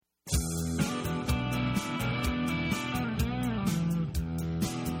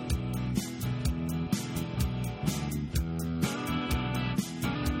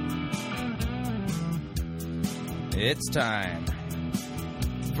It's time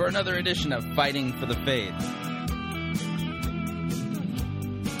for another edition of Fighting for the Faith.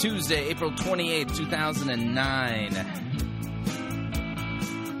 Tuesday, April 28th, 2009.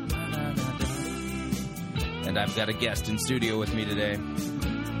 And I've got a guest in studio with me today.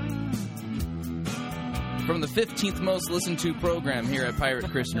 From the 15th most listened to program here at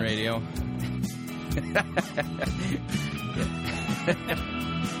Pirate Christian Radio.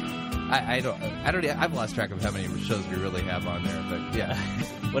 I've lost track of how many shows we really have on there, but yeah.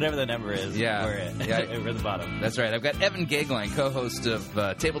 Whatever the number is, we're at the bottom. That's right. I've got Evan Goeglein, co-host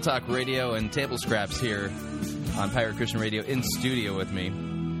of Table Talk Radio and Table Scraps here on Pirate Christian Radio in studio with me.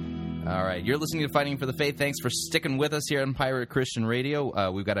 All right. You're listening to Fighting for the Faith. Thanks for sticking with us here on Pirate Christian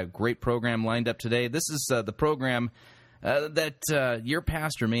Radio. We've got a great program lined up today. This is the program that your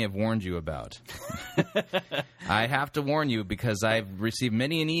pastor may have warned you about. I have to warn you because I've received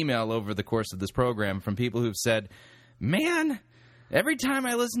many an email over the course of this program from people who've said, man, every time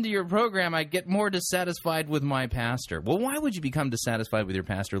I listen to your program, I get more dissatisfied with my pastor. Well, why would you become dissatisfied with your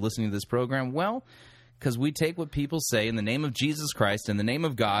pastor listening to this program? Well, because we take what people say in the name of Jesus Christ, in the name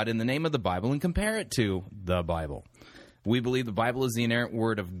of God, in the name of the Bible, and compare it to the Bible. We believe the Bible is the inerrant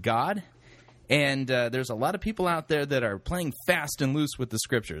word of God. And there's a lot of people out there that are playing fast and loose with the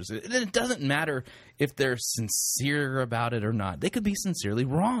Scriptures. It doesn't matter if they're sincere about it or not. They could be sincerely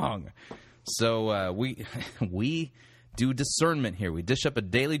wrong. So we do discernment here. We dish up a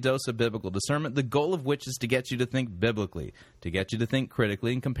daily dose of biblical discernment, the goal of which is to get you to think biblically, to get you to think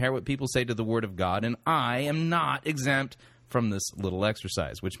critically, and compare what people say to the Word of God. And I am not exempt from this little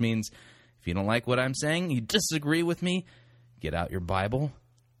exercise, which means if you don't like what I'm saying, you disagree with me, get out your Bible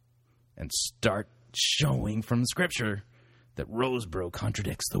and start showing from Scripture that Roseboro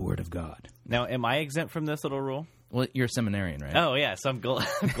contradicts the Word of God. Now, am I exempt from this little rule? Well, you're a seminarian, right? Oh, yeah, so I'm golden.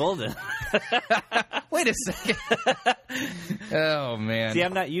 Wait a second. Oh, man. See,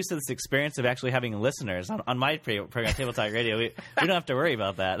 I'm not used to this experience of actually having listeners. On my program, Table Talk Radio, we don't have to worry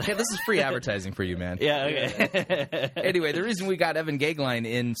about that. Okay, this is free advertising for you, man. Yeah, okay. Anyway, the reason we got Evan Goeglein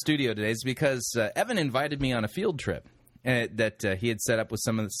in studio today is because Evan invited me on a field trip that he had set up with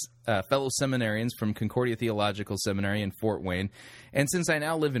some of his fellow seminarians from Concordia Theological Seminary in Fort Wayne. And since I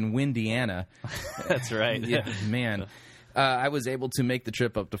now live in Windiana... That's right. Yeah, man. I was able to make the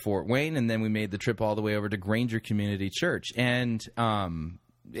trip up to Fort Wayne, and then we made the trip all the way over to Granger Community Church. And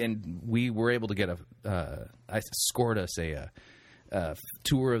we were able to get I scored us a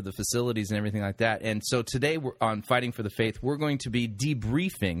tour of the facilities and everything like that. And so today, we're on Fighting for the Faith, we're going to be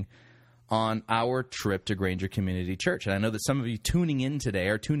debriefing on our trip to Granger Community Church. And I know that some of you tuning in today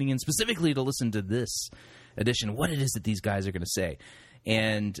are tuning in specifically to listen to this edition, what it is that these guys are going to say.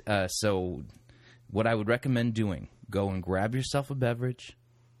 And so what I would recommend doing, go and grab yourself a beverage,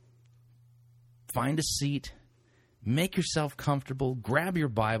 find a seat, make yourself comfortable, grab your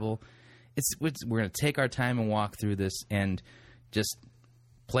Bible. We're going to take our time and walk through this and just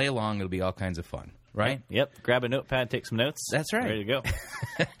play along. It'll be all kinds of fun. Right? Yep. Grab a notepad, take some notes. That's right. Ready to go.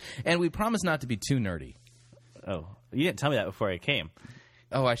 And we promise not to be too nerdy. Oh, you didn't tell me that before I came.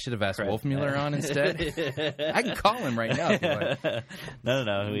 Oh, I should have asked Wolfmueller on instead. I can call him right now if you want.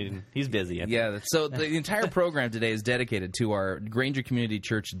 No. He's busy. Yeah. So the entire program today is dedicated to our Granger Community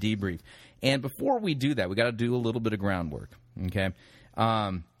Church debrief. And before we do that, we got to do a little bit of groundwork. Okay.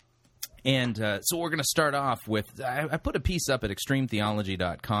 So we're going to start off with I put a piece up at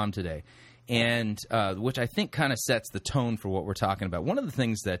extremetheology.com today. And which I think kind of sets the tone for what we're talking about. One of the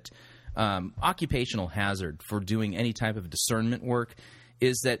things that occupational hazard for doing any type of discernment work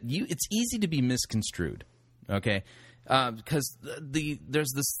is that it's easy to be misconstrued, okay? Because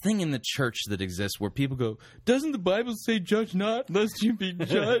there's this thing in the church that exists where people go, doesn't the Bible say judge not lest you be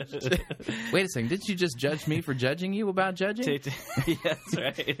judged? Wait a second, didn't you just judge me for judging you about judging? Yeah, that's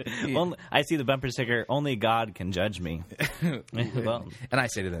right. Yeah. I see the bumper sticker, only God can judge me. Well, and I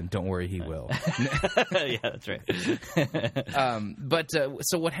say to them, don't worry, he will. Yeah, that's right.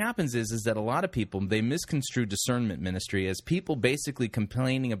 So what happens is that a lot of people, they misconstrue discernment ministry as people basically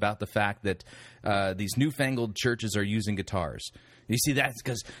complaining about the fact that these newfangled churches are using guitars. You see, that's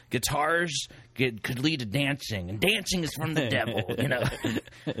because guitars could lead to dancing, and dancing is from the devil. You know,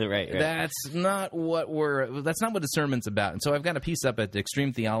 right. That's not what discernment's about. And so I've got a piece up at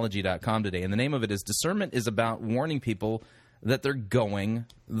extremetheology.com today, and the name of it is "Discernment is about warning people that they're going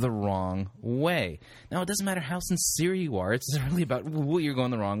the wrong way." Now, it doesn't matter how sincere you are. It's really about you're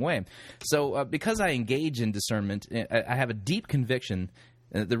going the wrong way. So because I engage in discernment, I have a deep conviction.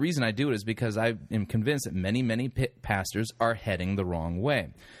 The reason I do it is because I am convinced that many, many pastors are heading the wrong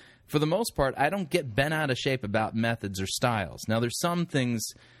way. For the most part, I don't get bent out of shape about methods or styles. Now, there's some things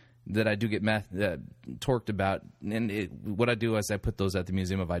that I do get torqued about, and what I do is I put those at the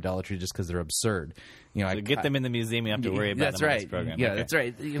Museum of Idolatry just because they're absurd. So I get them in the museum. You don't have to worry about them on this program. Yeah, that's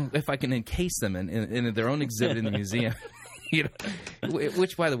right. If I can encase them in their own exhibit in the museum.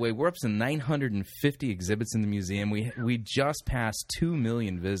 Which, by the way, we're up to 950 exhibits in the museum. We just passed 2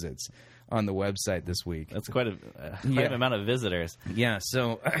 million visits on the website this week. That's quite an amount of visitors. Yeah.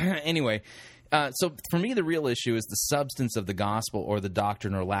 So anyway, so for me, the real issue is the substance of the gospel or the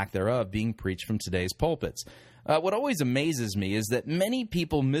doctrine or lack thereof being preached from today's pulpits. What always amazes me is that many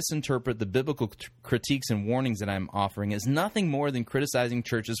people misinterpret the biblical critiques and warnings that I'm offering as nothing more than criticizing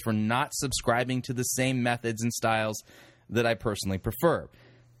churches for not subscribing to the same methods and styles that I personally prefer.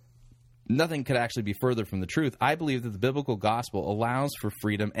 Nothing could actually be further from the truth. I believe that the biblical gospel allows for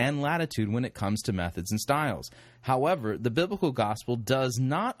freedom and latitude when it comes to methods and styles. However, the biblical gospel does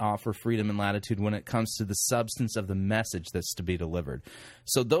not offer freedom and latitude when it comes to the substance of the message that's to be delivered.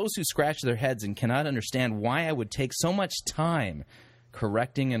 So those who scratch their heads and cannot understand why I would take so much time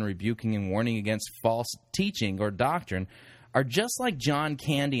correcting and rebuking and warning against false teaching or doctrine are just like John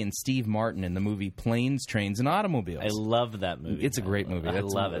Candy and Steve Martin in the movie Planes, Trains, and Automobiles. I love that movie. It's a great movie. I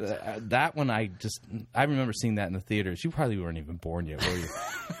love it. That one, I remember seeing that in the theaters. You probably weren't even born yet, were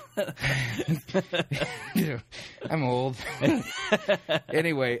you? I'm old.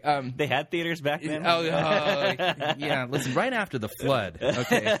 Anyway. They had theaters back then? Yeah. Listen, right after the flood.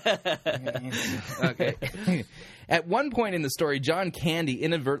 Okay. Okay. At one point in the story, John Candy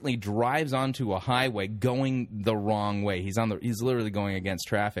inadvertently drives onto a highway going the wrong way. He's literally going against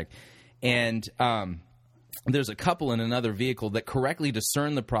traffic. And there's a couple in another vehicle that correctly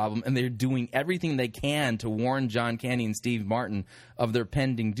discern the problem, and they're doing everything they can to warn John Candy and Steve Martin of their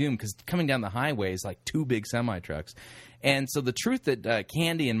pending doom, because coming down the highway is like 2 big semi-trucks. And so the truth that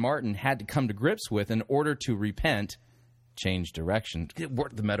Candy and Martin had to come to grips with in order to repent, change direction.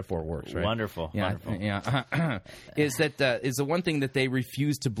 The metaphor works, right? Wonderful. Yeah, wonderful. Yeah. is the one thing that they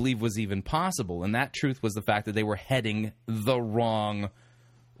refused to believe was even possible, and that truth was the fact that they were heading the wrong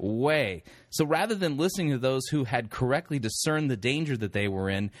way. So rather than listening to those who had correctly discerned the danger that they were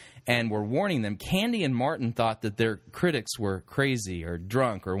in and were warning them, Candy and Martin thought that their critics were crazy or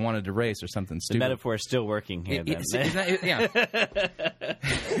drunk or wanted to race or something stupid. The metaphor is still working here, then. Yeah.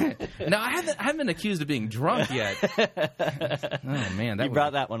 No, I haven't been accused of being drunk yet. Oh, man. You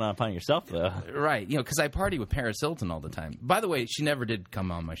brought that one upon yourself, though. Right. Because I party with Paris Hilton all the time. By the way, she never did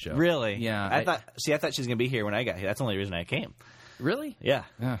come on my show. Really? Yeah. I thought she was going to be here when I got here. That's the only reason I came. Really? Yeah.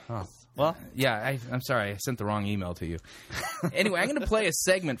 Oh. Well, yeah, I'm sorry. I sent the wrong email to you. Anyway, I'm going to play a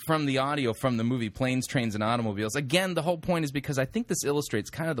segment from the audio from the movie Planes, Trains, and Automobiles. Again, the whole point is because I think this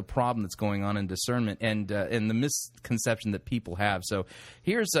illustrates kind of the problem that's going on in discernment and the misconception that people have. So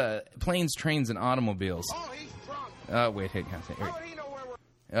here's Planes, Trains, and Automobiles. Oh, he's drunk. Wait, hang on. How would he know where we're...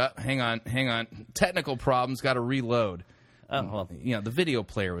 Hang on. Technical problems. Got to reload. Oh, well. The video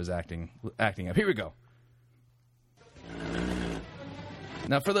player was acting up. Here we go.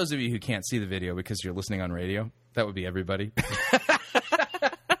 Now, for those of you who can't see the video because you're listening on radio, that would be everybody.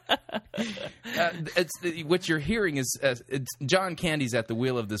 What you're hearing is it's John Candy's at the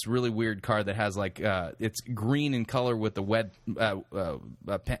wheel of this really weird car that has it's green in color with the wood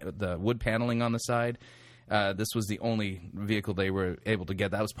paneling on the side. This was the only vehicle they were able to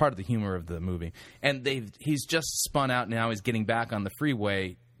get. That was part of the humor of the movie. And he's just spun out now. He's getting back on the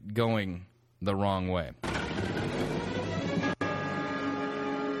freeway going the wrong way.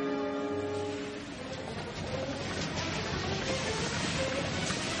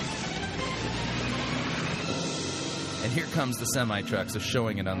 And here comes the semi-trucks. They're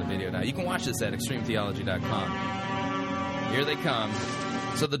showing it on the video now. You can watch this at extremetheology.com. Here they come.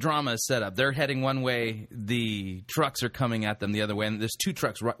 So the drama is set up. They're heading one way. The trucks are coming at them the other way. And there's 2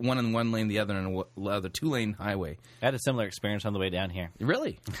 trucks, one in one lane, the other in the other 2-lane highway. I had a similar experience on the way down here.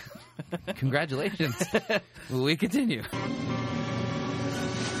 Really? Congratulations. We continue.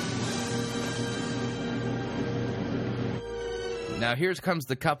 Now, here comes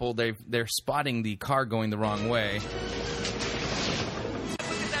the couple. They're spotting the car going the wrong way. Look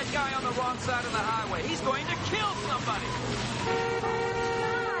at that guy on the wrong side of the highway. He's going to kill somebody.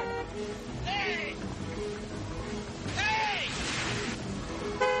 Hey! Hey!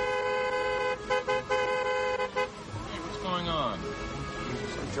 Hey, what's going on?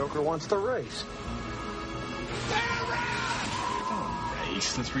 Some joker wants to race.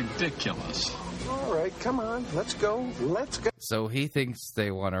 Race? That's ridiculous. All right, come on. Let's go. Let's go. So he thinks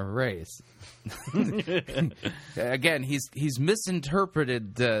they want to race. Again, he's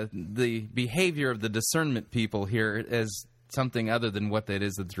misinterpreted the behavior of the discernment people here as something other than what it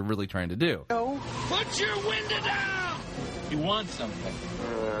is that they're really trying to do. Go. Put your window down! You want something?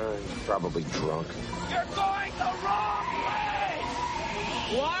 He's probably drunk. You're going the wrong way!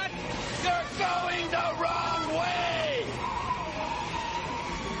 What? You're going the wrong way!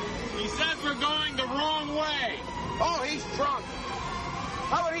 He says we're going the wrong way. Oh, he's drunk.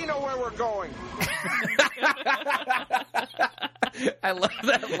 How would he know where we're going? I love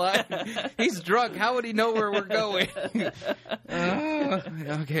that line. He's drunk. How would he know where we're going?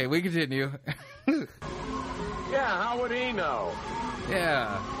 Okay, we continue. Yeah, how would he know?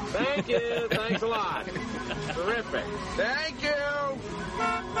 Yeah. Thank you. Thanks a lot. Terrific. Thank you.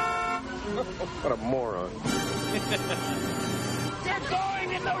 What a moron. You're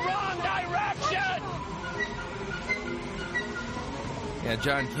going in the wrong direction! Yeah,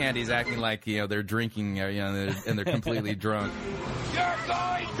 John Candy's acting like, they're drinking, and they're completely drunk. You're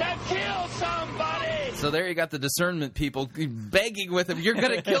going to kill somebody! So there you got the discernment people begging with him, you're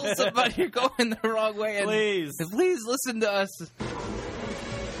going to kill somebody, you're going the wrong way. And Please listen to us.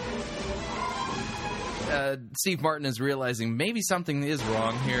 Steve Martin is realizing maybe something is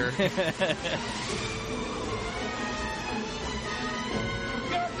wrong here. You're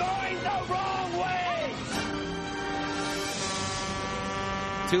going the wrong way!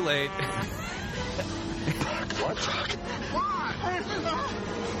 Too late. What?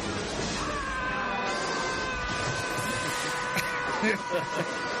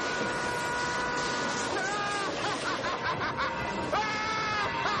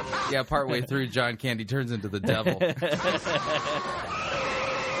 Yeah, partway through, John Candy turns into the devil.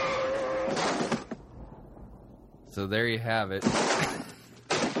 So there you have it.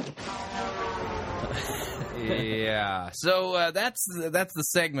 Yeah. So that's the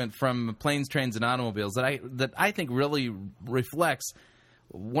segment from Planes, Trains, and Automobiles that I think really reflects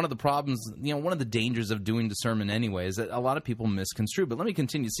one of the problems, one of the dangers of doing discernment anyway, is that a lot of people misconstrue. But let me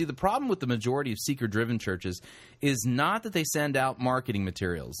continue. See, the problem with the majority of seeker-driven churches is not that they send out marketing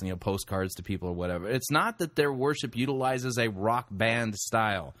materials, postcards to people or whatever. It's not that their worship utilizes a rock band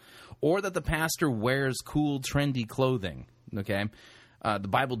style or that the pastor wears cool, trendy clothing, okay? The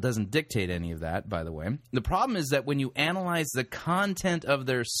Bible doesn't dictate any of that, by the way. The problem is that when you analyze the content of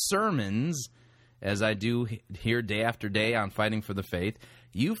their sermons, as I do here day after day on Fighting for the Faith,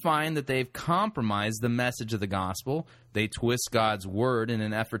 you find that they've compromised the message of the gospel. They twist God's word in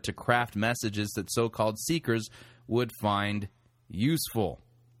an effort to craft messages that so-called seekers would find useful.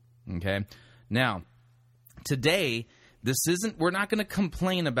 Okay? Now, today, we're not going to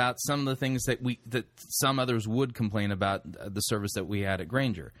complain about some of the things that some others would complain about the service that we had at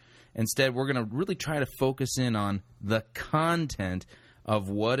Granger. Instead, we're going to really try to focus in on the content of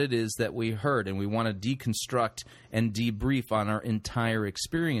what it is that we heard, and we want to deconstruct and debrief on our entire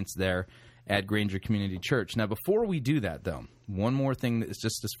experience there at Granger Community Church. Now, before we do that, though, one more thing that is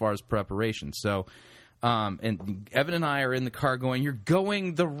just as far as preparation. So, and Evan and I are in the car going, you're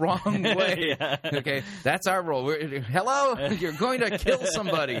going the wrong way. Yeah. Okay, that's our role. Hello, you're going to kill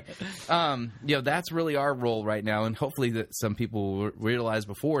somebody. That's really our role right now, and hopefully that some people will realize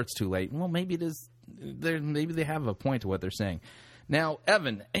before it's too late. Well, maybe it is. Maybe they have a point to what they're saying. Now,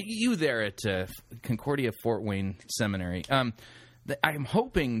 Evan, you there at Concordia Fort Wayne Seminary, I'm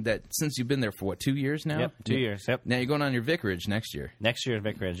hoping that since you've been there for, 2 years now? Yep, 2 years, yep. Now you're going on your vicarage next year. Next year at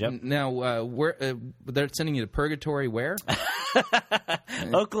vicarage, yep. Now, where they're sending you to Purgatory where?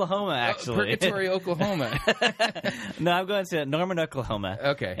 Oklahoma, actually. Purgatory, Oklahoma. No, I'm going to Norman, Oklahoma.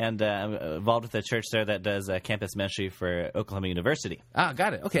 Okay. And I'm involved with a church there that does campus ministry for Oklahoma University. Ah,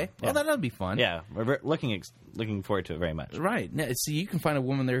 got it. Okay. Well, that'll be fun. Yeah, we're looking forward to it very much. Right. Now, see, you can find a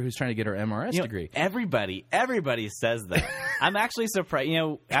woman there who's trying to get her MRS degree. Everybody says that. I'm actually surprised.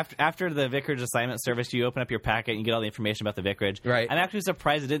 After the vicarage assignment service, you open up your packet and you get all the information about the vicarage. Right. I'm actually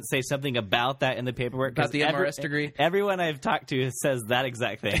surprised it didn't say something about that in the paperwork. About the MRS degree? Everyone I've talked to says that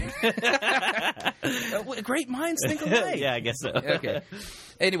exact thing. Great minds think alike. Yeah, I guess so. Okay.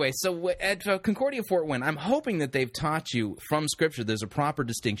 Anyway, so at Concordia Fort Wayne, I'm hoping that they've taught you from Scripture there's a proper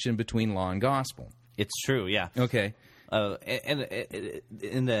distinction between law and gospel. It's true, yeah. Okay.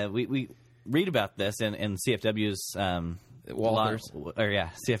 We read about this in CFW's Walters.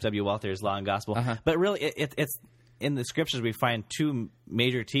 CFW Walters Law and Gospel. Uh-huh. But really, it's in the Scriptures we find two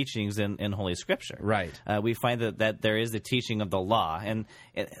major teachings in Holy Scripture. Right. We find that there is the teaching of the law, and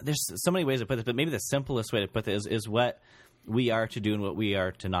there's so many ways to put this, but maybe the simplest way to put this is what we are to do and what we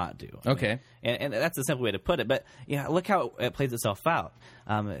are to not do. Okay. And that's a simple way to put it. But look how it plays itself out.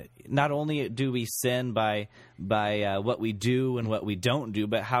 Not only do we sin by what we do and what we don't do,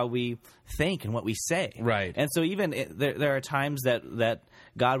 but how we think and what we say. Right. And so even there are times that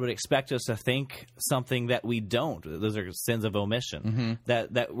God would expect us to think something that we don't. Those are sins of omission.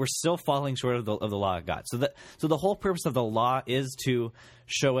 That we're still falling short of the law of God. So the whole purpose of the law is to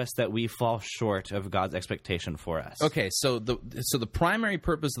show us that we fall short of God's expectation for us. Okay, so the primary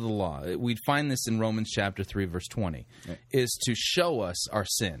purpose of the law, we find this in Romans chapter 3, verse 20, is to show us our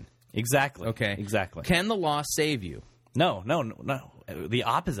sin. Exactly. Okay. Exactly. Can the law save you? No. The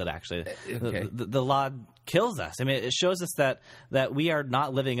opposite, actually. Okay. The law kills us. I mean, it shows us that we are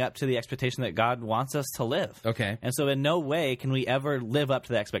not living up to the expectation that God wants us to live. Okay. And so in no way can we ever live up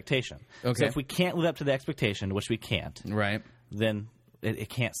to the expectation. Okay. So if we can't live up to the expectation, which we can't, Right. then it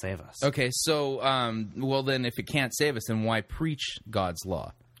can't save us. Okay, so, well, then if it can't save us, then why preach God's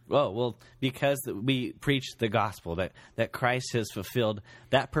law? Well, because we preach the gospel, that Christ has fulfilled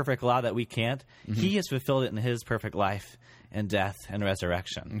that perfect law that we can't. He has fulfilled it in his perfect life and death and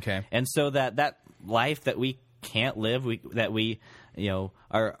resurrection. Okay. And so that life that we can't live, that we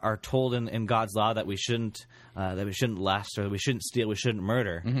are told in God's law that we shouldn't lust, or we shouldn't steal, we shouldn't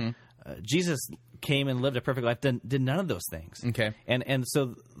murder. Jesus came and lived a perfect life, did none of those things. Okay. And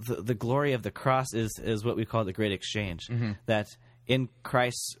so the glory of the cross is what we call the great exchange. That in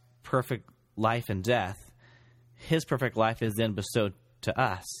Christ's perfect life and death, his perfect life is then bestowed to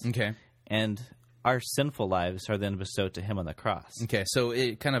us. Okay. And our sinful lives are then bestowed to him on the cross. Okay, so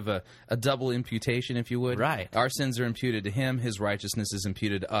it kind of a double imputation, if you would. Right. Our sins are imputed to him. His righteousness is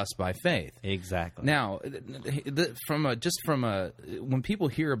imputed to us by faith. Exactly. Now, when people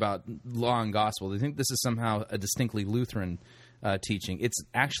hear about law and gospel, they think this is somehow a distinctly Lutheran teaching. It's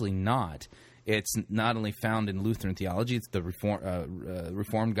actually not. It's not only found in Lutheran theology. It's the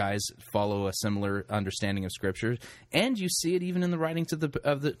Reformed guys follow a similar understanding of Scripture, and you see it even in the writings of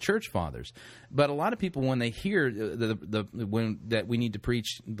the Church Fathers. But a lot of people, when they hear that we need to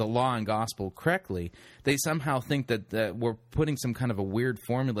preach the law and gospel correctly, they somehow think that we're putting some kind of a weird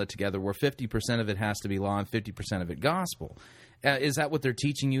formula together where 50% of it has to be law and 50% of it gospel. Is that what they're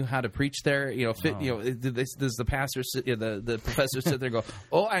teaching you how to preach there? Does the pastor, the professor sit there and go,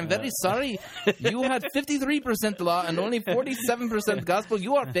 "Oh, I'm very sorry, you had 53% law and only 47% gospel.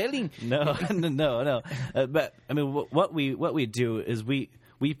 You are failing." No. But I mean, what we do is we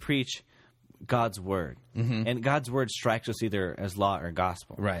preach God's word, and God's word strikes us either as law or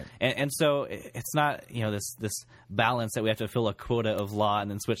gospel, right? And so it's not this balance that we have to fill a quota of law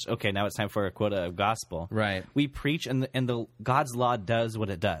and then switch. Okay, now it's time for a quota of gospel, right? We preach, and the God's law does what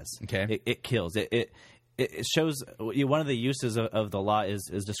it does. Okay, it kills it. It shows one of the uses of the law is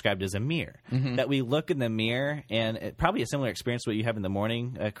described as a mirror. That we look in the mirror, and probably a similar experience to what you have in the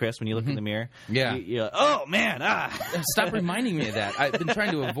morning, Chris, when you look in the mirror. Yeah. You're like, oh, man, Stop reminding me of that. I've been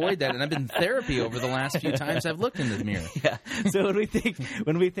trying to avoid that, and I've been in therapy over the last few times I've looked in the mirror. Yeah. So when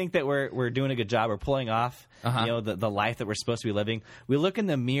we think that we're doing a good job, we're pulling off the life that we're supposed to be living, we look in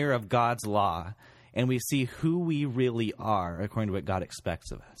the mirror of God's law, and we see who we really are according to what God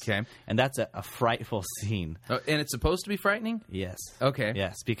expects of us. Okay. And that's a frightful scene. Oh, and it's supposed to be frightening? Yes. Okay.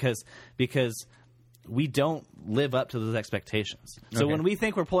 Yes, because we don't live up to those expectations. So when we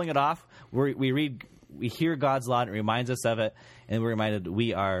think we're pulling it off, we hear God's law, and it reminds us of it, and we're reminded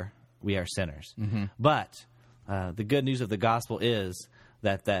we are sinners. But the good news of the gospel is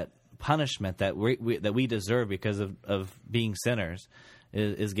that punishment that we deserve because of being sinners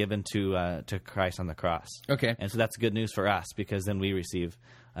is given to Christ on the cross. Okay. And so that's good news for us, because then we receive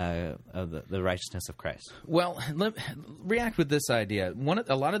the righteousness of Christ. Well, react with this idea.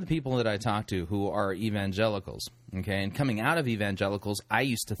 A lot of the people that I talk to who are evangelicals, okay, and coming out of evangelicals, I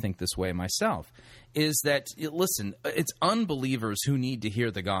used to think this way myself, is that, listen, it's unbelievers who need to hear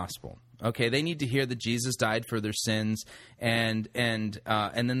the gospel. Okay, they need to hear that Jesus died for their sins, and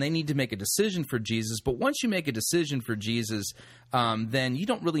then they need to make a decision for Jesus. But once you make a decision for Jesus, then you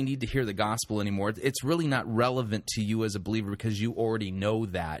don't really need to hear the gospel anymore. It's really not relevant to you as a believer because you already know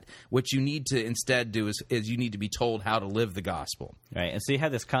that. What you need to instead do is you need to be told how to live the gospel. Right, and so you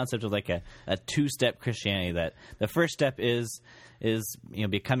have this concept of like a two-step Christianity. That the first step is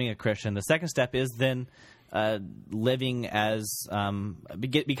becoming a Christian. The second step is then living as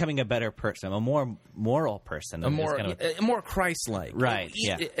becoming a better person, a more moral person, a more Christ-like. Right.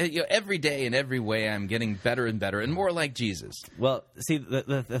 Yeah. Every day in every way, I'm getting better and better, and more like Jesus. Well, see,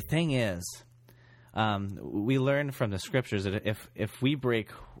 the thing is, we learn from the Scriptures that if we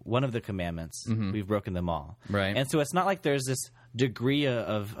break one of the commandments, we've broken them all. Right. And so it's not like there's this degree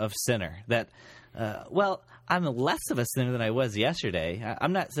of sinner that, I'm less of a sinner than I was yesterday.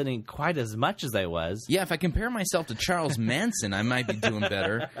 I'm not sinning quite as much as I was. Yeah, if I compare myself to Charles Manson, I might be doing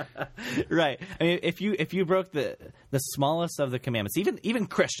better. Right. I mean, if you broke the smallest of the commandments, even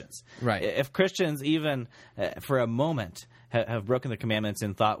Christians. Right. If Christians even for a moment have broken the commandments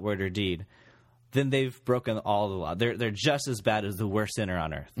in thought, word, or deed, then they've broken all the law. They're just as bad as the worst sinner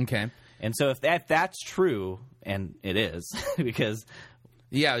on earth. Okay. And so if that's true, and it is, because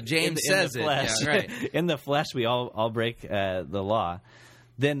James says in the flesh, it. Yeah, right. In the flesh, we all break the law.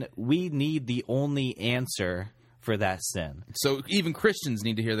 Then we need the only answer for that sin. So even Christians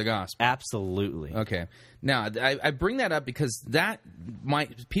need to hear the gospel. Absolutely. Okay. Now, I bring that up because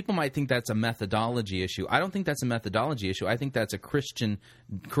people might think that's a methodology issue. I don't think that's a methodology issue. I think that's a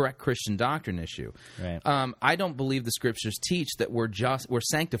correct Christian doctrine issue. Right. I don't believe the scriptures teach that we're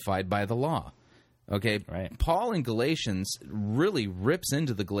sanctified by the law. Okay, right. Paul in Galatians really rips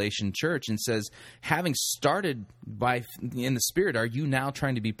into the Galatian church and says, having started in the Spirit, are you now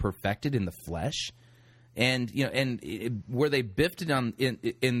trying to be perfected in the flesh? And where they biffed it on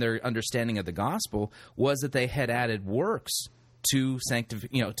in their understanding of the gospel was that they had added works to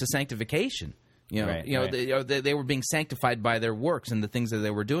sanctification. They were being sanctified by their works and the things that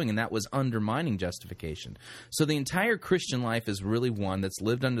they were doing, and that was undermining justification. So the entire Christian life is really one that's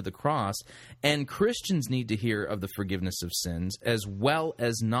lived under the cross, and Christians need to hear of the forgiveness of sins as well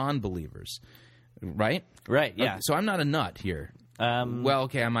as non-believers. Right? Right, yeah. So I'm not a nut here. Well,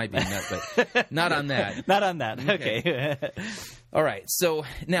 okay, I might be a nut, but not on that. Not on that. Okay. All right. So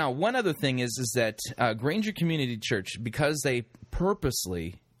now one other thing is that Granger Community Church, because they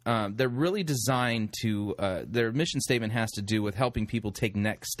purposely they're really designed to their mission statement has to do with helping people take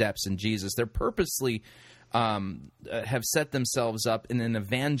next steps in Jesus. They're purposely have set themselves up in an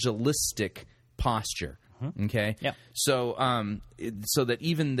evangelistic posture. Okay. Yeah. So so that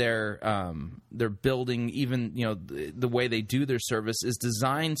even their building, even the way they do their service is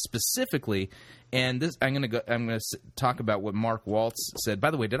designed specifically. And this, I'm going to talk about what Mark Waltz said.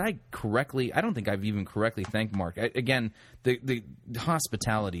 By the way, did I correctly? I don't think I've even correctly thanked Mark. Again, the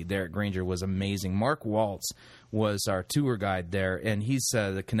hospitality there at Granger was amazing. Mark Waltz was our tour guide there, and he's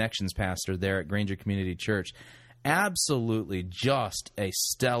the connections pastor there at Granger Community Church. Absolutely just a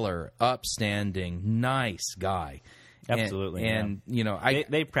stellar, upstanding, nice guy. Absolutely. And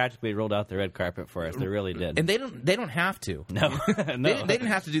they practically rolled out the red carpet for us. They really did. And they don't have to. No. No. They didn't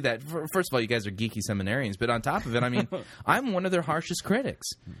have to do that. First of all, you guys are geeky seminarians, but on top of it, I mean, I'm one of their harshest critics.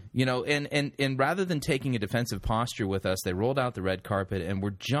 And rather than taking a defensive posture with us, they rolled out the red carpet and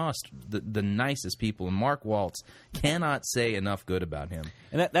were just the nicest people. And Mark Waltz cannot say enough good about him.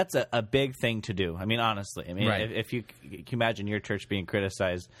 And that's a big thing to do. I mean, honestly. I mean, right. if you can imagine your church being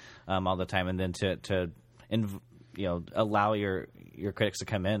criticized all the time, and then to allow your critics to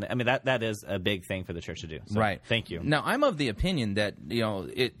come in. I mean, that is a big thing for the church to do. So, right. Thank you. Now, I'm of the opinion that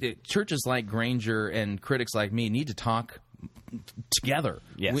churches like Granger and critics like me need to talk together.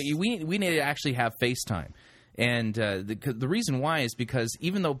 Yes. We need to actually have FaceTime. And the reason why is because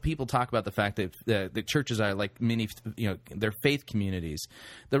even though people talk about the fact that the churches are like many, they're faith communities,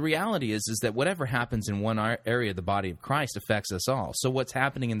 the reality is that whatever happens in one area of the body of Christ affects us all. So what's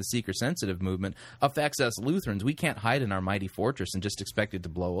happening in the seeker-sensitive movement affects us Lutherans. We can't hide in our mighty fortress and just expect it to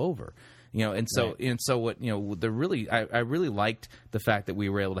blow over. And so what I really liked the fact that we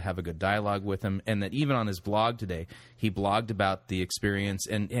were able to have a good dialogue with him, and that even on his blog today, he blogged about the experience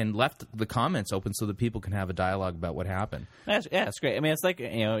and left the comments open so that people can have a dialogue about what happened. That's great. I mean, it's like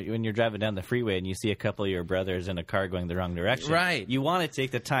when you're driving down the freeway and you see a couple of your brothers in a car going the wrong direction. Right. You want to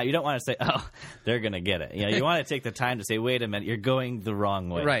take the time. You don't want to say, "Oh, they're going to get it." You want to take the time to say, "Wait a minute, you're going the wrong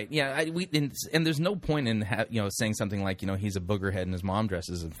way." Right. Yeah. And there's no point in saying something like he's a boogerhead and his mom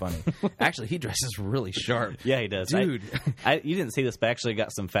dresses isn't funny. Actually, he dresses really sharp. Yeah, he does. Dude. You didn't see this, but I actually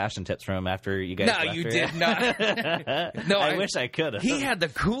got some fashion tips from him after you guys left. No, you did not. No, I wish I could have. He had the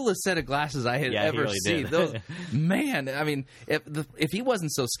coolest set of glasses I had ever seen. Those, man, I mean, if he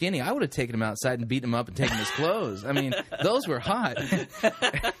wasn't so skinny, I would have taken him outside and beaten him up and taken his clothes. I mean, those were hot.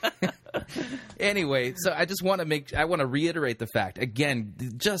 Anyway, so I just want to reiterate the fact again,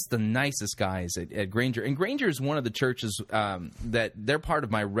 just the nicest guys at Granger, and Granger is one of the churches that they're part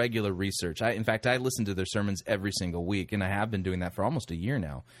of my regular research. In fact, I listen to their sermons every single week, and I have been doing that for almost a year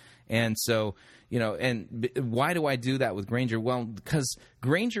now. And so, and why do I do that with Granger? Well, because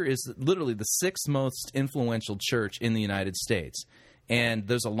Granger is literally the sixth most influential church in the United States. And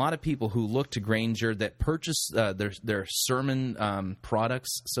there's a lot of people who look to Granger that purchase their sermon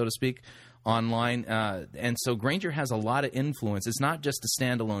products, so to speak, online. And so Granger has a lot of influence. It's not just a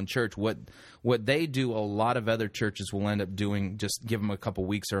standalone church. What they do, a lot of other churches will end up doing, just give them a couple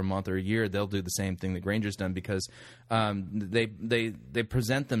weeks or a month or a year, they'll do the same thing that Granger's done, because they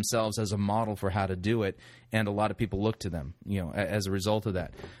present themselves as a model for how to do it, and a lot of people look to them, as a result of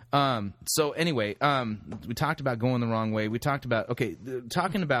that. So anyway, we talked about going the wrong way. We talked about,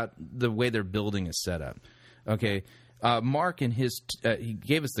 talking about the way their building is set up. Okay. Mark and he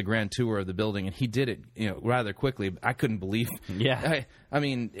gave us the grand tour of the building, and he did it, rather quickly. I couldn't believe. Yeah. I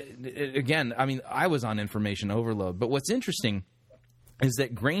mean, I was on information overload. But what's interesting is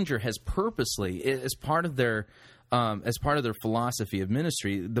that Granger has purposely, as part of their philosophy of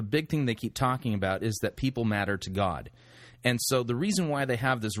ministry, the big thing they keep talking about is that people matter to God. And so the reason why they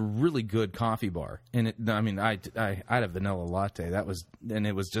have this really good coffee bar, and I'd have vanilla latte.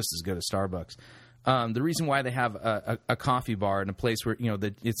 It was just as good as Starbucks. The reason why they have a coffee bar in a place where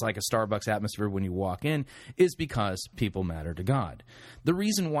that it's like a Starbucks atmosphere when you walk in is because people matter to God. The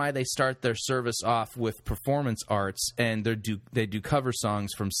reason why they start their service off with performance arts and they do cover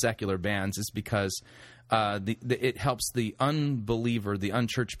songs from secular bands is because it helps the unbeliever, the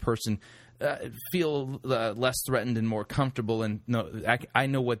unchurched person, feel less threatened and more comfortable. And I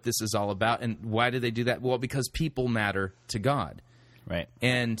know what this is all about. And why do they do that? Well, because people matter to God. Right.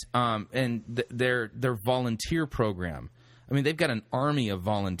 And their volunteer program. I mean, they've got an army of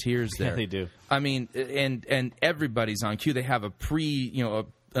volunteers there. Yeah, they do. I mean, and everybody's on cue. They have a pre-show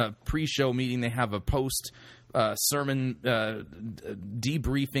meeting. They have a post sermon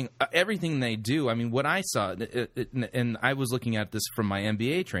debriefing. Everything they do. I mean, what I saw, and I was looking at this from my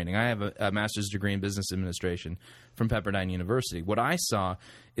MBA training. I have a master's degree in business administration from Pepperdine University. What I saw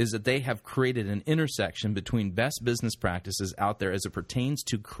is that they have created an intersection between best business practices out there as it pertains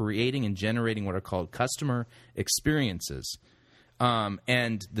to creating and generating what are called customer experiences,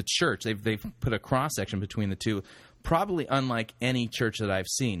 and the church. They've put a cross-section between the two, probably unlike any church that I've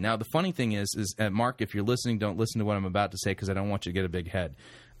seen. Now, the funny thing is Mark, if you're listening, don't listen to what I'm about to say because I don't want you to get a big head.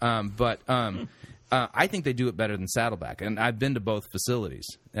 But I think they do it better than Saddleback, and I've been to both facilities.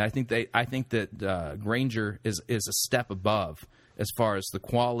 And I think that Granger is a step above as far as the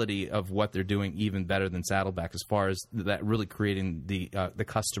quality of what they're doing, even better than Saddleback, as far as that really creating the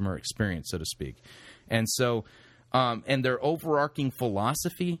customer experience, so to speak. And so, and their overarching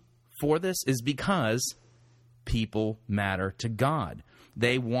philosophy for this is because people matter to God.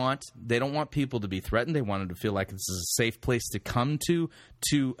 They don't want people to be threatened. They want them to feel like this is a safe place to come to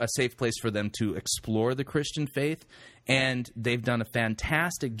a safe place for them to explore the Christian faith. And they've done a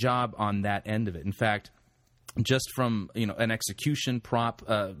fantastic job on that end of it. In fact, just from an execution, prop,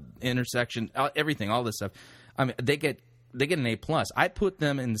 intersection, everything, all this stuff, I mean, they get an A+. I put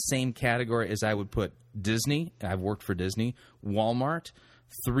them in the same category as I would put Disney. I've worked for Disney, Walmart,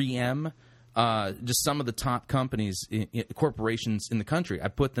 3M. Just some of the top companies, corporations in the country. I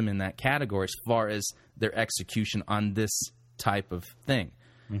put them in that category as far as their execution on this type of thing.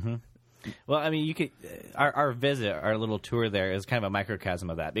 Mm-hmm. Well, I mean, you could our visit, our little tour there is kind of a microcosm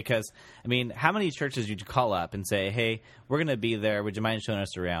of that because, I mean, how many churches would you call up and say, "Hey, we're going to be there. Would you mind showing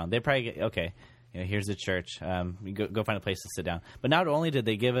us around?" They probably get, okay. Here's the church. You go find a place to sit down. But not only did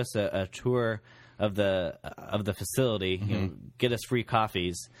they give us a tour of the facility, mm-hmm. Get us free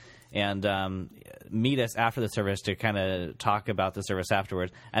coffees, and meet us after the service to kind of talk about the service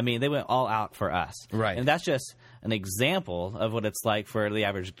afterwards. I mean, they went all out for us. Right. And that's just an example of what it's like for the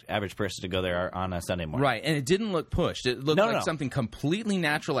average person to go there on a Sunday morning. Right. And it didn't look pushed. It looked like something completely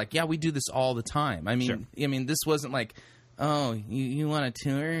natural, like, yeah, we do this all the time. I mean, sure. This wasn't like, oh, you want a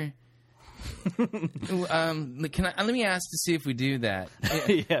tour? Let me ask to see if we do that.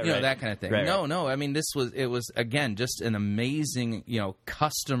 Yeah, right. That kind of thing. Right, No. I mean, it was again just an amazing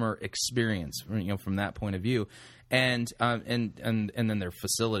customer experience from that point of view, and then their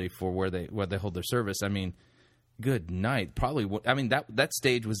facility for where they hold their service. I mean, good night. Probably. That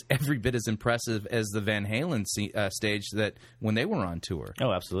stage was every bit as impressive as the Van Halen stage that when they were on tour.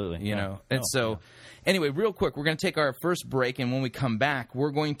 Oh, absolutely. Anyway, real quick, we're going to take our first break, and when we come back,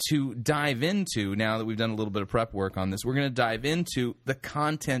 we're going to dive into, now that we've done a little bit of prep work on this, we're going to dive into the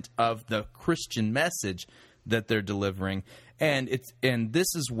content of the Christian message that they're delivering, and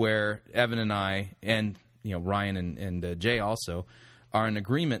this is where Evan and I, and Ryan and Jay also, are in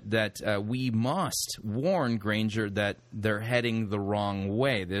agreement that we must warn Granger that they're heading the wrong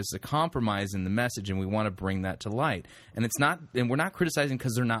way. There's a compromise in the message, and we want to bring that to light. And we're not criticizing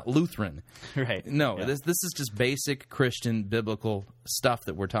because they're not Lutheran. Right. No, yeah. This is just basic Christian biblical stuff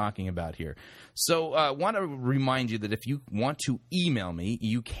that we're talking about here. So I want to remind you that if you want to email me,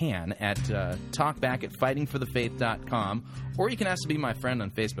 you can at talkback@fightingforthefaith.com, or you can ask to be my friend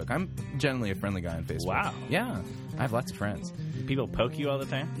on Facebook. I'm generally a friendly guy on Facebook. Wow. Yeah, I have lots of friends. People poke you all the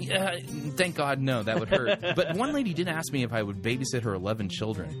time? Yeah, thank God, no, that would hurt. But one lady did ask me if I would babysit her 11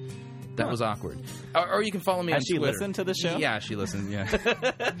 children. That was awkward. Or you can follow me on Twitter. Has she listened to the show? Yeah, she listens, yeah.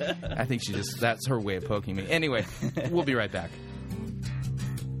 I think that's her way of poking me. Anyway, we'll be right back.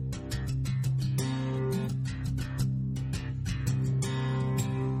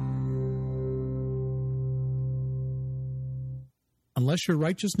 Unless your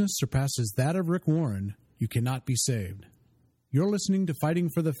righteousness surpasses that of Rick Warren, you cannot be saved. You're listening to Fighting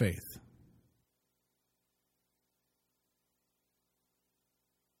for the Faith.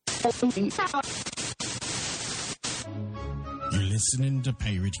 You're listening to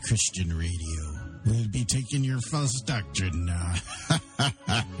Pirate Christian Radio. We'll be taking your false doctrine now.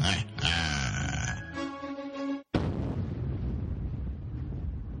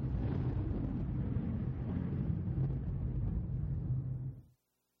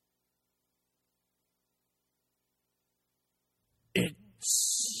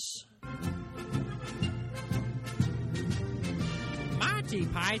 It's Monty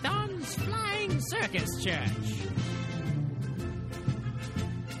Python's Flying Circus Church.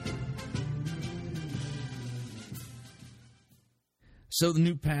 So the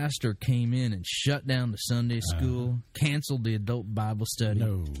new pastor came in and shut down the Sunday school, canceled the adult Bible study,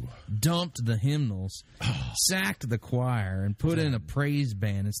 dumped the hymnals, sacked the choir, and put in a praise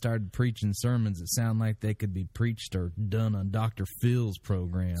band and started preaching sermons that sound like they could be preached or done on Dr. Phil's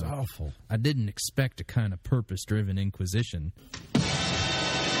program. It's awful. I didn't expect a kind of purpose-driven inquisition.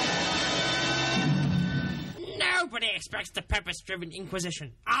 Nobody expects the purpose-driven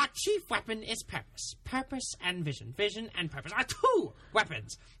inquisition. Our chief weapon is purpose. Purpose and vision. Vision and purpose are two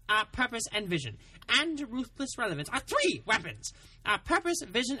weapons. Our purpose and vision. And ruthless relevance are three weapons. Our purpose,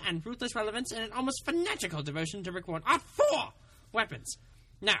 vision, and ruthless relevance in an almost fanatical devotion to Rick Warren are four weapons.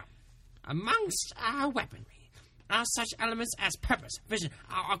 Now, amongst our weaponry are such elements as purpose, vision.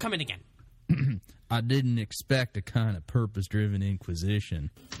 I'll come in again. I didn't expect a kind of purpose-driven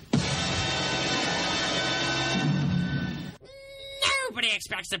inquisition. Nobody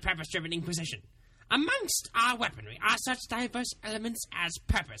expects the purpose-driven inquisition. Amongst our weaponry are such diverse elements as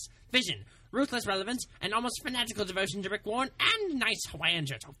purpose, vision, ruthless relevance, and almost fanatical devotion to Rick Warren, and nice Hawaiian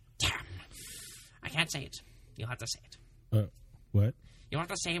shirts. Oh, damn. I can't say it. You'll have to say it. What? You'll have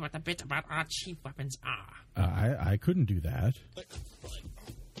to say what the bit about our chief weapons are. I couldn't do that.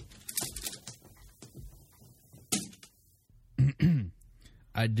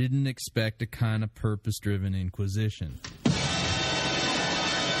 I didn't expect a kind of purpose-driven inquisition.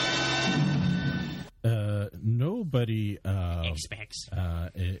 Nobody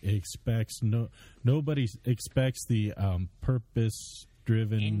nobody expects the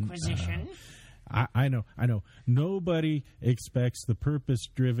purpose-driven inquisition. I know. Nobody expects the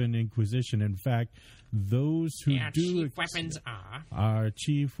purpose-driven inquisition. In fact, those who our do chief weapons are our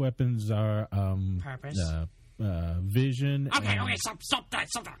chief weapons are purpose, vision. Okay, stop that.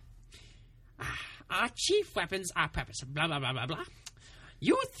 Our chief weapons are purpose. Blah blah blah blah blah.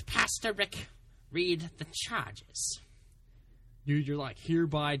 Youth Pastor Rick, read the charges. You're like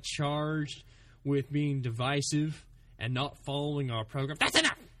hereby charged with being divisive and not following our program. That's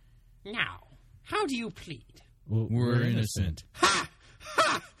enough. Now, how do you plead? Well, we're innocent. Ha!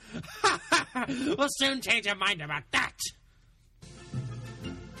 Ha! Ha! Ha! We'll soon change your mind about that.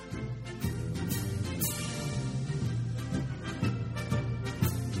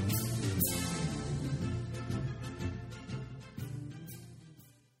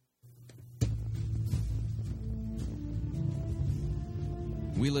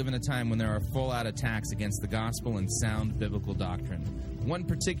 We live in a time when there are full-out attacks against the gospel and sound biblical doctrine. One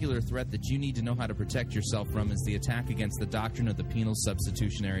particular threat that you need to know how to protect yourself from is the attack against the doctrine of the penal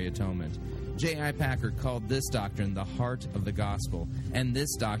substitutionary atonement. J.I. Packer called this doctrine the heart of the gospel, and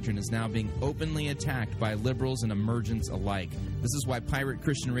this doctrine is now being openly attacked by liberals and emergents alike. This is why Pirate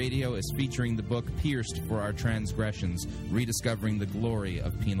Christian Radio is featuring the book Pierced for Our Transgressions, Rediscovering the Glory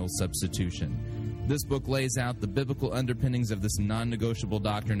of Penal Substitution. This book lays out the biblical underpinnings of this non-negotiable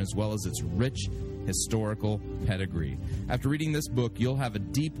doctrine as well as its rich historical pedigree. After reading this book, you'll have a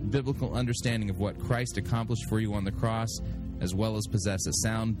deep biblical understanding of what Christ accomplished for you on the cross, as well as possess a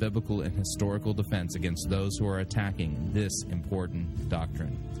sound biblical and historical defense against those who are attacking this important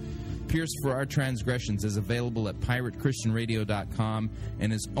doctrine. Pierced for Our Transgressions is available at piratechristianradio.com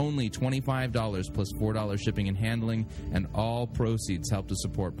and is only $25 plus $4 shipping and handling, and all proceeds help to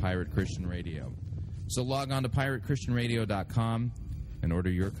support Pirate Christian Radio. So log on to piratechristianradio.com and order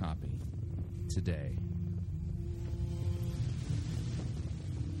your copy today.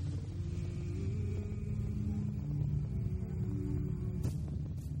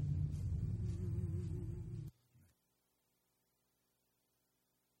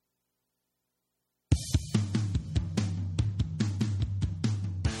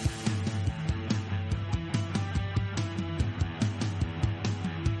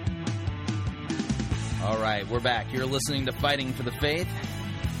 All right, we're back. You're listening to Fighting for the Faith,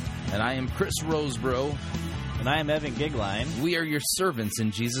 and I am Chris Roseborough. And I am Evan Goeglein. We are your servants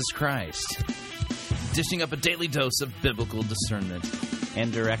in Jesus Christ. dishing up a daily dose of biblical discernment.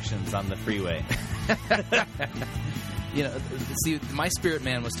 And directions on the freeway. You know, see, my spirit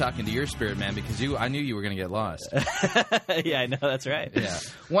man was talking to your spirit man because I knew you were going to get lost. Yeah, I know, that's right. Yeah.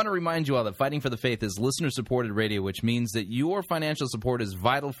 Want to remind you all that Fighting for the Faith is listener-supported radio, which means that your financial support is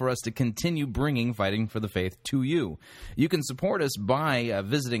vital for us to continue bringing Fighting for the Faith to you. You can support us by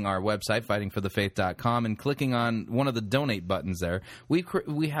visiting our website, fightingforthefaith.com, and clicking on one of the donate buttons there. We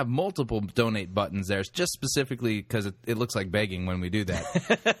have multiple donate buttons there, just specifically because it looks like begging when we do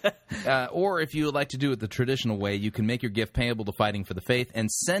that. Or if you would like to do it the traditional way, you can make your gift payable to Fighting for the Faith and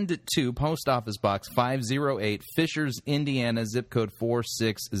send it to Post Office Box 508, Fishers, Indiana, zip code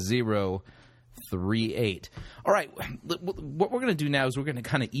 46038. All right, what we're going to do now is we're going to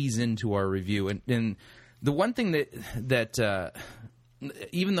kind of ease into our review. And the one thing that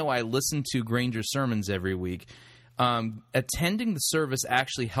even though I listen to Granger sermons every week, attending the service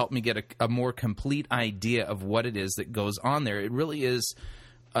actually helped me get a more complete idea of what it is that goes on there. It really is...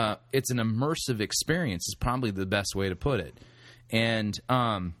 it's an immersive experience is probably the best way to put it. And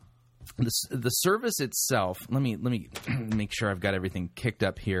the service itself, let me make sure I've got everything kicked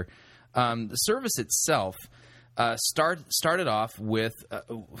up here. The service itself started off with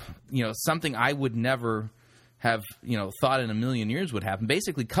something I would never have thought in a million years would happen.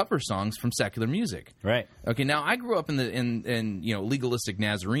 Basically, cover songs from secular music. Right. Okay. Now I grew up in legalistic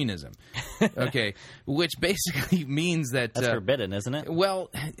Nazarenism. Okay, which basically means that that's forbidden, isn't it?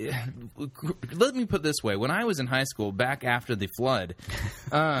 Well, let me put it this way: when I was in high school, back after the flood,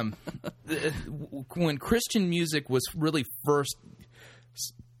 when Christian music was really first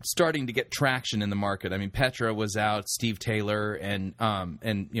starting to get traction in the market. I mean, Petra was out, Steve Taylor, and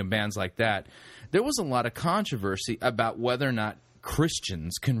bands like that. There was a lot of controversy about whether or not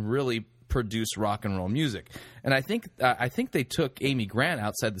Christians can really produce rock and roll music. And I think they took Amy Grant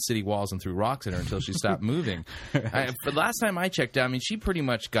outside the city walls and threw rocks at her until she stopped moving. For the last time I checked out, I mean, she pretty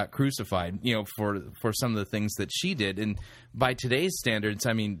much got crucified, for some of the things that she did. And by today's standards,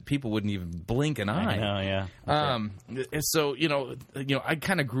 I mean, people wouldn't even blink an eye. I know, yeah. So, I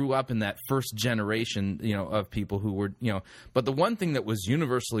kind of grew up in that first generation, of people who were, but the one thing that was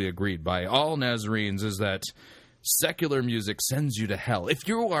universally agreed by all Nazarenes is that secular music sends you to hell. If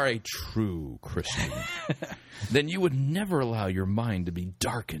you are a true Christian, then you would never allow your mind to be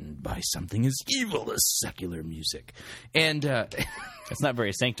darkened by something as evil as secular music. And it's not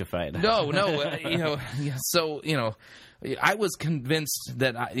very sanctified. No. So, I was convinced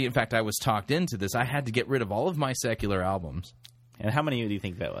that, in fact, I was talked into this. I had to get rid of all of my secular albums. And how many do you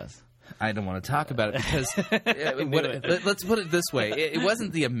think that was? I don't want to talk about it because let's put it this way: it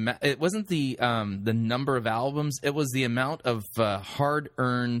wasn't the number of albums; it was the amount of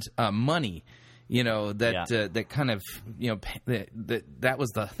hard-earned money. That kind of that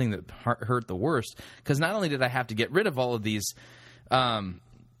was the thing that hurt the worst. Because not only did I have to get rid of all of these albums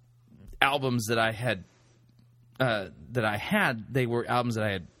that I had, they were albums that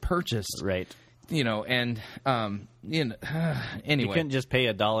I had purchased, right? Anyway. You couldn't just pay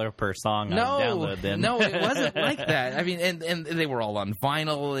 $1 per song on download then. No, it wasn't like that. I mean, and they were all on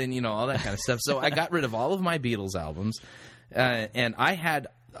vinyl and, all that kind of stuff. So I got rid of all of my Beatles albums, and I had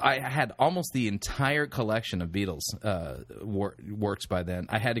almost the entire collection of Beatles works by then.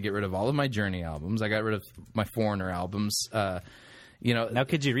 I had to get rid of all of my Journey albums. I got rid of my Foreigner albums. Now,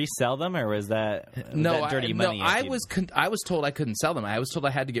 could you resell them, or was that dirty money? No, I was told I couldn't sell them. I was told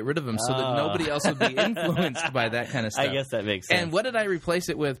I had to get rid of them so that nobody else would be influenced by that kind of stuff. I guess that makes sense. And what did I replace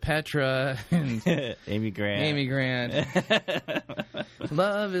it with? Petra and Amy Grant.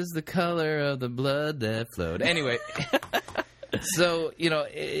 Love is the color of the blood that flowed. Anyway. So,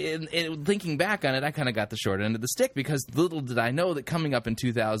 in thinking back on it, I kind of got the short end of the stick because little did I know that coming up in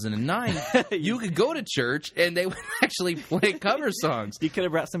 2009, you could go to church and they would actually play cover songs. You could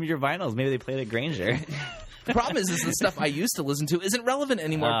have brought some of your vinyls. Maybe they played at Granger. The problem is the stuff I used to listen to isn't relevant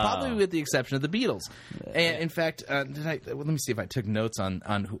anymore, probably with the exception of the Beatles. And in fact, let me see if I took notes on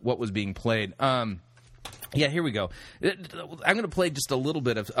what was being played. Yeah, here we go. I'm going to play just a little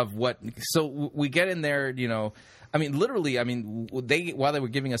bit of what. So we get in there, I mean, literally. I mean, while they were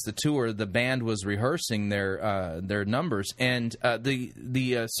giving us the tour, the band was rehearsing their numbers, and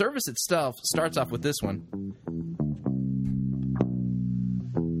the service itself starts off with this one.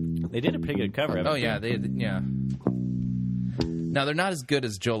 They did a pretty good cover of it. Oh yeah, yeah. Now, they're not as good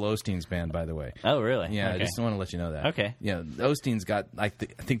as Joel Osteen's band, by the way. Oh, really? Yeah, okay. I just want to let you know that. Okay. Yeah, Osteen's got, I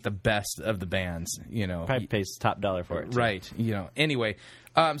think, the best of the bands, Probably pays top dollar for it, too. Right. Anyway,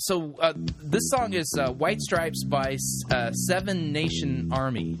 so this song is White Stripes by Seven Nation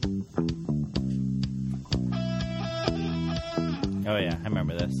Army. Oh, yeah, I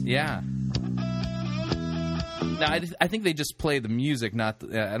remember this. Yeah. Now, I think they just play the music, not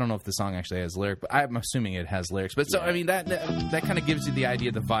I don't know if the song actually has lyrics, but I'm assuming it has lyrics. But so, I mean, that kind of gives you the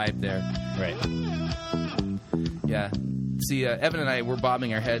idea, the vibe there. Right. Yeah. See, Evan and I, we're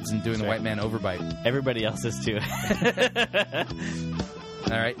bobbing our heads and doing the white man overbite. Everybody else is too.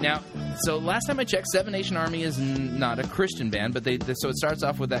 All right. Now, so last time I checked, Seven Nation Army is not a Christian band, but so it starts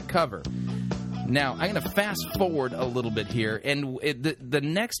off with that cover. Now, I'm going to fast forward a little bit here, and the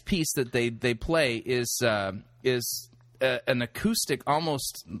next piece that they play is an acoustic,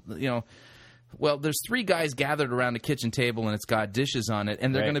 almost, well, there's three guys gathered around a kitchen table, and it's got dishes on it,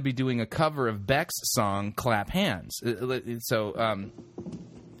 and they're going to be doing a cover of Beck's song, Clap Hands. So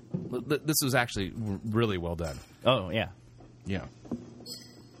this was actually really well done. Oh, yeah. Yeah.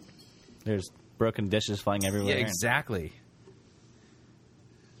 There's broken dishes flying everywhere. Yeah, exactly.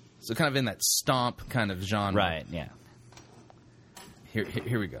 So kind of in that stomp kind of genre. Right, yeah.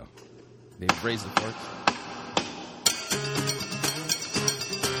 Here we go. They've raised the fork.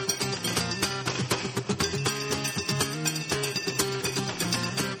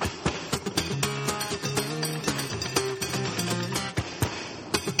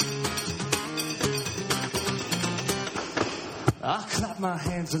 I clap my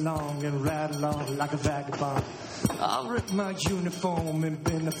hands along and ride along like a vagabond. I'll rip my uniform and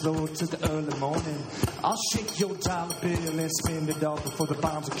bend the floor till the early morning. I'll shake your dollar bill and spend it all before the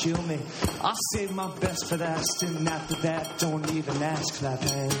bombs will kill me. I'll save my best for last, and after that, don't even ask. Clap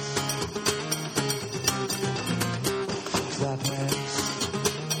hands. Clap hands.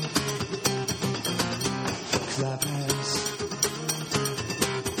 Clap hands.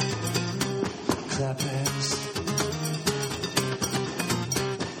 Clap hands.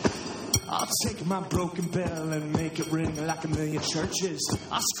 I'll take my broken bell and make it ring like a million churches.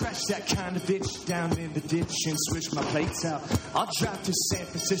 I'll scratch that kind of itch down in the ditch and switch my plates out. I'll drive to San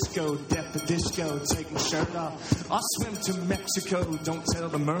Francisco, death the disco, take my shirt off. I'll swim to Mexico, don't tell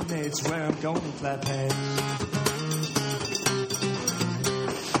the mermaids where I'm going. Clap hands.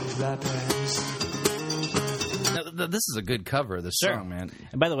 Clap hands. Now, this is a good cover of this song, man.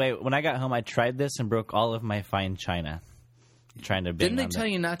 And by the way, when I got home, I tried this and broke all of my fine china. Trying to Didn't they tell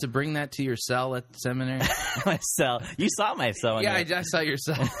you not to bring that to your cell at the seminary? My cell. You saw my cell. Yeah, I saw your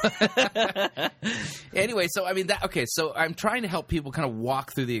cell. Anyway, so I mean so I'm trying to help people kind of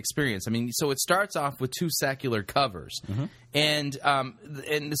walk through the experience. I mean, so it starts off with two secular covers, and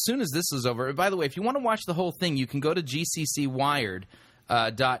as soon as this is over. By the way, if you want to watch the whole thing, you can go to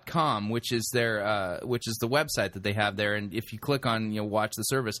GCCwired.com, which is the website that they have there, and if you click on watch the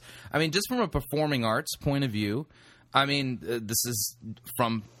service, I mean, just from a performing arts point of view. I mean, this is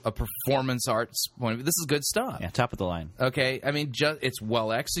from a performance arts point of view. This is good stuff. Yeah, top of the line. Okay, I mean, it's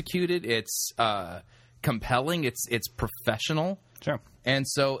well executed. It's compelling. It's professional. Sure. And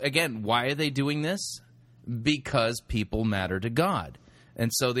so, again, why are they doing this? Because people matter to God.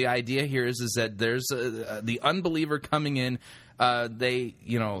 And so the idea here is that there's the unbeliever coming in. They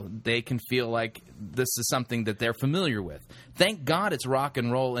can feel like this is something that they're familiar with. Thank God it's rock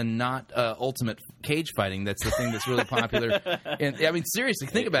and roll and not ultimate cage fighting. That's the thing that's really popular. And I mean, seriously,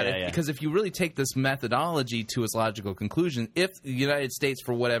 think about it. Because if you really take this methodology to its logical conclusion, if the United States,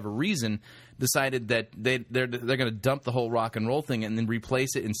 for whatever reason, decided that they're going to dump the whole rock and roll thing and then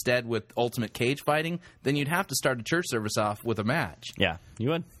replace it instead with ultimate cage fighting, then you'd have to start a church service off with a match. Yeah, you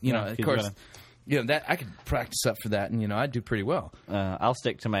would. Of course. That I could practice up for that, and I'd do pretty well. I'll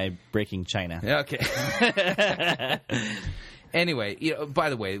stick to my breaking china. Okay. Anyway, by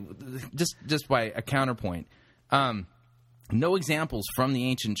the way, just by a counterpoint, no examples from the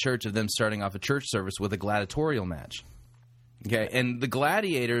ancient church of them starting off a church service with a gladiatorial match. Okay, and the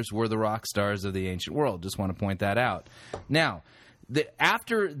gladiators were the rock stars of the ancient world. Just want to point that out. Now,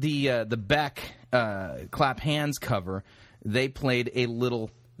 after the Beck Clap Hands cover, they played a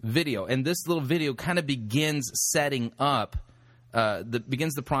little video, and this little video kind of begins setting up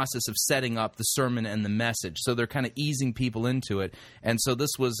begins the process of setting up the sermon and the message. So they're kind of easing people into it, and so this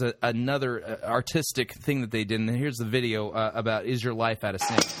was another artistic thing that they did. And here's the video about Is Your Life Out of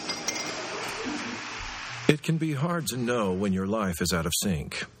Sync? It can be hard to know when your life is out of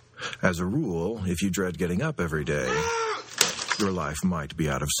sync. As a rule, if you dread getting up every day, your life might be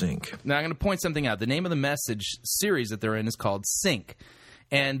out of sync. Now I'm going to point something out. The name of the message series that they're in is called Sync.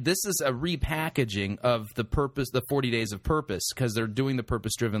 And this is a repackaging of the 40 Days of Purpose, because they're doing the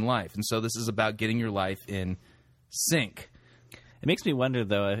purpose-driven life. And so this is about getting your life in sync. It makes me wonder,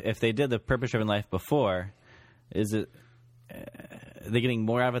 though, if they did the purpose-driven life before, is it are they getting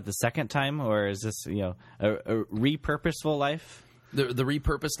more out of it the second time, or is this a repurposeful life? The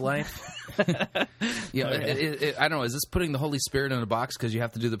repurposed life? I don't know. Is this putting the Holy Spirit in a box because you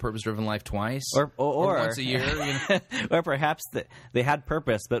have to do the purpose-driven life twice? Or once a year? Or perhaps they had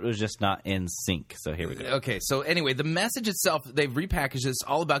purpose, but it was just not in sync. So here we go. Okay, so anyway, the message itself, they've repackaged this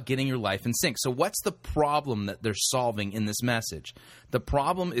all about getting your life in sync. So what's the problem that they're solving in this message? The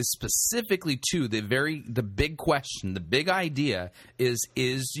problem is specifically to the big question, the big idea is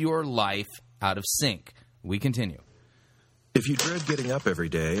your life out of sync? We continue. If you dread getting up every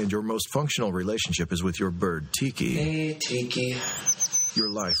day and your most functional relationship is with your bird, Tiki, hey, Tiki, your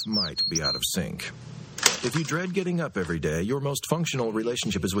life might be out of sync. If you dread getting up every day, your most functional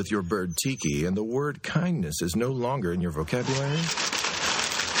relationship is with your bird, Tiki, and the word kindness is no longer in your vocabulary,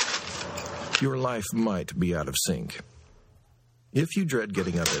 your life might be out of sync. If you dread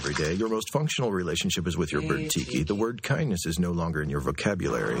getting up every day, your most functional relationship is with your bird, Tiki. The word kindness is no longer in your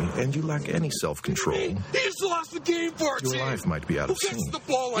vocabulary, and you lack any self-control. He's lost the game for us. Your life might be out of sync.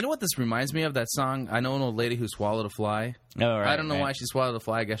 You know what this reminds me of, that song? I know an old lady who swallowed a fly. Oh, right. I don't know why she swallowed a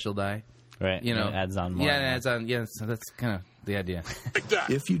fly. I guess she'll die. Right. You know, it adds on more. Yeah, it adds on. Yeah, so that's kind of the idea.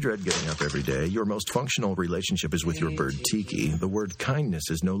 If you dread getting up every day, your most functional relationship is with your bird, Tiki. The word kindness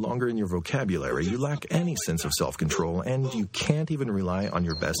is no longer in your vocabulary. You lack any sense of self-control, and you can't even rely on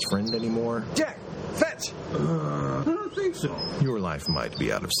your best friend anymore. Jack, fetch! I don't think so. Your life might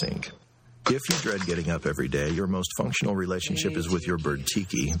be out of sync. If you dread getting up every day, your most functional relationship is with your bird,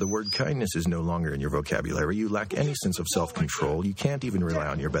 Tiki. The word kindness is no longer in your vocabulary. You lack any sense of self-control. You can't even rely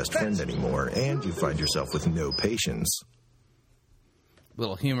on your best friend anymore, and you find yourself with no patience.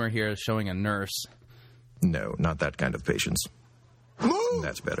 Little humor here is showing a nurse. No, not that kind of patience. Move!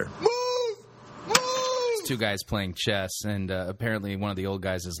 That's better. Move! It's two guys playing chess, and apparently one of the old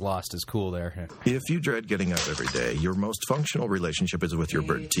guys has lost his cool there. If you dread getting up every day, your most functional relationship is with your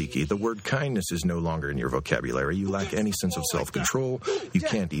bird, Tiki. The word kindness is no longer in your vocabulary. You lack any sense of self-control. You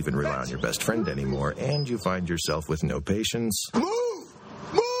can't even rely on your best friend anymore, and you find yourself with no patience. Move!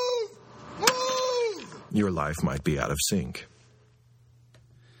 Move! Move! Your life might be out of sync.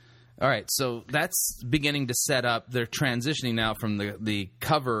 All right, so that's beginning to set up. They're transitioning now from the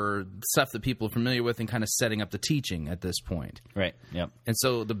cover stuff that people are familiar with and kind of setting up the teaching at this point. Right, yep. And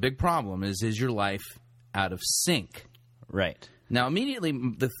so the big problem is your life out of sync? Right. Now, immediately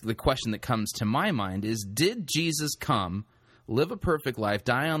the question that comes to my mind is, did Jesus come, live a perfect life,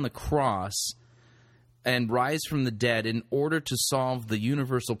 die on the cross, and rise from the dead in order to solve the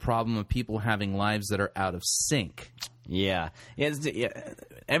universal problem of people having lives that are out of sync? Yeah.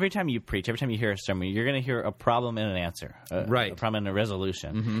 Every time you preach, every time you hear a sermon, you're going to hear a problem and an answer. Right. A problem and a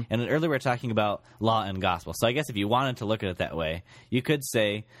resolution. Mm-hmm. And earlier we were talking about law and gospel. So I guess if you wanted to look at it that way, you could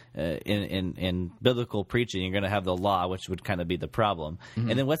say in biblical preaching, you're going to have the law, which would kind of be the problem.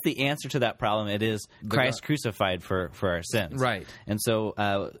 Mm-hmm. And then what's the answer to that problem? It is Christ crucified for our sins. Right. And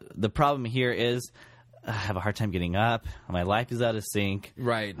so the problem here is, I have a hard time getting up. My life is out of sync.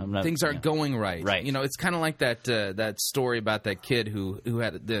 Right. Things aren't going right. Right. You know, it's kind of like that story about that kid who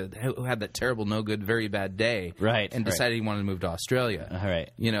had that terrible, no good, very bad day. Right. And decided he wanted to move to Australia. All right.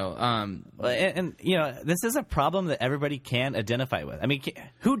 You know, and you know, this is a problem that everybody can identify with. I mean,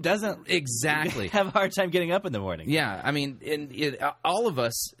 who doesn't exactly have a hard time getting up in the morning? Yeah. I mean, all of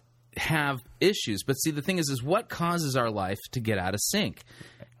us have issues, but see, the thing is what causes our life to get out of sync?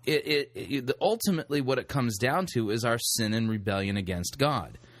 Ultimately, what it comes down to is our sin and rebellion against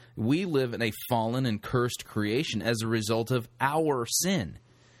God. We live in a fallen and cursed creation as a result of our sin,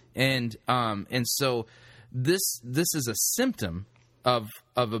 and so this is a symptom of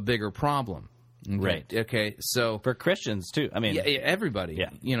a bigger problem. Okay? Right. Okay. So for Christians too. I mean, yeah, everybody. Yeah.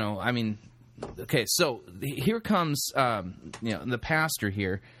 You know. I mean. Okay. So here comes the pastor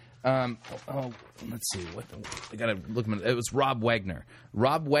here. Let's see. I gotta look. It was Rob Wagner.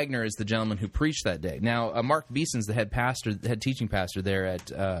 Rob Wagner is the gentleman who preached that day. Now, Mark Beeson's the head teaching pastor there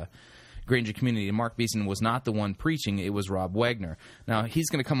at Granger Community. And Mark Beeson was not the one preaching; it was Rob Wagner. Now, he's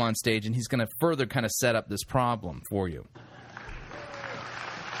going to come on stage and he's going to further kind of set up this problem for you.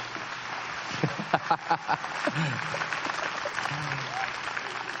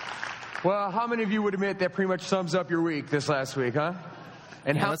 Well, how many of you would admit that pretty much sums up your week this last week, huh?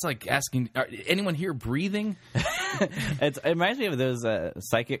 And that's like asking, anyone here breathing? It reminds me of those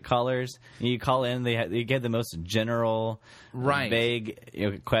psychic callers. You call in, they get the most general,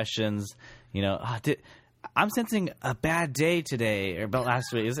 vague questions. You know, I'm sensing a bad day today or about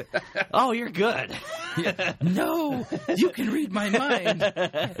last week. Is it? Oh, you're good. No, you can read my mind.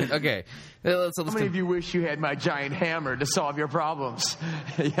 Okay. How many of you wish you had my giant hammer to solve your problems?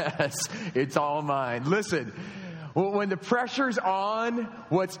 Yes, it's all mine. Listen. Well, when the pressure's on,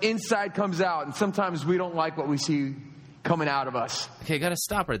 what's inside comes out, and sometimes we don't like what we see coming out of us. Okay, got to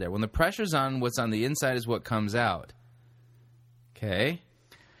stop right there. When the pressure's on, what's on the inside is what comes out. Okay.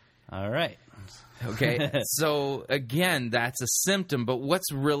 All right. Okay. So again, that's a symptom, but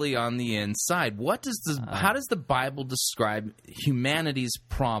what's really on the inside? How does the Bible describe humanity's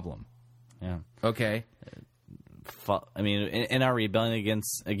problem? Yeah. Okay. I mean, in our rebellion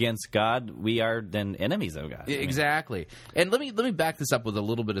against God, we are then enemies of God. Exactly. And let me back this up with a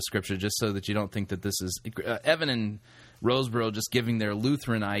little bit of scripture, just so that you don't think that this is Evan and Roseboro just giving their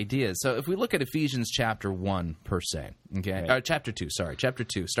Lutheran ideas. So if we look at Ephesians chapter 1 per se, okay, right. Chapter 2,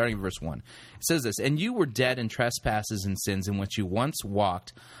 starting at verse 1, it says this: "And you were dead in trespasses and sins in which you once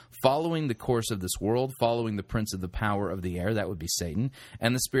walked, following the course of this world, following the prince of the power of the air," that would be Satan,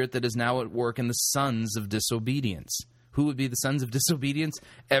 "and the spirit that is now at work in the sons of disobedience." Who would be the sons of disobedience?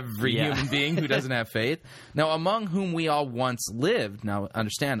 Every human being who doesn't have faith. "Now, among whom we all once lived." Now,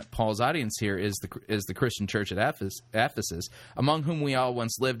 understand, Paul's audience here is the Christian church at Ephesus. "Among whom we all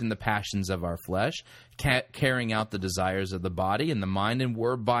once lived in the passions of our flesh, carrying out the desires of the body and the mind, and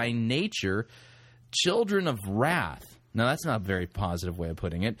were by nature children of wrath." Now, that's not a very positive way of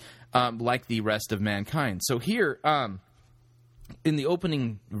putting it. "Like the rest of mankind." So here, in the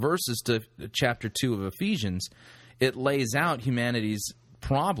opening verses to chapter 2 of Ephesians, it lays out humanity's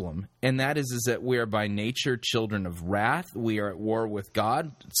problem, and that is that we are by nature children of wrath. We are at war with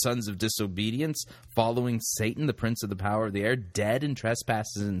God, sons of disobedience, following Satan, the prince of the power of the air, dead in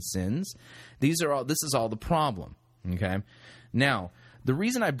trespasses and sins. This is all the problem. Okay? Now, the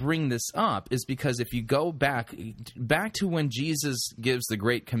reason I bring this up is because if you go back to when Jesus gives the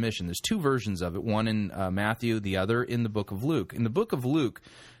Great Commission, there's two versions of it, one in Matthew, the other in the book of Luke. In the book of Luke,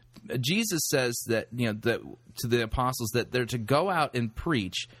 Jesus says that to the apostles that they're to go out and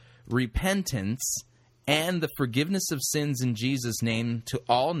preach repentance and the forgiveness of sins in Jesus' name to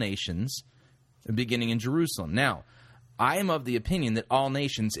all nations, beginning in Jerusalem. Now, I am of the opinion that all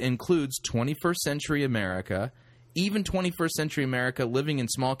nations includes 21st century America, even 21st century America living in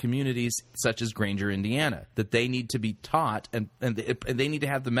small communities such as Granger, Indiana, that they need to be taught and they need to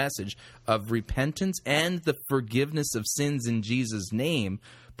have the message of repentance and the forgiveness of sins in Jesus' name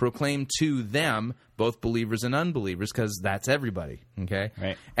proclaimed to them, both believers and unbelievers, because that's everybody, okay?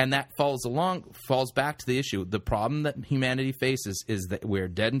 Right. And that falls back to the issue. The problem that humanity faces is that we're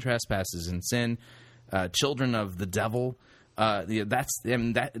dead in trespasses and sin, children of the devil. That's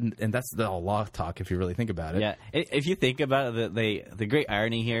the law talk if you really think about it. Yeah, if you think about it, the great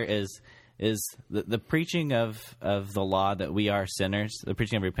irony here is the preaching of the law that we are sinners, the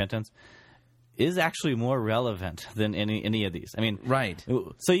preaching of repentance, is actually more relevant than any of these. I mean, right.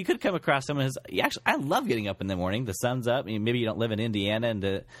 So you could come across someone who's I love getting up in the morning. The sun's up. I mean, maybe you don't live in Indiana, and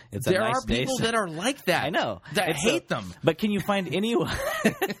it's a nice day. There are people that are like that. I know. I hate them. But can you find anyone?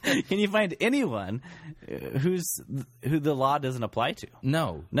 Can you find anyone who the law doesn't apply to?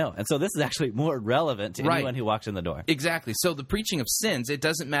 No. And so this is actually more relevant to anyone who walks in the door. Exactly. So the preaching of sins, it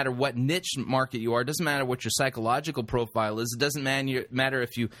doesn't matter what niche market you are. It doesn't matter what your psychological profile is. It doesn't matter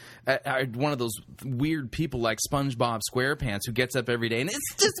if you are one of those weird people like SpongeBob SquarePants who gets up every day and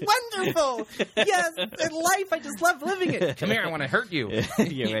it's just wonderful. Yes, in life, I just love living it. Come here, I want to hurt you.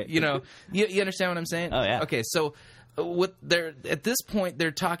 You're right. You understand what I'm saying? Oh, yeah. Okay, so at this point,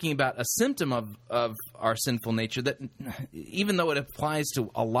 they're talking about a symptom of our sinful nature that, even though it applies to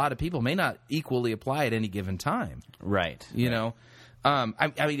a lot of people, may not equally apply at any given time. Right. You know? I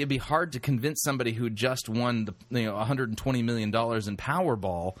mean, it'd be hard to convince somebody who just won $120 million in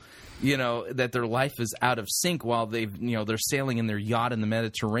Powerball, that their life is out of sync while they're sailing in their yacht in the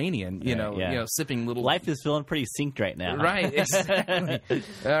Mediterranean, sipping little. Life is feeling pretty synced right now. Right, exactly.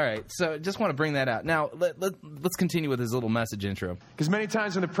 All right, so just want to bring that out. Now, let's continue with his little message intro. Because many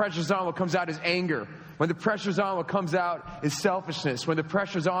times when the pressure's on, what comes out is anger. When the pressure's on, what comes out is selfishness. When the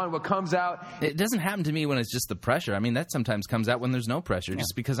pressure's on, what comes out... It doesn't happen to me when it's just the pressure. I mean, that sometimes comes out when there's no pressure,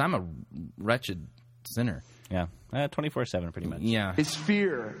 just because I'm a wretched sinner. Yeah, 24/7 pretty much. Yeah. It's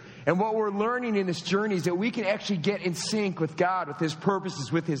fear. And what we're learning in this journey is that we can actually get in sync with God, with His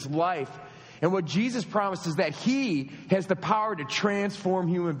purposes, with His life. And what Jesus promised is that He has the power to transform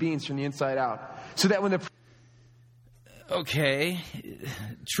human beings from the inside out. So that when the... Okay.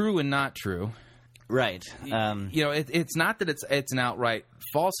 True and not true. Right. It's not that it's an outright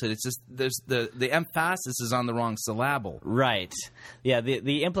falsehood. It's just the emphasis is on the wrong syllable. Right. Yeah.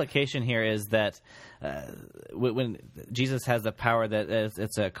 The implication here is that when Jesus has the power, that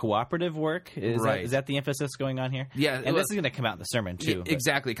it's a cooperative work. Is that the emphasis going on here? Yeah. And this is going to come out in the sermon too.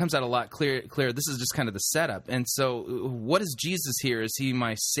 Exactly. It comes out a lot clearer. This is just kind of the setup. And so, what is Jesus here? Is He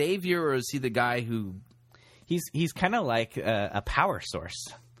my Savior, or is He the guy who? He's kind of like a power source.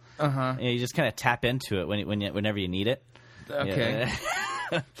 You just kind of tap into it whenever you need it. Okay.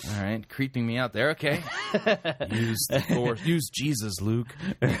 All right, creeping me out there. Okay. Use the Force. Use Jesus, Luke.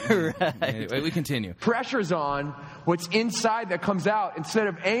 Right. Anyway, we continue. Pressure's on what's inside that comes out. Instead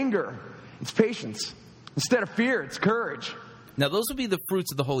of anger, it's patience. Instead of fear, it's courage. Now, those would be the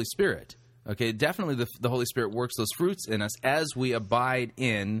fruits of the Holy Spirit. Okay, definitely the Holy Spirit works those fruits in us as we abide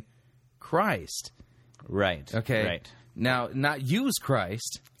in Christ. Right. Okay. Right. Now, not use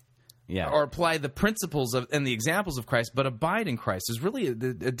Christ. Yeah. Or apply the principles and the examples of Christ, but abide in Christ. There's really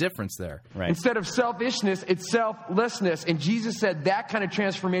a difference there. Right. Instead of selfishness, it's selflessness. And Jesus said that kind of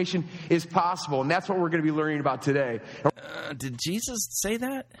transformation is possible. And that's what we're going to be learning about today. Did Jesus say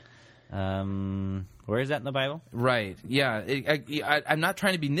that? Where is that in the Bible? Right. Yeah. I'm not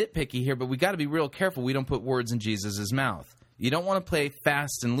trying to be nitpicky here, but we got to be real careful we don't put words in Jesus' mouth. You don't want to play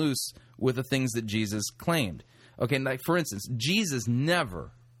fast and loose with the things that Jesus claimed. Okay, like for instance, Jesus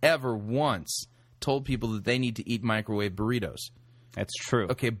never ever once told people that they need to eat microwave burritos. That's true.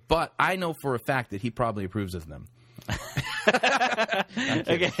 Okay, but I know for a fact that he probably approves of them.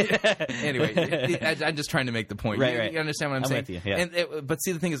 Okay. Anyway, I'm just trying to make the point. Right. You understand what I'm saying? With you, yeah. But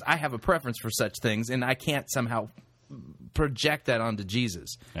see, the thing is, I have a preference for such things, and I can't somehow project that onto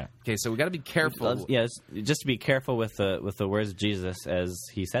Jesus. Yeah. Okay, so we got to be careful. Yes, just to be careful with the words of Jesus as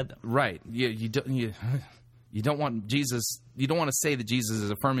he said them. Right. You don't want Jesus. You don't want to say that Jesus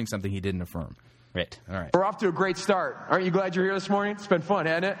is affirming something he didn't affirm. Right. All right. We're off to a great start. Aren't you glad you're here this morning? It's been fun,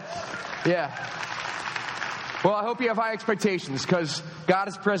 hasn't it? Yeah. Well, I hope you have high expectations because God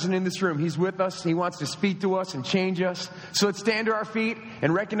is present in this room. He's with us. He wants to speak to us and change us. So let's stand to our feet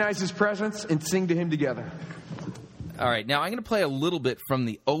and recognize His presence and sing to Him together. All right, now I'm going to play a little bit from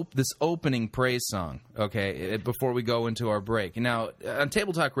this opening praise song, okay, before we go into our break. Now, on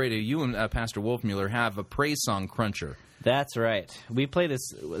Table Talk Radio, you and Pastor Wolfmueller have a praise song cruncher. That's right. We play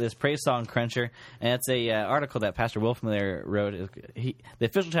this praise song cruncher, and it's a article that Pastor Wolfmueller wrote. The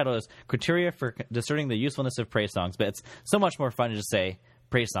official title is Criteria for Discerning the Usefulness of Praise Songs, but it's so much more fun to just say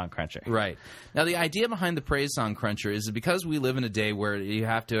Praise Song Cruncher. Right. Now, the idea behind the Praise Song Cruncher is because we live in a day where you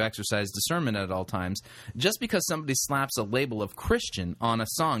have to exercise discernment at all times, just because somebody slaps a label of Christian on a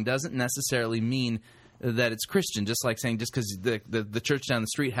song doesn't necessarily mean that it's Christian. Just like saying just because the church down the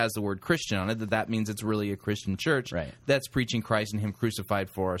street has the word Christian on it, that means it's really a Christian church that's preaching Christ and Him crucified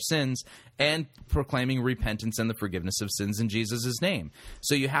for our sins and proclaiming repentance and the forgiveness of sins in Jesus' name.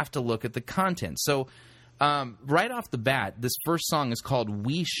 So you have to look at the content. So right off the bat, this first song is called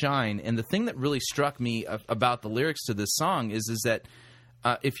We Shine, and the thing that really struck me about the lyrics to this song is that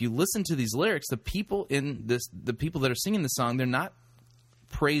if you listen to these lyrics, the people that are singing the song, they're not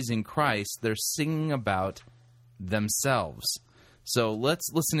praising Christ, they're singing about themselves. So let's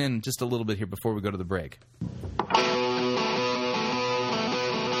listen in just a little bit here before we go to the break.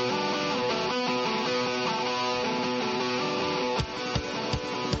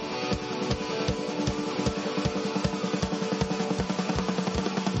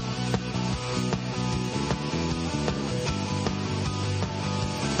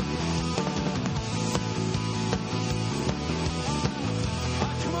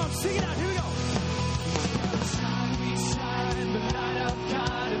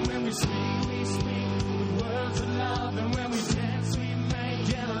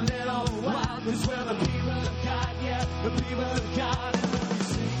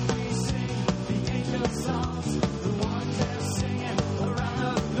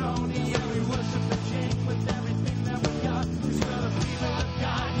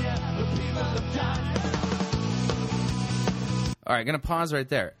 All right, going to pause right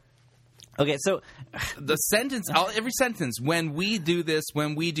there. Okay, so the sentence, every sentence, when we do this,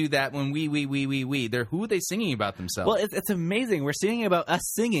 when we do that, when we, who are they singing about themselves? Well, it's amazing. We're singing about us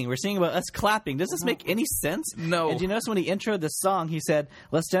singing. We're singing about us clapping. Does this make any sense? No. And do you notice when he introed the song, he said,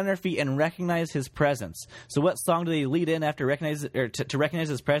 let's stand on our feet and recognize His presence. So what song do they lead in after to recognize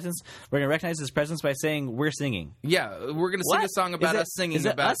His presence? We're going to recognize His presence by saying we're singing. Yeah, we're going to sing a song about us singing. Is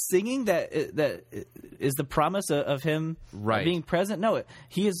it us singing that is the promise of Him being present? No,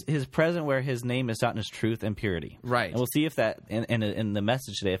 He is present where His name is taught in His truth and purity. Right. And we'll see if that, in the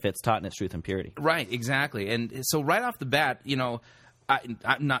message today, if it's taught in its truth and purity. Right, exactly. And so right off the bat, I'm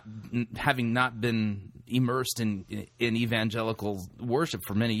not having not been immersed in evangelical worship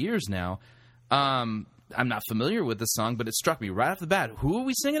for many years now, I'm not familiar with the song, but it struck me right off the bat. Who are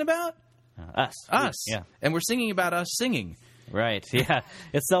we singing about? Us. Yeah. And we're singing about us singing. Right, yeah.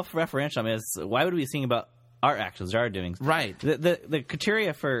 It's self-referential. I mean, why would we sing about our actions, our doings. Right. The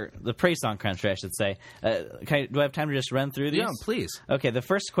criteria for the praise song country, I should say. Do I have time to just run through these? Yeah, please. Okay, the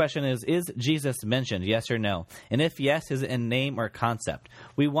first question is Jesus mentioned, yes or no? And if yes, is it in name or concept?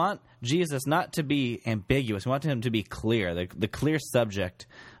 We want Jesus not to be ambiguous. We want him to be clear, the clear subject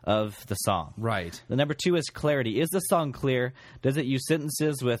of the song. Right. The number 2 is clarity. Is the song clear? Does it use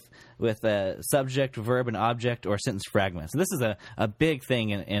sentences with subject, verb, and object, or sentence fragments? And this is a big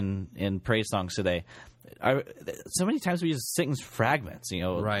thing in praise songs today. So many times we use sentence fragments,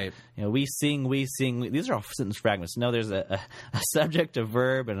 Right. We sing. These are all sentence fragments. No, there's a subject, a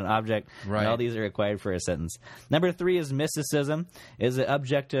verb, and an object. Right. And all these are required for a sentence. Number 3 is mysticism. Is it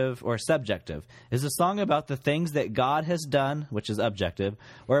objective or subjective? Is the song about the things that God has done, which is objective,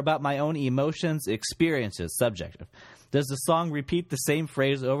 or about my own emotions, experiences, subjective? Does the song repeat the same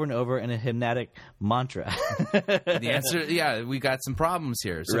phrase over and over in a hymnatic mantra? The answer, we got some problems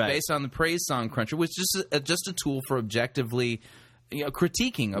here. So based on the praise song cruncher, which is just a tool for objectively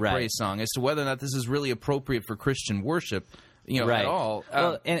critiquing a praise song as to whether or not this is really appropriate for Christian worship. At all.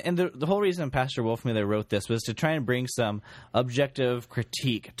 Well, and the whole reason Pastor Wolfmuller wrote this was to try and bring some objective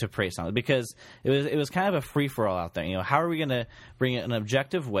critique to praise songs, because it was kind of a free-for-all out there. How are we going to bring it in an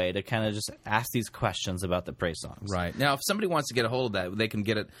objective way to kind of just ask these questions about the praise songs? Right. Now, if somebody wants to get a hold of that, they can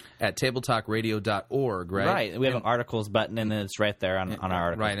get it at tabletalkradio.org, right? Right. We have an articles button, and it's right there on our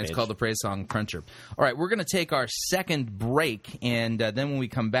articles Right, and it's page. called the Praise Song Cruncher. All right, we're going to take our second break, and then when we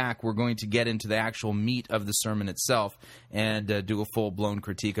come back, we're going to get into the actual meat of the sermon itself and do a full-blown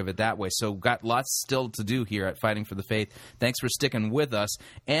critique of it that way. So got lots still to do here at Fighting for the Faith. Thanks for sticking with us.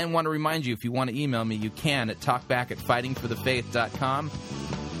 And want to remind you, if you want to email me, you can at talkback@fightingforthefaith.com.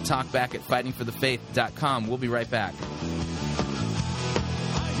 Talkback@fightingforthefaith.com. We'll be right back.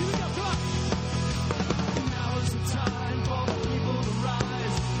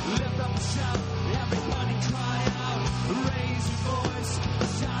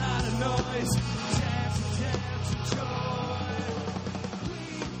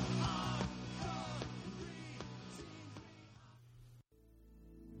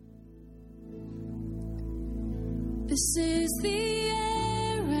 This is the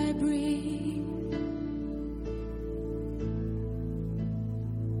air I breathe.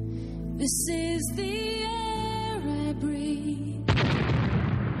 This is the air I breathe.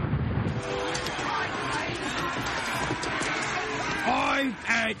 I've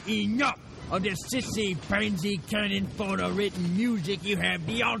had enough of this sissy, pansy, cannon, photo-written music you have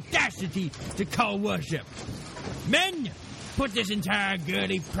the audacity to call worship. Men, put this entire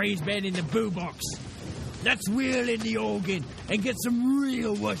girly praise band in the boo box. Let's wheel in the organ and get some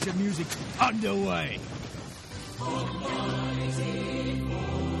real worship music underway.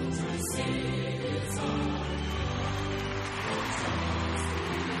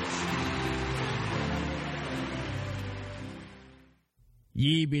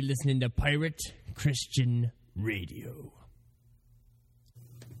 Ye be listening to Pirate Christian Radio.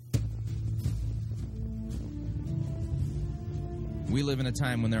 We live in a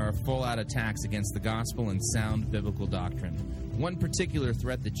time when there are full-out attacks against the gospel and sound biblical doctrine. One particular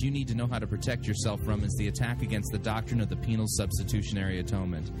threat that you need to know how to protect yourself from is the attack against the doctrine of the penal substitutionary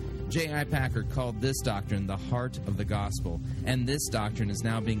atonement. J.I. Packer called this doctrine the heart of the gospel, and this doctrine is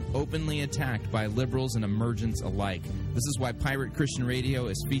now being openly attacked by liberals and emergents alike. This is why Pirate Christian Radio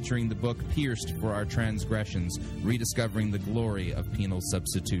is featuring the book Pierced for Our Transgressions, Rediscovering the Glory of Penal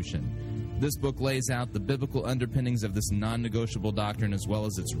Substitution. This book lays out the biblical underpinnings of this non-negotiable doctrine as well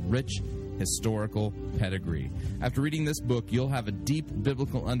as its rich historical pedigree. After reading this book, you'll have a deep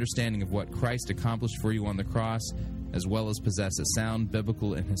biblical understanding of what Christ accomplished for you on the cross, as well as possess a sound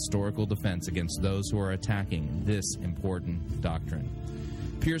biblical and historical defense against those who are attacking this important doctrine.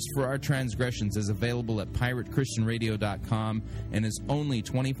 Pierced for Our Transgressions is available at piratechristianradio.com and is only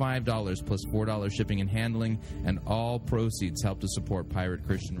 $25 plus $4 shipping and handling, and all proceeds help to support Pirate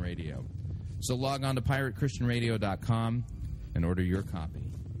Christian Radio. So log on to piratechristianradio.com and order your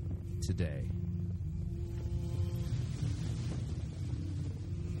copy today.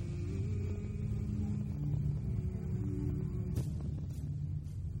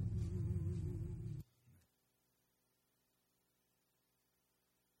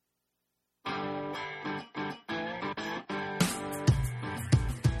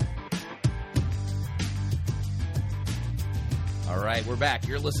 All right, we're back.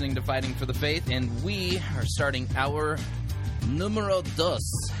 You're listening to Fighting for the Faith, and we are starting our numero dos.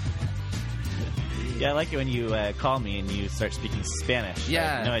 Yeah, I like it when you call me and you start speaking Spanish. Yeah.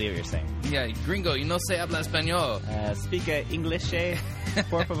 I have no idea what you're saying. Yeah, gringo, you no se habla español. Speak English,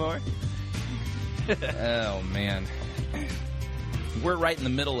 por favor. Oh, man. We're right in the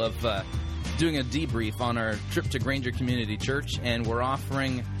middle of doing a debrief on our trip to Granger Community Church, and we're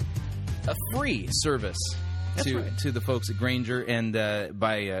offering a free service to the folks at Granger, and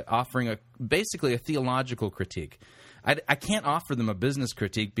by offering basically a theological critique. I can't offer them a business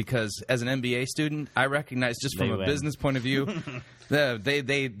critique because, as an MBA student, I recognize just from a business point of view,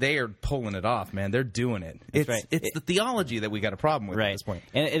 they are pulling it off, man. They're doing it. It's the theology that we got a problem with at this point.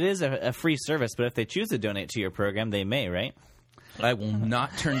 And it is a free service, but if they choose to donate to your program, they may, right? I will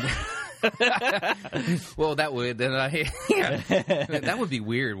not turn down. Well, that would that would be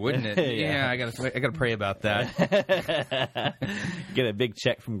weird, wouldn't it? Yeah, I gotta pray about that. Get a big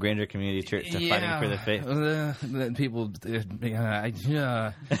check from Granger Community Church to Fighting for the Faith. People,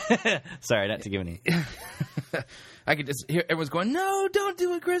 sorry, not to give any. I could just hear everyone's going, "No, don't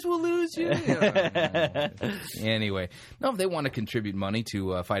do it, Chris. We'll lose you." Anyway, no, if they want to contribute money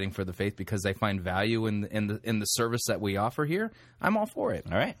to Fighting for the Faith because they find value in the service that we offer here, I'm all for it.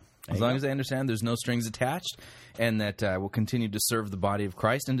 All right. As long as they understand there's no strings attached, and that we'll continue to serve the body of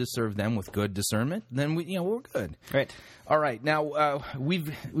Christ and to serve them with good discernment, then we're good. Right. All right. Now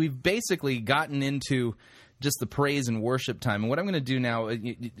we've basically gotten into just the praise and worship time, and what I'm going to do now,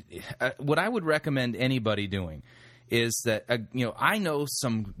 what I would recommend anybody doing, is that I know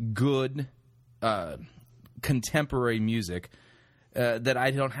some good contemporary music that I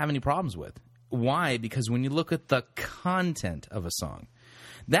don't have any problems with. Why? Because when you look at the content of a song,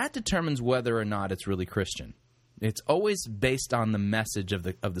 that determines whether or not it's really Christian. It's always based on the message of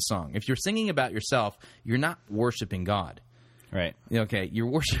the song. If you're singing about yourself, you're not worshiping God. Right. Okay, you're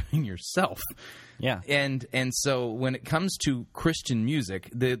worshiping yourself. Yeah. And so when it comes to Christian music,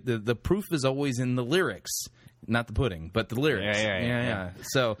 the proof is always in the lyrics. Not the pudding, but the lyrics. Yeah.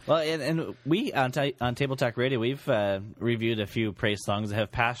 So, well, and we on Table Talk Radio, we've reviewed a few praise songs that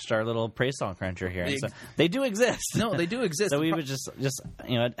have passed our little praise song cruncher here. And so they do exist. No, they do exist. So we would just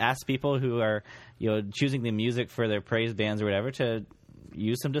ask people who are choosing the music for their praise bands or whatever to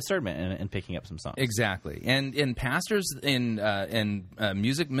use some discernment in picking up some songs. Exactly, and pastors and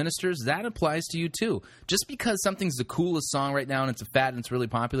music ministers, that applies to you too. Just because something's the coolest song right now and it's a fad and it's really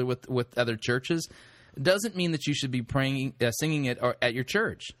popular with other churches, doesn't mean that you should be singing it at your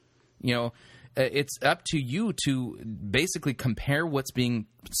church. It's up to you to basically compare what's being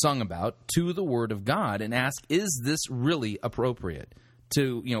sung about to the Word of God and ask, is this really appropriate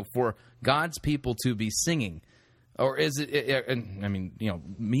for God's people to be singing? Or is it,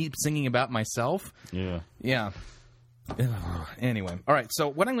 me singing about myself? Yeah. Anyway, all right, so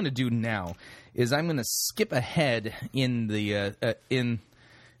what I'm going to do now is I'm going to skip ahead in the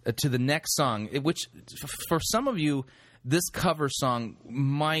to the next song, which for some of you, this cover song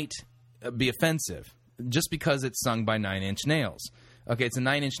might be offensive just because it's sung by Nine Inch Nails. Okay, it's a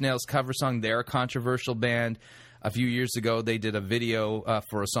Nine Inch Nails cover song. They're a controversial band. A few years ago, they did a video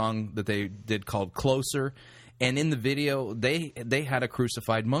for a song that they did called Closer. And in the video, they had a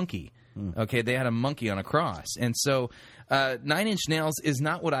crucified monkey. Okay, they had a monkey on a cross. And so Nine Inch Nails is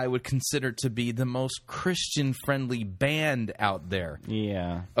not what I would consider to be the most Christian-friendly band out there.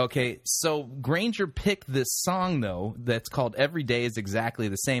 Yeah. Okay, so Granger picked this song, though, that's called Every Day is Exactly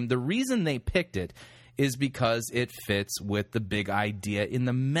the Same. The reason they picked it is because it fits with the big idea in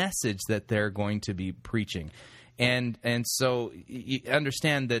the message that they're going to be preaching. And so you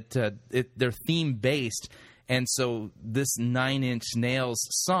understand that they're theme-based. And so this Nine Inch Nails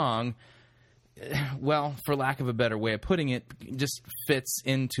song, well, for lack of a better way of putting it, just fits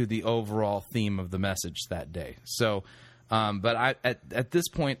into the overall theme of the message that day. So, but at this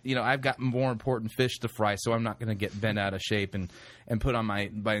point, I've got more important fish to fry, so I'm not going to get bent out of shape and put on my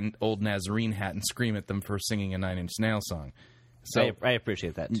old Nazarene hat and scream at them for singing a Nine Inch Nails song. So I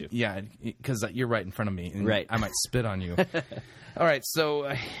appreciate that, too. Yeah, because you're right in front of me, and right. I might spit on you. All right, so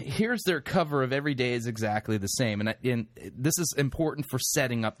here's their cover of Every Day is Exactly the Same, and this is important for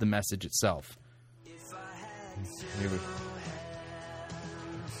setting up the message itself.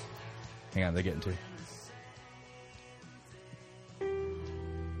 Hang on, they're getting to it.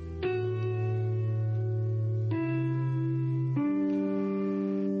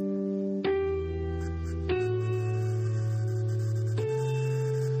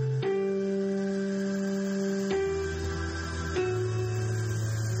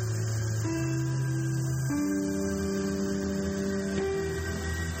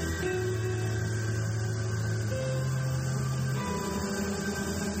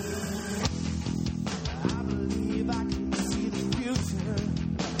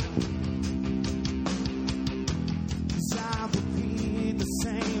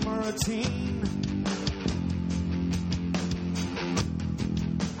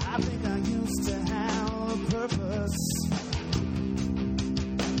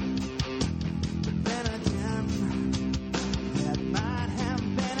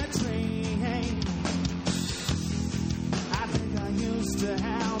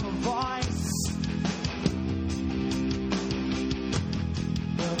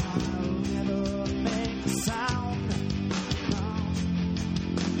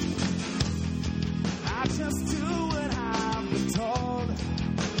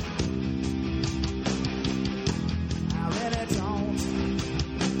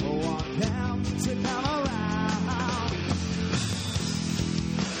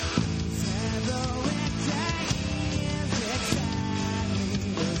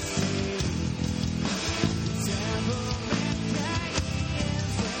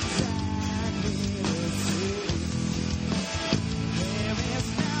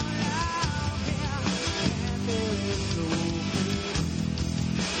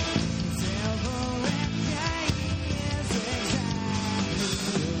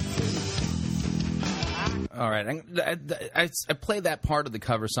 All right. I played that part of the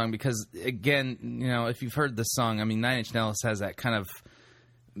cover song because, again, if you've heard the song, I mean, Nine Inch Nails has that kind of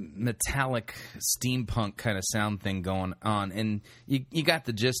metallic steampunk kind of sound thing going on, and you got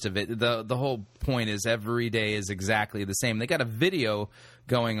the gist of it. The whole point is every day is exactly the same. They got a video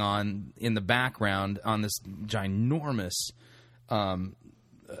going on in the background on this ginormous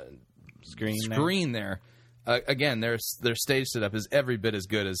screen there. Again, their stage setup is every bit as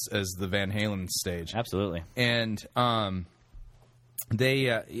good as the Van Halen stage. Absolutely. And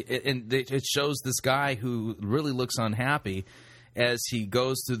it shows this guy who really looks unhappy as he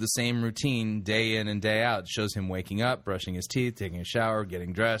goes through the same routine day in and day out. It shows him waking up, brushing his teeth, taking a shower,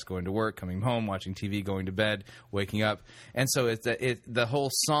 getting dressed, going to work, coming home, watching TV, going to bed, waking up. And so the whole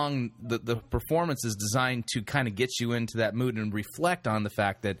song, the performance is designed to kind of get you into that mood and reflect on the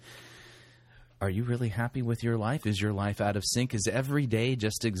fact that, are you really happy with your life? Is your life out of sync? Is every day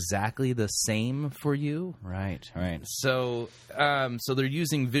just exactly the same for you? Right. So they're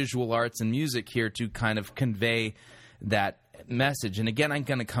using visual arts and music here to kind of convey that message. And again, I'm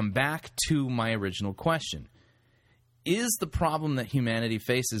going to come back to my original question. Is the problem that humanity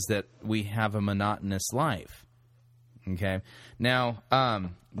faces that we have a monotonous life? Okay. Now,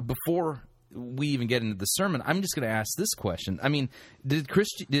 before we even get into the sermon, I'm just going to ask this question. I mean, did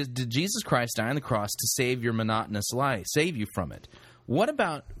Jesus Christ die on the cross to save your monotonous life, save you from it? What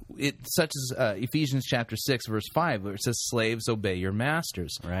about it, such as Ephesians chapter 6, verse 5, where it says, slaves, obey your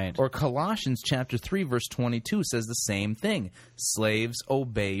masters. Right. Or Colossians chapter 3, verse 22 says the same thing. Slaves,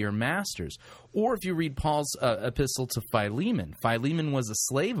 obey your masters. Or if you read Paul's epistle to Philemon, Philemon was a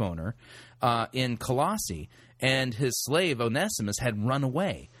slave owner in Colossae, and his slave, Onesimus, had run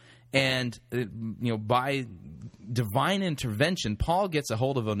away. And, by divine intervention, Paul gets a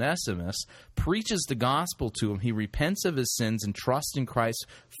hold of Onesimus, preaches the gospel to him. He repents of his sins and trusts in Christ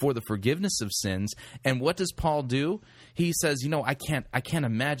for the forgiveness of sins. And what does Paul do? He says, I can't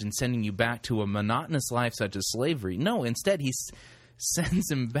imagine sending you back to a monotonous life such as slavery. No, instead he sends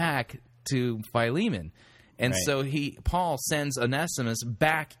him back to Philemon. And right. So Paul sends Onesimus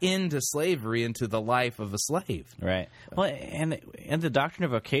back into slavery, into the life of a slave. Right. Well, and the doctrine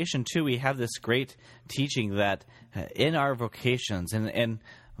of vocation, too, we have this great teaching that in our vocations, and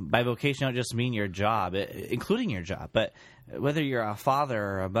by vocation, I don't just mean your job, including your job, but whether you're a father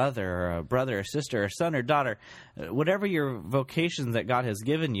or a mother or a brother or sister or son or daughter, whatever your vocation that God has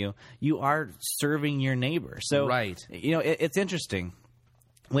given you, you are serving your neighbor. So, right. It's interesting.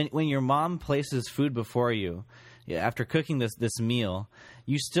 When your mom places food before you, after cooking this meal,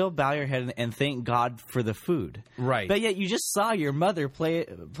 you still bow your head and thank God for the food. Right. But yet you just saw your mother place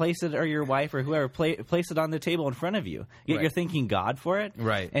it, or your wife or whoever place it on the table in front of you. Yet right. You're thanking God for it.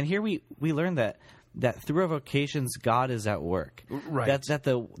 Right. And here we learn that through our vocations, God is at work. Right. That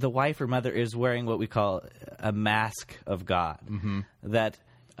the wife or mother is wearing what we call a mask of God. Mm-hmm. That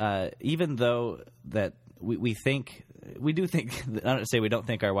even though that we think... We do think, I don't say we don't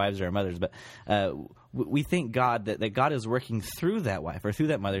think our wives are our mothers, but we think God that God is working through that wife or through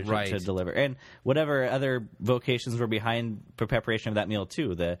that mother to deliver. And whatever other vocations were behind the preparation of that meal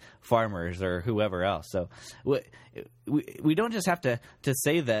too, the farmers or whoever else. So we don't just have to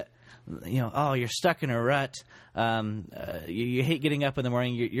say that, you're stuck in a rut. You hate getting up in the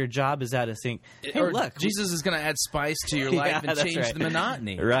morning. Your job is out of sync. Hey, or look, Jesus is going to add spice to your life and change the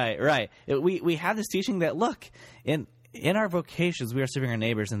monotony. Right. We have this teaching that, look, in our vocations, we are serving our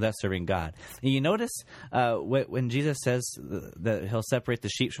neighbors and thus serving God. And you notice when Jesus says that he'll separate the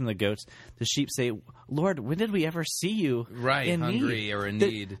sheep from the goats, the sheep say, Lord, when did we ever see you in hungry need? Or in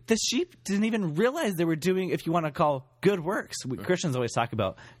need? The sheep didn't even realize they were doing, if you want to call, good works. Christians always talk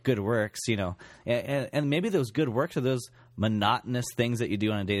about good works, and maybe those good works are those monotonous things that you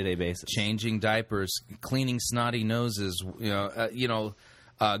do on a day-to-day basis. Changing diapers, cleaning snotty noses,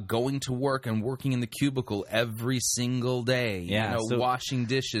 going to work and working in the cubicle every single day. Yeah, washing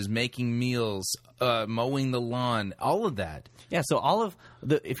dishes, making meals, mowing the lawn, all of that. Yeah, so all of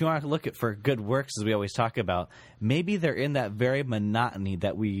if you want to look for good works, as we always talk about, maybe they're in that very monotony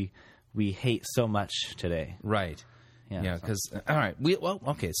that we hate so much today. Right. Yeah, because, all right.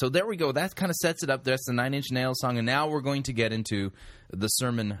 Okay, so there we go. That kind of sets it up. That's the Nine Inch Nails song, and now we're going to get into the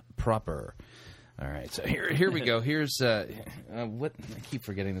sermon proper. All right, so here we go. Here's, what? I keep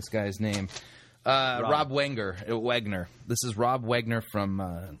forgetting this guy's name. Rob Wagner. This is Rob Wagner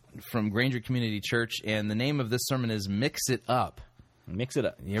from Granger Community Church, and the name of this sermon is Mix It Up. Mix it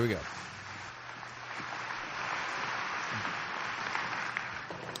up. Here we go.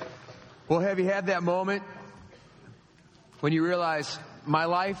 Well, have you had that moment when you realize my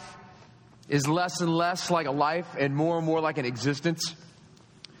life is less and less like a life and more like an existence?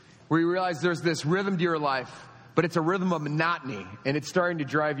 where you realize there's this rhythm to your life, but it's a rhythm of monotony, and it's starting to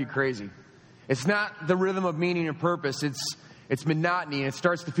drive you crazy. It's not the rhythm of meaning and purpose. It's monotony, and it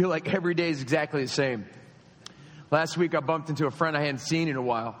starts to feel like every day is exactly the same. Last week, I bumped into a friend I hadn't seen in a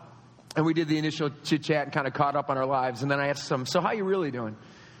while, and we did the initial chit-chat and kind of caught up on our lives, and then I asked him, so how you really doing?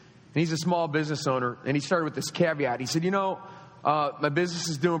 And he's a small business owner, and he started with this caveat. He said, my business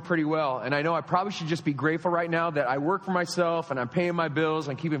is doing pretty well, and I know I probably should just be grateful right now that I work for myself, and I'm paying my bills,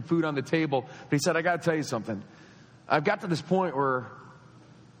 and keeping food on the table. But he said, I got to tell you something. I've got to this point where,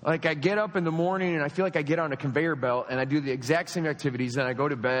 like, I get up in the morning, and I feel like I get on a conveyor belt, and I do the exact same activities, and I go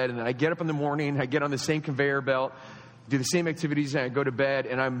to bed, and then I get up in the morning, and I get on the same conveyor belt, do the same activities, and I go to bed,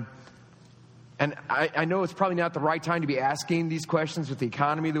 and I know it's probably not the right time to be asking these questions with the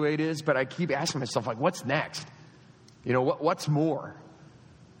economy the way it is, but I keep asking myself, like, what's next? What's more?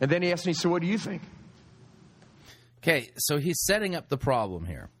 And then he asked me, so what do you think? Okay, so he's setting up the problem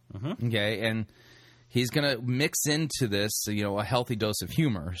here. Mm-hmm. Okay, and he's going to mix into this, a healthy dose of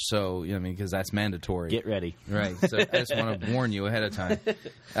humor. So, because that's mandatory. Get ready. Right. So I just want to warn you ahead of time.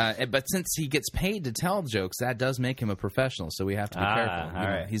 But since he gets paid to tell jokes, that does make him a professional. So we have to be careful. All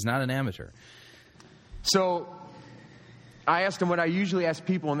right. He's not an amateur. So I asked him what I usually ask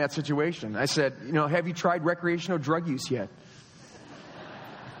people in that situation. I said, have you tried recreational drug use yet?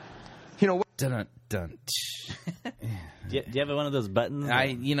 Dun dun. Do you have one of those buttons?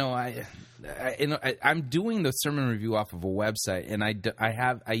 I'm doing the sermon review off of a website, and I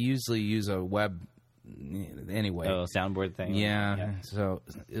usually use a web anyway. Oh, soundboard thing. Yeah. So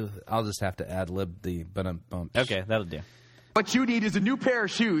I'll just have to ad lib the bump. Okay, that'll do. What you need is a new pair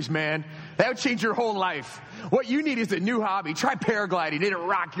of shoes, man. That would change your whole life. What you need is a new hobby. Try paragliding. It'll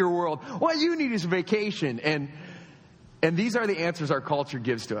rock your world. What you need is a vacation. And these are the answers our culture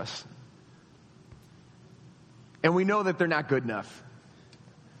gives to us. And we know that they're not good enough.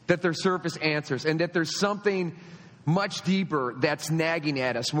 That they're surface answers. And that there's something much deeper that's nagging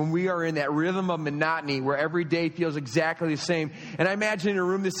at us when we are in that rhythm of monotony where every day feels exactly the same. And I imagine in a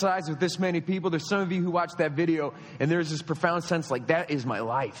room this size with this many people, there's some of you who watch that video and there's this profound sense like, that is my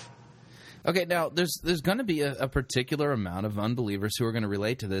life. Okay, now there's going to be a particular amount of unbelievers who are going to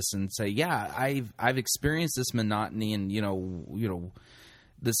relate to this and say, yeah, I've experienced this monotony and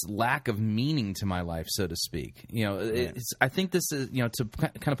this lack of meaning to my life, so to speak. I think this is, to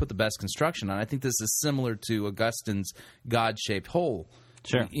kind of put the best construction on, I think this is similar to Augustine's God-shaped hole,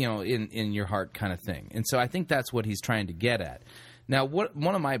 sure. In your heart kind of thing. And so I think that's what he's trying to get at. Now,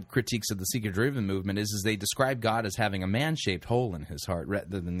 one of my critiques of the seeker-driven movement is they describe God as having a man-shaped hole in his heart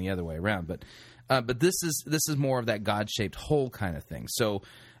rather than the other way around. But this is more of that God-shaped hole kind of thing. So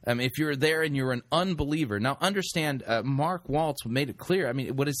if you're there and you're an unbeliever, now understand, Mark Waltz made it clear. I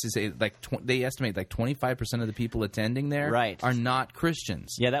mean, what does he say? They estimate 25% of the people attending there are not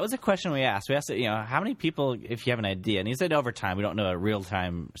Christians. Yeah, that was a question we asked. We asked, how many people, if you have an idea, and he said over time. We don't know a real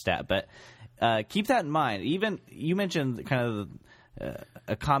time stat, but keep that in mind. Even you mentioned kind of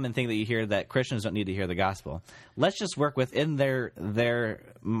a common thing that you hear that Christians don't need to hear the gospel. Let's just work within their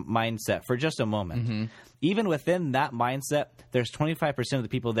mindset for just a moment. Mm-hmm. Even within that mindset, there's 25% of the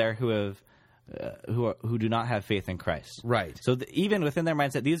people there who do not have faith in Christ. Right. So even within their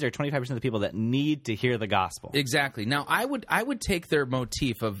mindset, these are 25% of the people that need to hear the gospel. Exactly. Now, I would take their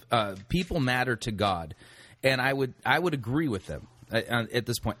motif of people matter to God, and I would agree with them. At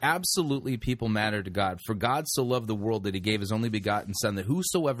this point, absolutely people matter to God. For God so loved the world that he gave his only begotten Son, that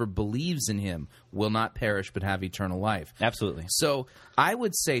whosoever believes in him will not perish but have eternal life. Absolutely. So I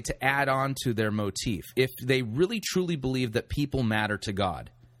would say, to add on to their motif, if they really truly believe that people matter to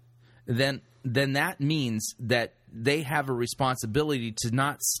God, then that means that they have a responsibility to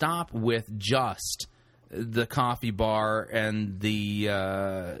not stop with just the coffee bar and the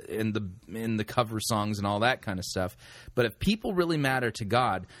cover songs and all that kind of stuff. But if people really matter to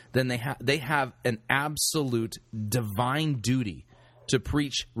God, then they have an absolute divine duty to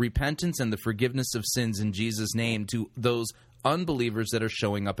preach repentance and the forgiveness of sins in Jesus' name to those unbelievers that are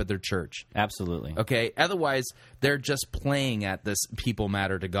showing up at their church. Absolutely. Okay? Otherwise, they're just playing at this people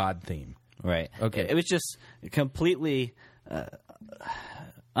matter to God theme. Right. Okay. It was just completely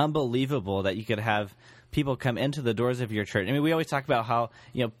unbelievable that you could have people come into the doors of your church. I mean, we always talk about how,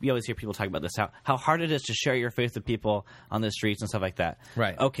 you always hear people talk about this, how hard it is to share your faith with people on the streets and stuff like that.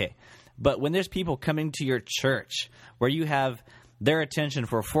 Right. Okay. But when there's people coming to your church where you have their attention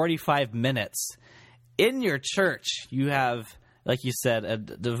for 45 minutes, in your church, you have, like you said, a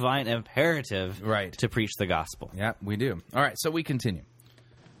divine imperative to preach the gospel. Yeah, we do. All right, so we continue.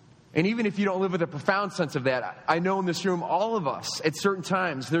 And even if you don't live with a profound sense of that, I know in this room, all of us, at certain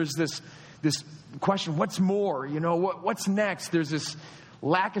times, there's this question, what's more? What's next? There's this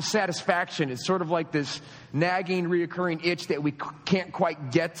lack of satisfaction is sort of like this nagging, reoccurring itch that we can't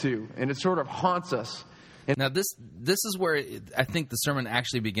quite get to, and it sort of haunts us. And now this is where I think the sermon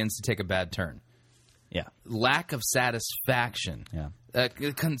actually begins to take a bad turn. Yeah. Lack of satisfaction. Yeah.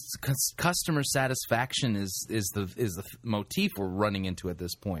 Customer satisfaction is the motif we're running into at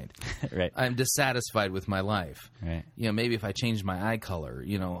this point. Right. I'm dissatisfied with my life. Right. Maybe if I changed my eye color,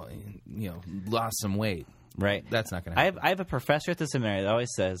 lost some weight. Right. That's not going to happen. I have a professor at the seminary that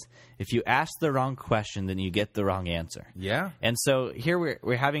always says, if you ask the wrong question, then you get the wrong answer. Yeah. And so here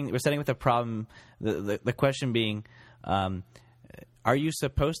we're setting with a problem. The question being, are you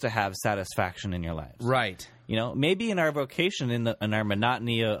supposed to have satisfaction in your lives? Right. Maybe in our vocation, in our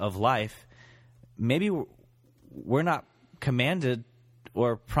monotony of life, maybe we're not commanded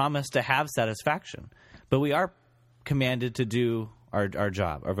or promised to have satisfaction, but we are commanded to do our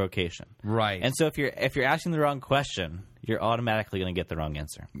job, our vocation. Right. And so if you're asking the wrong question, you're automatically going to get the wrong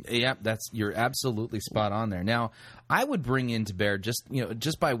answer. Yeah, you're absolutely spot on there. Now, I would bring into bear just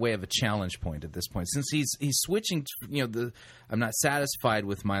by way of a challenge point at this point, since he's switching. I'm not satisfied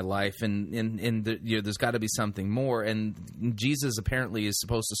with my life, and there's got to be something more. And Jesus apparently is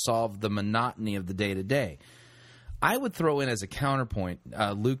supposed to solve the monotony of the day to day. I would throw in as a counterpoint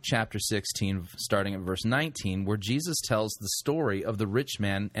Luke chapter 16, starting at verse 19, where Jesus tells the story of the rich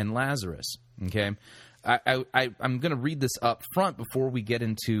man and Lazarus. Okay. I'm going to read this up front before we get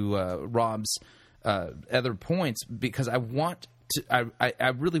into Rob's other points, because I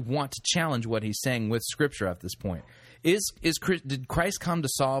really want to challenge what he's saying with Scripture at this point. Did Christ come to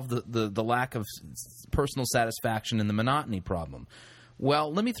solve the lack of personal satisfaction and the monotony problem?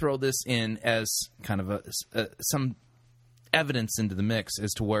 Well, let me throw this in as kind of some evidence into the mix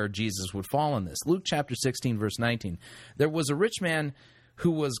as to where Jesus would fall in this. Luke chapter 16, verse 19. There was a rich man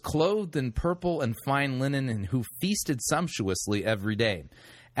who was clothed in purple and fine linen, and who feasted sumptuously every day.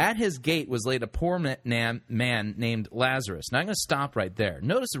 At his gate was laid a poor man named Lazarus. Now, I'm going to stop right there.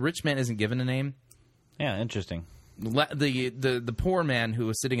 Notice the rich man isn't given a name. Yeah, interesting. The poor man who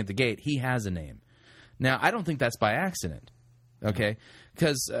was sitting at the gate, he has a name. Now, I don't think that's by accident. Okay,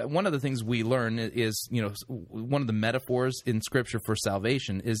 because one of the things we learn is, one of the metaphors in Scripture for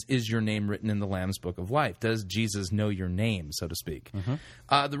salvation is your name written in the Lamb's Book of Life? Does Jesus know your name, so to speak?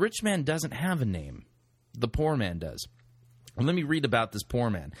 Mm-hmm. The rich man doesn't have a name. The poor man does. And let me read about this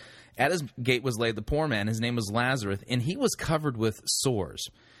poor man. At his gate was laid the poor man. His name was Lazarus, and he was covered with sores,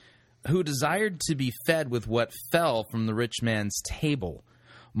 who desired to be fed with what fell from the rich man's table.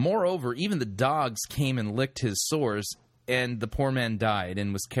 Moreover, even the dogs came and licked his sores. And the poor man died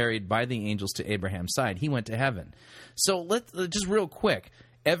and was carried by the angels to Abraham's side. He went to heaven. So let's just real quick.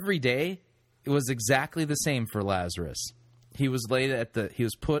 Every day it was exactly the same for Lazarus. He was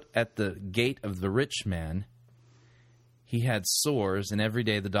put at the gate of the rich man. He had sores, and every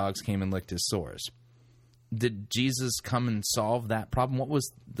day the dogs came and licked his sores. Did Jesus come and solve that problem? What was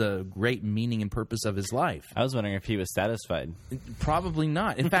the great meaning and purpose of his life? I was wondering if he was satisfied. Probably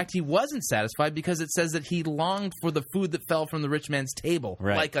not. In fact, he wasn't satisfied, because it says that he longed for the food that fell from the rich man's table,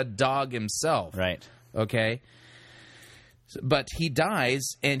 right, like a dog himself. Right. Okay? But he dies,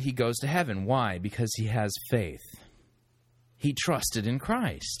 and he goes to heaven. Why? Because he has faith. He trusted in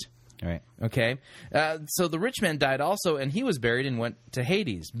Christ. Right. Okay? So the rich man died also, and he was buried and went to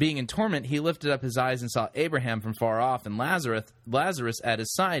Hades. Being in torment, he lifted up his eyes and saw Abraham from far off and Lazarus at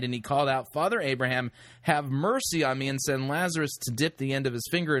his side, and he called out, "Father Abraham, have mercy on me, and send Lazarus to dip the end of his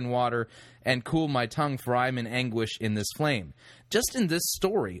finger in water and cool my tongue, for I am in anguish in this flame." Just in this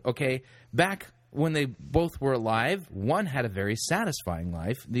story, okay, back when they both were alive, one had a very satisfying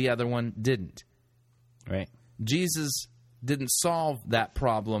life, the other one didn't. Right. Jesus didn't solve that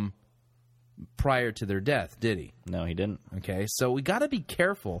problem prior to their death, did he? No, he didn't. Okay, so we got to be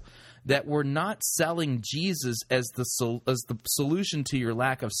careful that we're not selling Jesus as the solution to your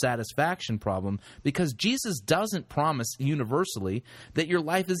lack of satisfaction problem, because Jesus doesn't promise universally that your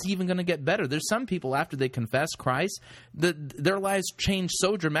life is even going to get better. There's some people, after they confess Christ, their lives change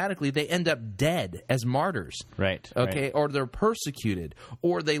so dramatically they end up dead as martyrs. Right. Okay, right. Or they're persecuted,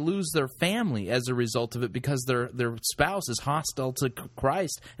 or they lose their family as a result of it, because their spouse is hostile to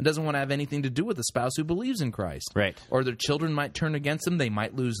Christ and doesn't want to have anything to do with a spouse who believes in Christ. Right. Or their children might turn against them. They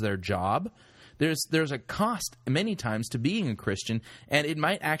might lose their job. There's a cost many times to being a Christian, and it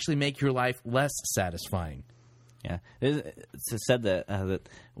might actually make your life less satisfying. Yeah, it's said that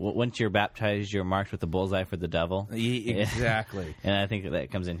once you're baptized, you're marked with the bullseye for the devil. Exactly, and I think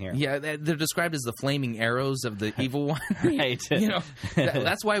that comes in here. Yeah, they're described as the flaming arrows of the evil one. Right.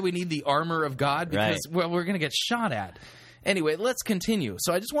 That's why we need the armor of God, because right, we're going to get shot at. Anyway, let's continue.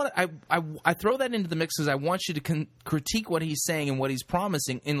 So I just want to, I throw that into the mix because I want you to critique what he's saying and what he's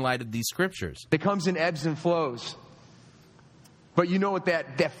promising in light of these scriptures. It comes in ebbs and flows. But you know what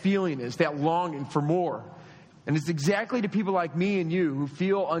that feeling is, that longing for more. And it's exactly to people like me and you who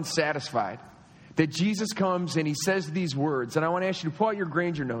feel unsatisfied that Jesus comes and he says these words. And I want to ask you to pull out your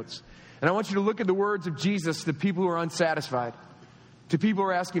Granger notes. And I want you to look at the words of Jesus to people who are unsatisfied, to people who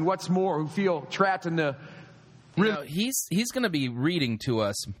are asking what's more, who feel trapped in the... He's going to be reading to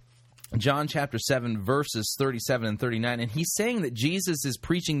us John chapter 7, verses 37 and 39, and he's saying that Jesus is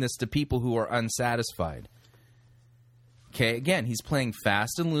preaching this to people who are unsatisfied. Okay, again, he's playing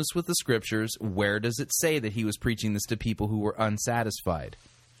fast and loose with the scriptures. Where does it say that he was preaching this to people who were unsatisfied?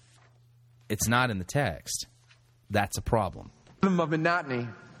 It's not in the text. That's a problem. Of monotony.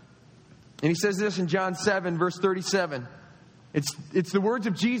 And he says this in John 7, verse 37. It's the words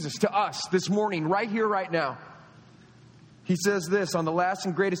of Jesus to us this morning, right here, right now. He says this, on the last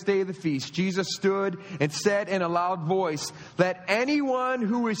and greatest day of the feast, Jesus stood and said in a loud voice, let anyone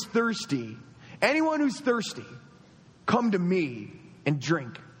who's thirsty, come to me and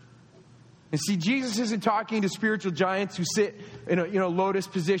drink. And see, Jesus isn't talking to spiritual giants who sit in a lotus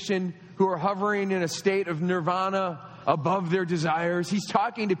position, who are hovering in a state of nirvana above their desires. He's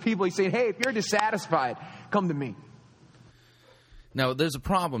talking to people. He's saying, hey, if you're dissatisfied, come to me. Now, there's a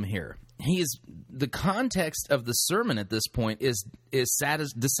problem here. The context of the sermon at this point is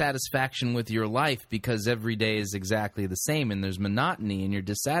dissatisfaction with your life because every day is exactly the same and there's monotony and you're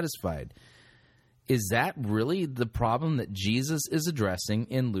dissatisfied. Is that really the problem that Jesus is addressing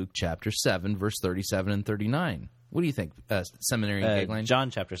in Luke chapter 7, verse 37 and 39? What do you think, Seminary Goeglein?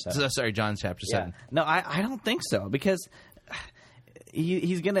 John chapter 7. Sorry, John chapter 7. Yeah. No, I don't think so, because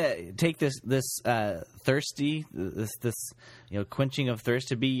he's going to take this thirsty, this quenching of thirst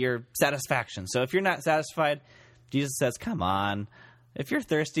to be your satisfaction. So if you're not satisfied, Jesus says, "Come on, if you're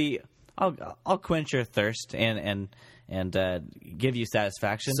thirsty, I'll quench your thirst and give you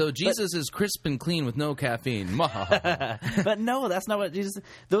satisfaction." So Jesus is crisp and clean with no caffeine. But no, that's not what Jesus.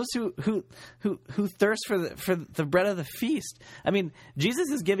 Those who thirst for the bread of the feast. I mean, Jesus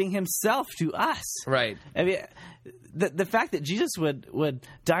is giving himself to us. Right. I mean, the fact that Jesus would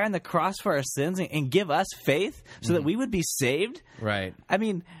die on the cross for our sins and give us faith so that we would be saved. Right. I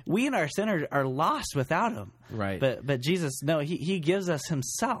mean, we in our sin are lost without him. Right. But Jesus, no, he gives us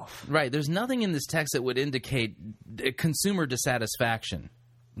himself. Right. There's nothing in this text that would indicate consumer dissatisfaction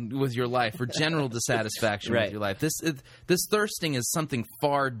with your life or general dissatisfaction with your life. This thirsting is something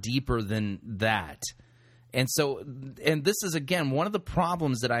far deeper than that. And this is, again, one of the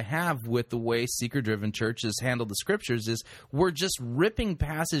problems that I have with the way seeker-driven churches handle the scriptures is we're just ripping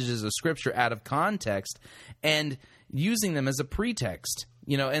passages of scripture out of context and using them as a pretext.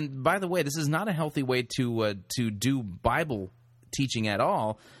 And by the way, this is not a healthy way to do Bible teaching at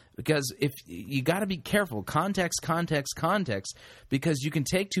all, because if you got to be careful, context, because you can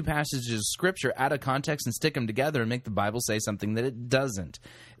take two passages of scripture out of context and stick them together and make the Bible say something that it doesn't.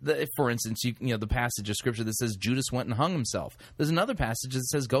 For instance, the passage of scripture that says Judas went and hung himself. There's another passage that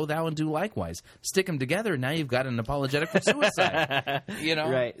says, "Go thou and do likewise." Stick them together, and now you've got an apologetic for suicide.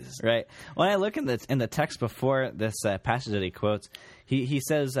 Right. When I look in the text before this passage that he quotes, he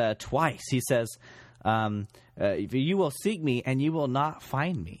says twice. He says, "You will seek me and you will not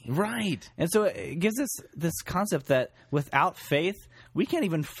find me." Right. And so it gives us this concept that without faith, we can't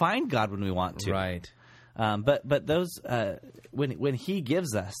even find God when we want to. Right. But those when he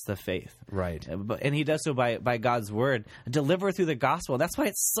gives us the faith, right, and he does so by God's word, deliver through the gospel. That's why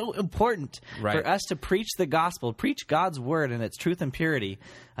it's so important for us to preach the gospel, preach God's word and its truth and purity,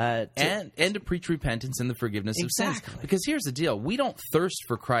 and to preach repentance and the forgiveness of sins. Because here's the deal: we don't thirst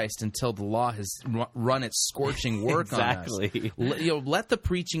for Christ until the law has run its scorching work on us. Let the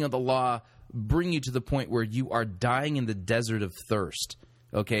preaching of the law bring you to the point where you are dying in the desert of thirst.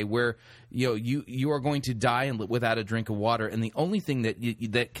 Okay, where you are going to die without a drink of water, and the only thing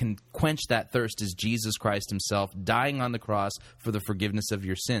that can quench that thirst is Jesus Christ himself dying on the cross for the forgiveness of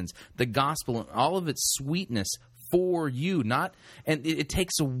your sins. The gospel and all of its sweetness for you, and it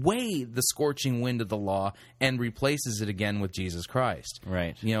takes away the scorching wind of the law and replaces it again with Jesus Christ.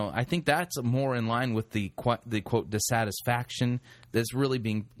 Right. I think that's more in line with the quote dissatisfaction that's really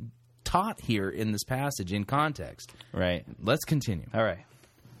being taught here in this passage in context. Right. Let's continue. All right.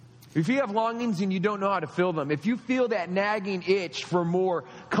 If you have longings and you don't know how to fill them, if you feel that nagging itch for more,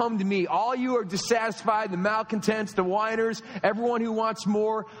 come to me. All you are dissatisfied, the malcontents, the whiners, everyone who wants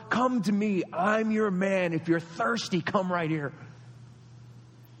more, come to me. I'm your man. If you're thirsty, come right here.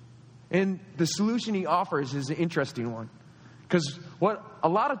 And the solution he offers is an interesting one. Because what a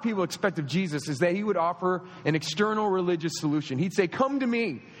lot of people expect of Jesus is that he would offer an external religious solution. He'd say, come to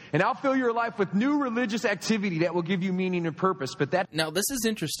me, and I'll fill your life with new religious activity that will give you meaning and purpose. But that Now, this is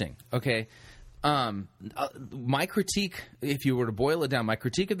interesting, okay? My critique, if you were to boil it down, my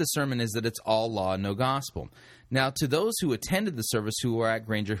critique of the sermon is that it's all law, no gospel. Now, to those who attended the service, who were at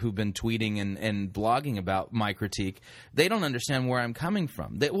Granger, who've been tweeting and blogging about my critique, they don't understand where I'm coming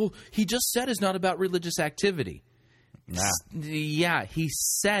from. He just said it's not about religious activity. Nah. Yeah, he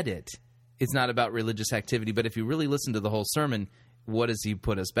said it. It's not about religious activity, but if you really listen to the whole sermon, what does he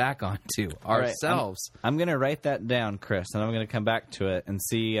put us back on to? Ourselves. Right. I'm going to write that down, Chris, and I'm going to come back to it and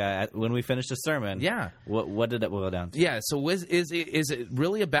see when we finish the sermon. Yeah. What did it boil down to? Yeah. So is it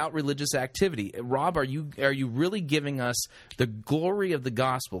really about religious activity? Rob, are you really giving us the glory of the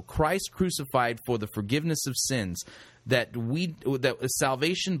gospel, Christ crucified for the forgiveness of sins, that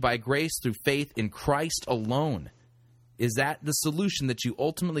salvation by grace through faith in Christ alone? Is that the solution that you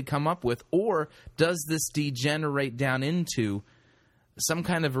ultimately come up with, or does this degenerate down into some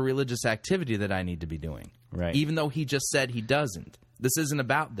kind of a religious activity that I need to be doing? Right. Even though he just said he doesn't. This isn't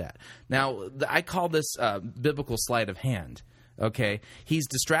about that. Now, I call this biblical sleight of hand. Okay, he's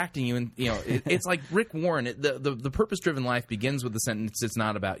distracting you, and it's like Rick Warren. The purpose-driven life begins with the sentence, "It's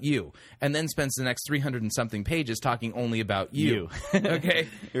not about you," and then spends the next 300 and something pages talking only about you. Okay,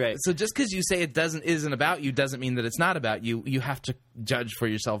 right. So just because you say it isn't about you doesn't mean that it's not about you. You have to judge for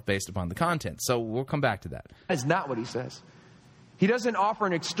yourself based upon the content. So we'll come back to that. That's not what he says. He doesn't offer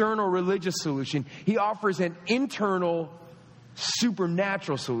an external religious solution. He offers an internal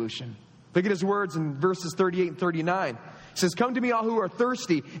supernatural solution. Look at his words in verses 38 and 39. It says, come to me all who are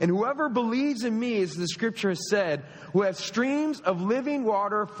thirsty, and whoever believes in me, as the scripture has said, will have streams of living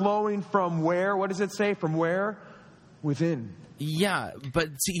water flowing from where? What does it say? From where? Within. Yeah, but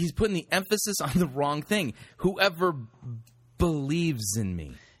see, he's putting the emphasis on the wrong thing. Whoever believes in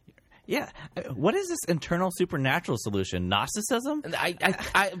me. Yeah. What is this internal supernatural solution? Gnosticism? I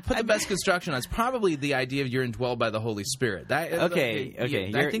put the best construction on. It's probably the idea of you're indwelled by the Holy Spirit. Okay. I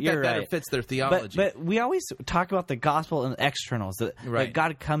think that better fits their theology. But we always talk about the gospel and externals, that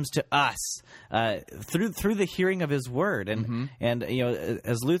God comes to us through the hearing of His Word. And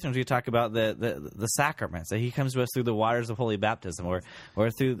as Lutherans, we talk about the sacraments, that He comes to us through the waters of holy baptism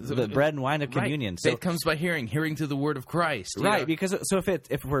or through the bread and wine of communion. So it comes by hearing through the Word of Christ. Right, because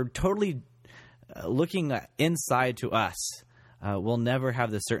if we're totally looking inside to us, we'll never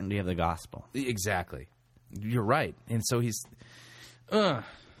have the certainty of the gospel. Exactly. You're right. And so he's...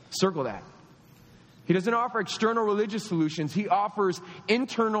 Circle that. He doesn't offer external religious solutions. He offers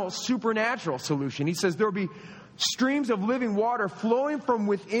internal supernatural solution. He says there will be streams of living water flowing from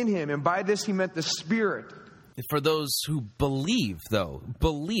within him. And by this he meant the Spirit. For those who believe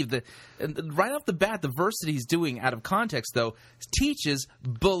that right off the bat, the verse that he's doing out of context, though, teaches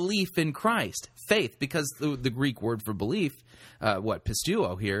belief in Christ, faith, because the Greek word for belief,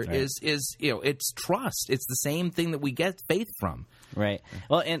 pisteuo here, right, is it's trust. It's the same thing that we get faith from. Right.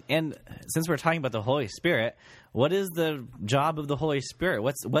 Well, and since we're talking about the Holy Spirit, what is the job of the Holy Spirit?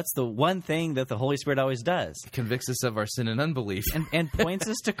 What's the one thing that the Holy Spirit always does? It convicts us of our sin and unbelief. And points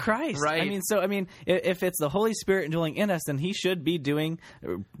us to Christ. Right. If it's the Holy Spirit dwelling in us, then He should be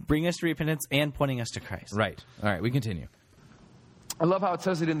bring us to repentance and pointing us to Christ. Right. All right, we continue. I love how it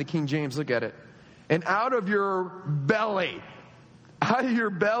says it in the King James. Look at it. And out of your belly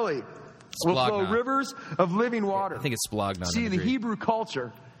will flow rivers of living water. I think it's splagnon. See, the Hebrew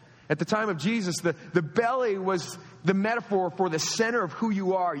culture at the time of Jesus, the belly was the metaphor for the center of who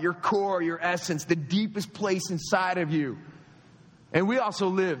you are, your core, your essence, the deepest place inside of you. And we also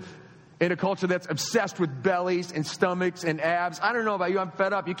live in a culture that's obsessed with bellies and stomachs and abs. I don't know about you. I'm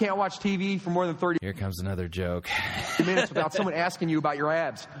fed up. You can't watch TV for more than 30 Here comes another joke. minutes without someone asking you about your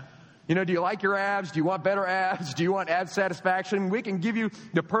abs. Do you like your abs? Do you want better abs? Do you want ab satisfaction? We can give you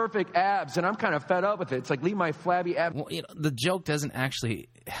the perfect abs, and I'm kind of fed up with it. It's like, leave my flabby abs. Well, the joke doesn't actually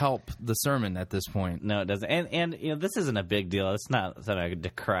help the sermon at this point. No, it doesn't. And this isn't a big deal. It's not a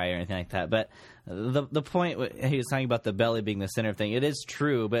decry or anything like that. But the point he was talking about the belly being the center of thing, it is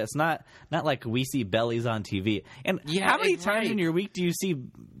true, but it's not like we see bellies on TV. And how many times in your week do you see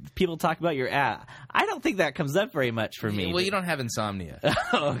people talk about your ab? I don't think that comes up very much for me. Well, you don't have insomnia.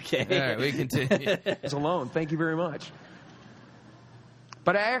 Okay. All right, we continue. It's alone. Thank you very much.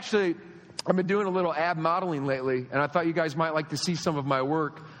 But I've been doing a little ab modeling lately, and I thought you guys might like to see some of my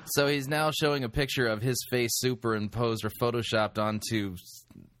work. So he's now showing a picture of his face superimposed or photoshopped onto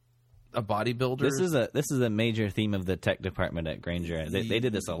a bodybuilder. This is a major theme of the tech department at Granger. They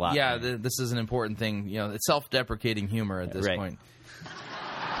did this a lot. Yeah, this is an important thing. It's self-deprecating humor at this point.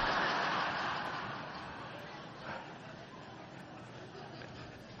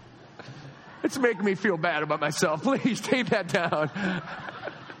 It's making me feel bad about myself. Please take that down.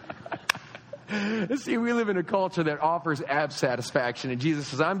 See, we live in a culture that offers ab satisfaction, and Jesus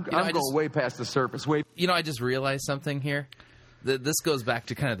says, I'm going way past the surface. I just realized something here. This goes back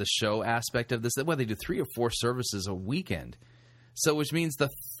to kind of the show aspect of this. That they do 3 or 4 services a weekend. So, which means the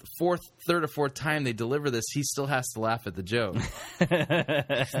third or fourth time they deliver this, he still has to laugh at the joke.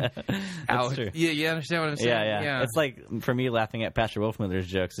 That's true. You understand what I'm saying? Yeah. It's like for me laughing at Pastor Wolfmiller's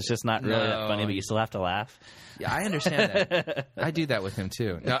jokes. It's just not really that funny, but you still have to laugh. Yeah, I understand that. I do that with him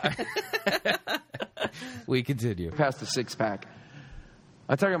too. No. We continue. Past the 6-pack.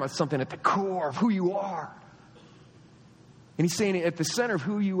 I'm talking about something at the core of who you are. And he's saying at the center of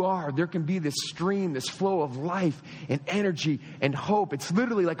who you are, there can be this stream, this flow of life and energy and hope. It's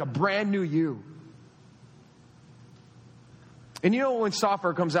literally like a brand new you. And when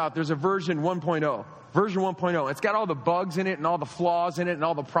software comes out, there's a version 1.0. Version 1.0. It's got all the bugs in it and all the flaws in it and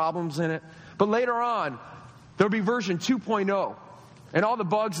all the problems in it. But later on, there'll be version 2.0. And all the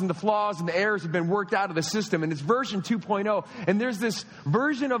bugs and the flaws and the errors have been worked out of the system. And it's version 2.0. And there's this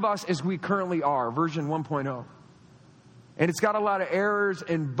version of us as we currently are, version 1.0. And it's got a lot of errors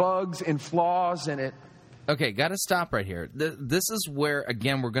and bugs and flaws in it. Okay, got to stop right here. This is where,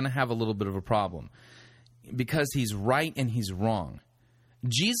 again, we're going to have a little bit of a problem. Because he's right and he's wrong.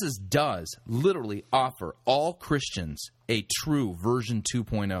 Jesus does literally offer all Christians a true version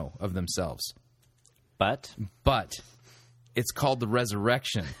 2.0 of themselves. But it's called the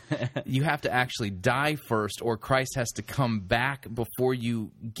resurrection. You have to actually die first, or Christ has to come back before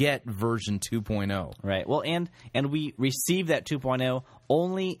you get version 2.0. Right. Well, and we receive that 2.0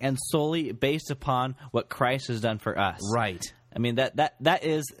 only and solely based upon what Christ has done for us. Right. I mean, that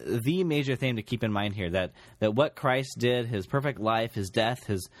is the major thing to keep in mind here, that what Christ did, his perfect life, his death,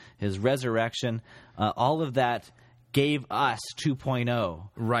 his resurrection, all of that gave us 2.0.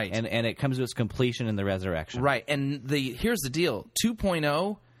 Right. And it comes to its completion in the resurrection. Right. And here's the deal.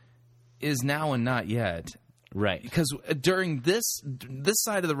 2.0 is now and not yet. Right. Because during this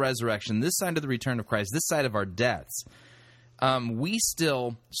side of the resurrection, this side of the return of Christ, this side of our deaths, we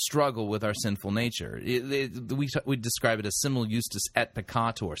still struggle with our sinful nature. We describe it as simul justus et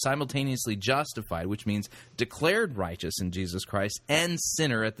peccator, simultaneously justified, which means declared righteous in Jesus Christ, and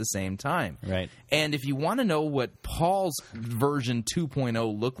sinner at the same time. Right. And if you want to know what Paul's version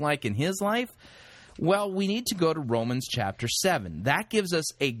 2.0 looked like in his life, well, we need to go to Romans chapter 7. That gives us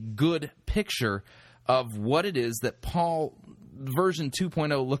a good picture of what it is that Paul version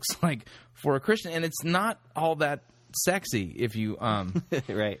 2.0 looks like for a Christian. And it's not all that sexy if you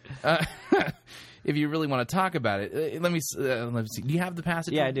right. If you really want to talk about it. Let me see. Do you have the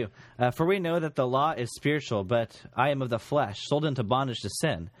passage? Yeah, I do. For we know that the law is spiritual, but I am of the flesh, sold into bondage to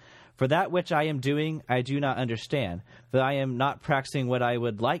sin. For that which I am doing, I do not understand. For I am not practicing what I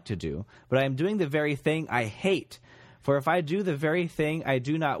would like to do, but I am doing the very thing I hate. For if I do the very thing I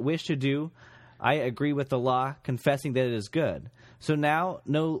do not wish to do, I agree with the law, confessing that it is good. So now,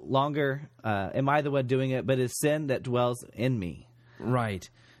 no longer am I the one doing it, but it is sin that dwells in me. Right.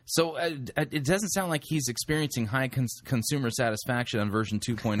 So it doesn't sound like he's experiencing high consumer satisfaction on version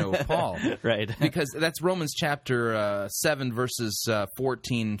 2.0 of Paul. Right. Because that's Romans chapter 7, verses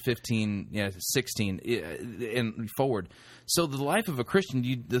 14, 15, 16, and forward. So the life of a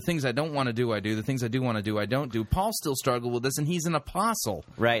Christian, the things I don't want to do, I do. The things I do want to do, I don't do. Paul still struggled with this, and he's an apostle.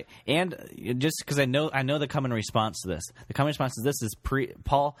 Right. And just because I know the common response to this. The common response to this is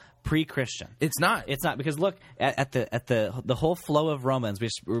Paul pre-Christian. It's not. It's not, because look at the whole flow of Romans.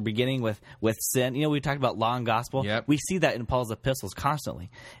 We're beginning with sin. We talked about law and gospel. Yep. We see that in Paul's epistles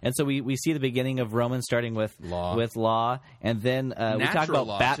constantly. And so we see the beginning of Romans starting with law, and then we talk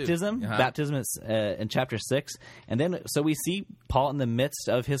about baptism. Uh-huh. Baptism is in chapter 6, and then so we see Paul in the midst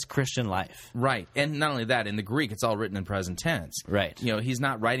of his Christian life. Right. And not only that, in the Greek, it's all written in present tense. Right. He's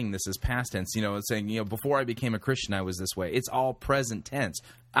not writing this as past tense. It's saying, before I became a Christian, I was this way. It's all present tense.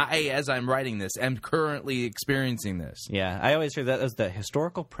 I, as I'm writing this, am currently experiencing this. Yeah, I always hear that as the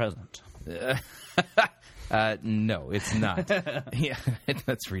historical present. No, it's not. Yeah,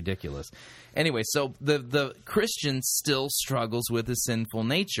 that's ridiculous. Anyway, so the Christian still struggles with his sinful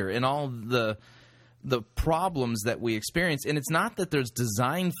nature and all the problems that we experience. And it's not that there's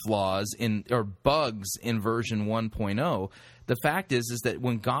design flaws or bugs in version 1.0. The fact is that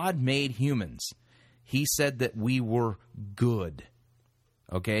when God made humans, he said that we were good.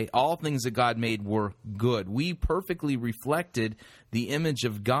 Okay? All things that God made were good. We perfectly reflected the image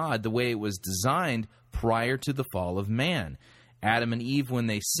of God the way it was designed prior to the fall of man. Adam and Eve, when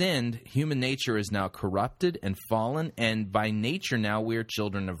they sinned, human nature is now corrupted and fallen, and by nature now we are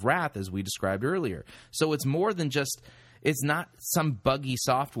children of wrath, as we described earlier. So it's more than just It's not some buggy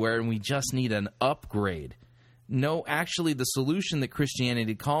software and we just need an upgrade. No, actually, the solution that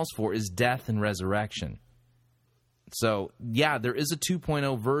Christianity calls for is death and resurrection. So, yeah, there is a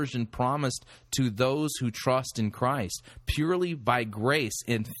 2.0 version promised to those who trust in Christ, purely by grace,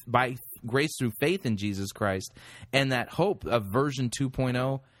 and by grace through faith in Jesus Christ. And that hope of version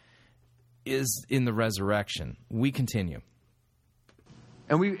 2.0 is in the resurrection. We continue.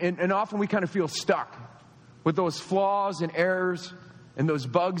 And often we kind of feel stuck with those flaws and errors and those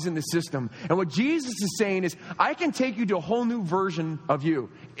bugs in the system. And what Jesus is saying is, I can take you to a whole new version of you.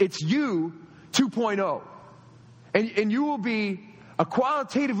 It's you 2.0. And you will be a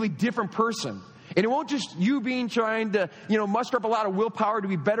qualitatively different person. And it won't just you being trying to, muster up a lot of willpower to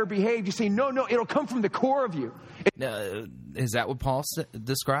be better behaved. You say, no, it'll come from the core of you. Is that what Paul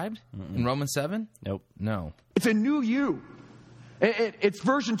described in Romans 7? Nope. No. It's a new you. It's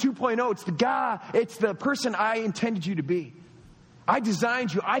version 2.0. It's the guy. It's the person I intended you to be. I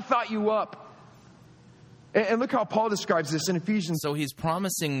designed you. I thought you up. And look how Paul describes this in Ephesians. So he's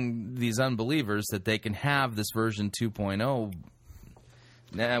promising these unbelievers that they can have this version 2.0.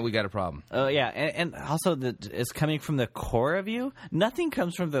 Nah, we got a problem. Oh, yeah. And also that it's coming from the core of you. Nothing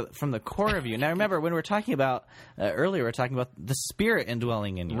comes from the core of you. Now, remember, when we were talking about earlier, we were talking about the Spirit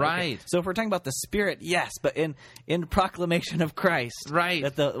indwelling in you. Right. Okay? So if we're talking about the Spirit, yes, but in proclamation of Christ. Right.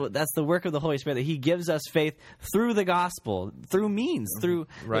 That's the work of the Holy Spirit, that He gives us faith through the gospel, through means, through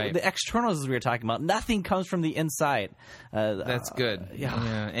the externals as we were talking about. Nothing comes from the inside. That's good.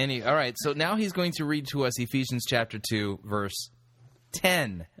 Yeah. All right, so now he's going to read to us Ephesians chapter 2, verse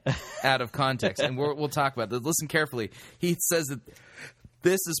 10 out of context, and we'll talk about this. Listen carefully. He says that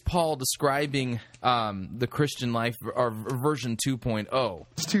this is Paul describing the Christian life, or version 2.0.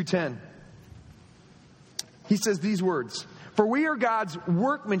 It's 2:10. He says these words, "For we are God's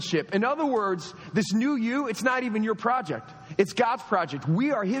workmanship." In other words, this new you, it's not even your project. It's God's project.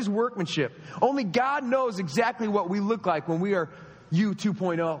 We are His workmanship. Only God knows exactly what we look like when we are you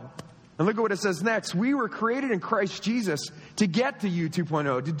 2.0. And look at what it says next. We were created in Christ Jesus to get to you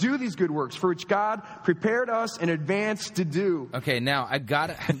 2.0, to do these good works for which God prepared us in advance to do. Okay, now I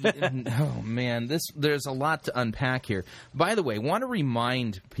got it. Oh, man, there's a lot to unpack here. By the way, I want to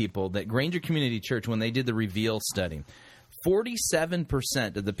remind people that Granger Community Church, when they did the Reveal study,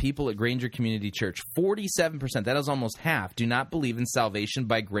 47% of the people at Granger Community Church, 47%, that is almost half, do not believe in salvation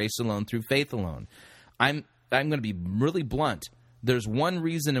by grace alone through faith alone. I'm going to be really blunt. There's one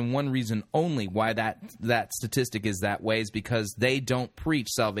reason and one reason only why that statistic is that way, is because they don't preach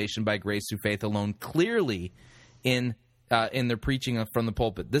salvation by grace through faith alone clearly in their preaching from the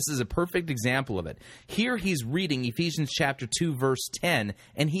pulpit. This is a perfect example of it. Here he's reading Ephesians chapter 2, verse 10,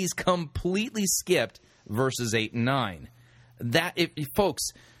 and he's completely skipped verses 8 and 9. Folks,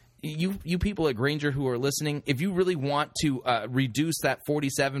 you people at Granger who are listening, if you really want to reduce that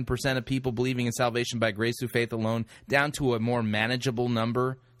 47% of people believing in salvation by grace through faith alone down to a more manageable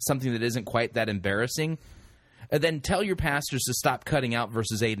number, something that isn't quite that embarrassing, then tell your pastors to stop cutting out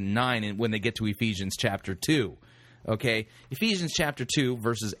verses 8 and 9 when they get to Ephesians chapter 2. Okay? Ephesians chapter 2,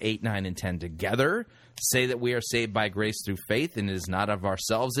 verses 8, 9, and 10 together say that we are saved by grace through faith, and it is not of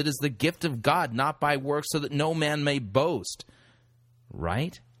ourselves. It is the gift of God, not by works, so that no man may boast.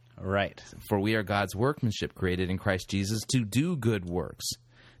 Right? Right. For we are God's workmanship, created in Christ Jesus to do good works.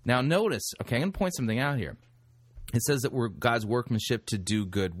 Now notice, okay, I'm going to point something out here. It says that we're God's workmanship to do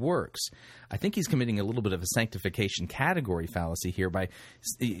good works. I think he's committing a little bit of a sanctification category fallacy here by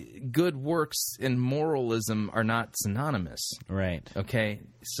good works and moralism are not synonymous. Right. Okay,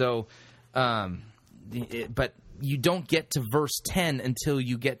 so, but you don't get to verse 10 until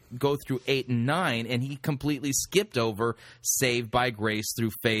you go through 8 and 9, and he completely skipped over saved by grace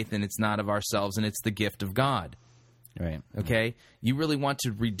through faith, and it's not of ourselves, and it's the gift of God. Right. Okay? You really want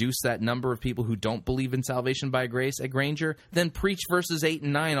to reduce that number of people who don't believe in salvation by grace at Granger? Then preach verses 8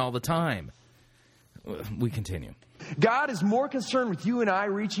 and 9 all the time. We continue. God is more concerned with you and I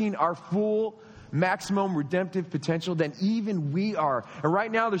reaching our full maximum redemptive potential than even we are. And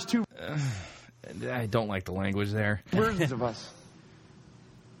right now there's two... I don't like the language there. Versions of us.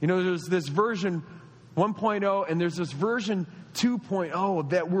 There's this version 1.0 and there's this version 2.0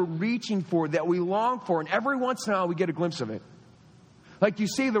 that we're reaching for, that we long for, and every once in a while we get a glimpse of it. Like you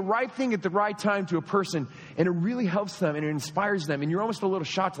say the right thing at the right time to a person, and it really helps them and it inspires them, and you're almost a little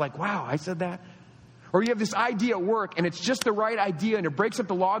shocked, like, wow, I said that? Or you have this idea at work, and it's just the right idea, and it breaks up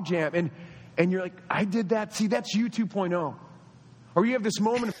the logjam, and you're like, I did that? See, that's you 2.0. Or you have this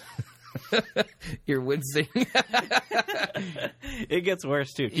moment... You're wincing. It gets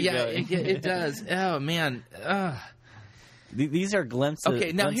worse, too. It does. Oh, man. These are glimpses of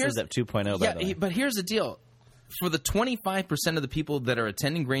 2.0, by the way. But here's the deal. for the 25% of the people that are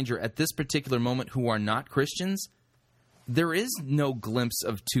attending Granger at this particular moment who are not Christians, there is no glimpse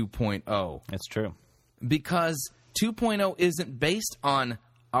of 2.0. That's true. Because 2.0 isn't based on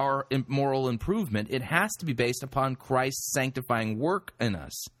our moral improvement. It has to be based upon Christ's sanctifying work in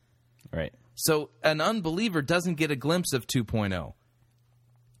us. Right. So an unbeliever doesn't get a glimpse of 2.0.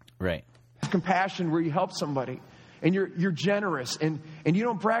 Right. Compassion where you help somebody and you're generous and you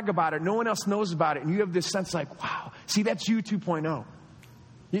don't brag about it. No one else knows about it. And you have this sense like, wow, see, that's you 2.0.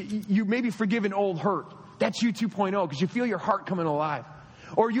 You maybe forgive an old hurt. That's you 2.0 because you feel your heart coming alive.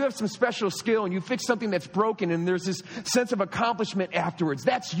 Or you have some special skill and you fix something that's broken and there's this sense of accomplishment afterwards.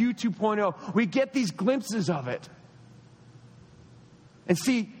 That's you 2.0. We get these glimpses of it. And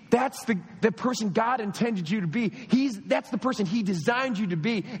see, that's the person God intended you to be. That's the person He designed you to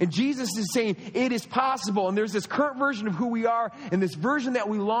be. And Jesus is saying it is possible. And there's this current version of who we are and this version that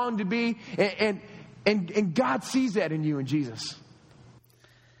we long to be. And God sees that in you and Jesus.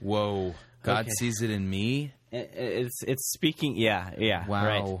 Whoa. God sees it in me? It's speaking, yeah. Wow.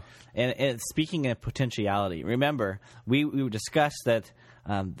 Right. And it's speaking of potentiality. Remember, we discussed that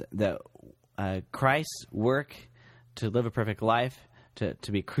Christ's work to live a perfect life,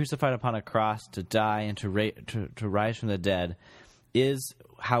 to be crucified upon a cross, to die, and to rise from the dead is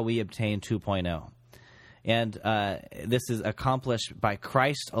how we obtain 2.0. And this is accomplished by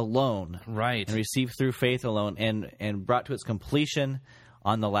Christ alone. Right. And received through faith alone and brought to its completion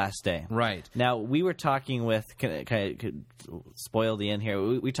on the last day. Right. Now, we were talking with, can I spoil the end here?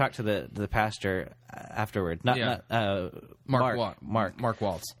 We talked to the pastor afterward. Mark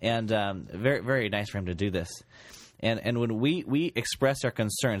Waltz. And very, very nice for him to do this. And when we expressed our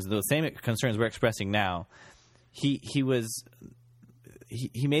concerns, the same concerns we're expressing now, he made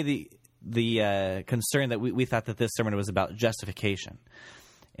the concern that we thought that this sermon was about justification.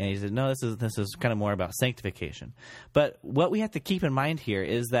 And he said, no, this is kind of more about sanctification. But what we have to keep in mind here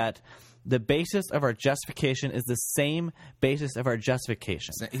is that the basis of our justification is the same basis of our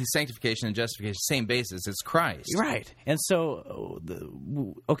justification. Sanctification and justification, same basis. It's Christ. Right. And so,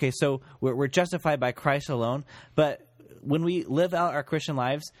 so we're justified by Christ alone, but when we live out our Christian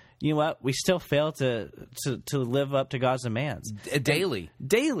lives, you know what? We still fail to live up to God's demands daily.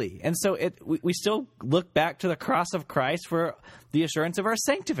 And so we still look back to the cross of Christ for the assurance of our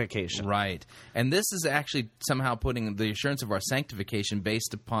sanctification. Right. And this is actually somehow putting the assurance of our sanctification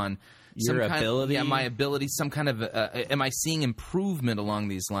based upon your ability. My ability, some kind of, am I seeing improvement along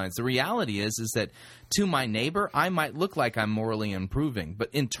these lines? The reality is that to my neighbor, I might look like I'm morally improving. But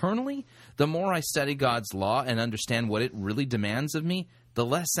internally, the more I study God's law and understand what it really demands of me, the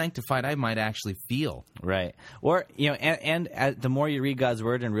less sanctified I might actually feel. Right. Or, and the more you read God's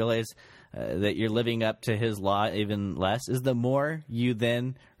word and realize that you're living up to His law even less, is the more you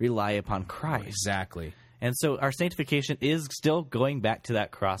then rely upon Christ. Exactly. And so our sanctification is still going back to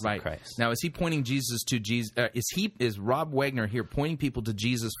that cross of Christ. Now, is he pointing Jesus to Jesus? Is Rob Wagner here pointing people to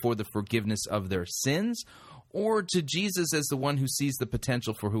Jesus for the forgiveness of their sins, or to Jesus as the one who sees the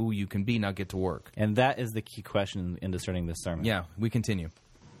potential for who you can be? Now get to work. And that is the key question in discerning this sermon. Yeah, we continue.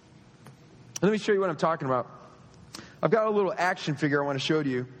 Let me show you what I'm talking about. I've got a little action figure I want to show to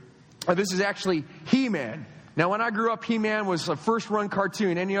you. This is actually He-Man. Now, when I grew up, He-Man was a first-run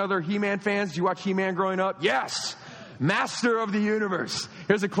cartoon. Any other He-Man fans? Did you watch He-Man growing up? Yes! Master of the universe.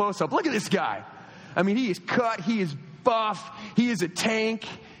 Here's a close-up. Look at this guy. I mean, he is cut. He is buff. He is a tank.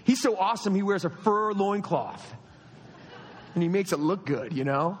 He's so awesome, he wears a fur loincloth. And he makes it look good, you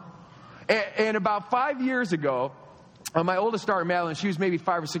know? And about 5 years ago, my oldest daughter, Madeline, she was maybe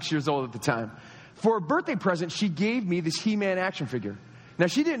 5 or 6 years old at the time. For a birthday present, she gave me this He-Man action figure. Now,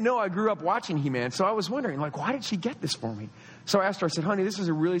 she didn't know I grew up watching He-Man, so I was wondering, why did she get this for me? So I asked her, I said, honey, this is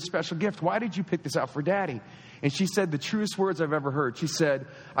a really special gift. Why did you pick this out for Daddy? And she said the truest words I've ever heard. She said,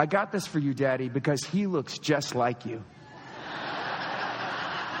 I got this for you, Daddy, because he looks just like you.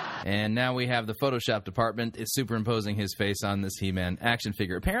 And now we have the Photoshop department is superimposing his face on this He-Man action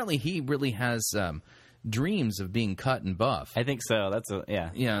figure. Apparently, he really has dreams of being cut and buff. I think so.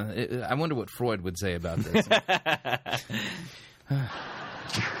 Yeah. Yeah. I wonder what Freud would say about this.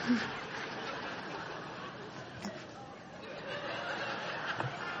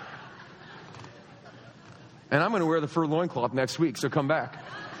 And I'm going to wear the fur loincloth next week, so come back.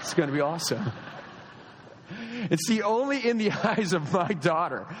 It's going to be awesome. And see, only in the eyes of my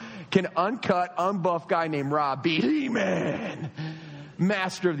daughter can uncut, unbuffed guy named Rob be He-Man,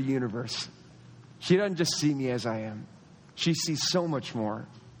 master of the universe. She doesn't just see me as I am. She sees so much more.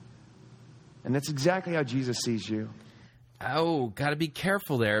 And that's exactly how Jesus sees you. Oh, got to be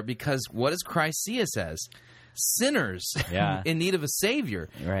careful there, because what does Christ see us as? sinners in need of a Savior.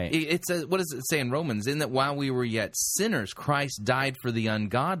 Right. What does it say in Romans? In that while we were yet sinners, Christ died for the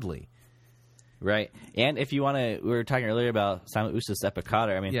ungodly. Right. And if you want to, we were talking earlier about Simon Usus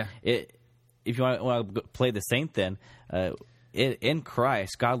Epicotter. I mean, if you want to play the saint, then in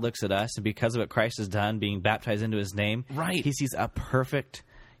Christ, God looks at us, and because of what Christ has done, being baptized into his name, he sees a perfect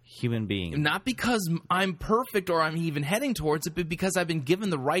human being. Not because I'm perfect or I'm even heading towards it, but because I've been given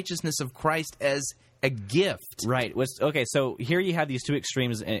the righteousness of Christ as a gift. Right. Okay, so here you have these two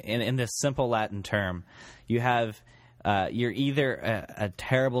extremes in this simple Latin term. You have, you're either a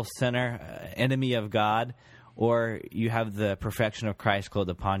terrible sinner, enemy of God, or you have the perfection of Christ clothed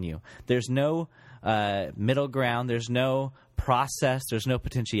upon you. There's no middle ground. There's no process. There's no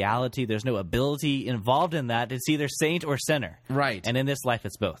potentiality. There's no ability involved in that. It's either saint or sinner. Right. And in this life,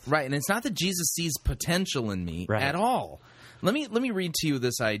 it's both. Right. And it's not that Jesus sees potential in me at all. Let me read to you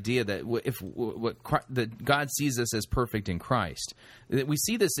this idea that that God sees us as perfect in Christ. We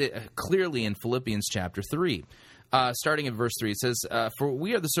see this clearly in Philippians chapter 3. Starting in verse 3, it says, "For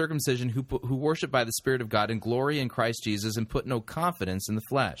we are the circumcision who worship by the Spirit of God and glory in Christ Jesus and put no confidence in the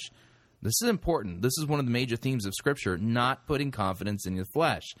flesh." This is important. This is one of the major themes of Scripture, not putting confidence in the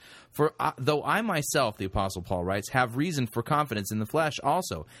flesh. "For though I myself," the Apostle Paul writes, "have reason for confidence in the flesh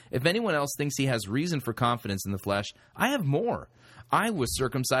also. If anyone else thinks he has reason for confidence in the flesh, I have more. I was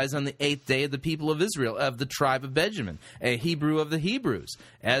circumcised on the 8th day of the people of Israel, of the tribe of Benjamin, a Hebrew of the Hebrews.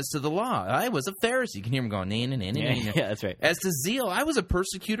 As to the law, I was a Pharisee." You can hear him going, nah. Yeah, that's right. "As to zeal, I was a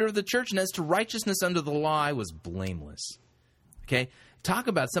persecutor of the church, and as to righteousness under the law, I was blameless." Okay? Talk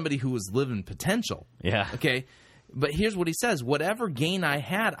about somebody who was living potential. Yeah. Okay? But here's what he says. "Whatever gain I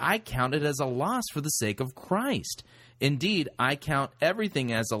had, I counted as a loss for the sake of Christ. Indeed, I count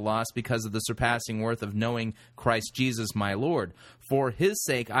everything as a loss because of the surpassing worth of knowing Christ Jesus my Lord. For his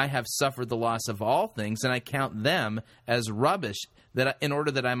sake I have suffered the loss of all things, and I count them as rubbish, in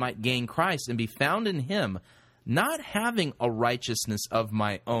order that I might gain Christ and be found in him, not having a righteousness of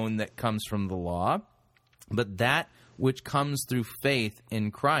my own that comes from the law, but that which comes through faith in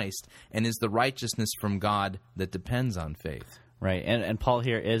Christ, and is the righteousness from God that depends on faith." Right. And Paul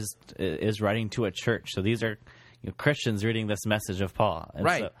here is writing to a church. So these are Christians reading this message of Paul. And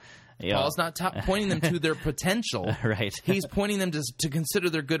right. So, Paul's not pointing them to their potential. Right. He's pointing them to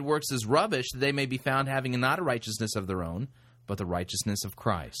consider their good works as rubbish, that they may be found having not a righteousness of their own, but the righteousness of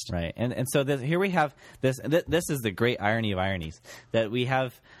Christ. Right. And so here we have this. This is the great irony of ironies, that we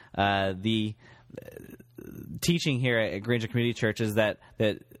have the teaching here at Granger Community Church is that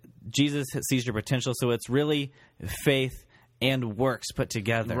Jesus sees your potential, so it's really faith and works put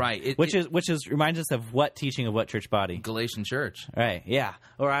together, right? Which reminds us of what teaching of what church body? Galatian church, right? Yeah.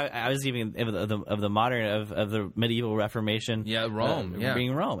 Or I was even of the modern of the medieval Reformation, Rome,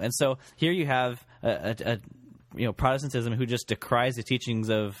 being Rome, and so here you have a Protestantism who just decries the teachings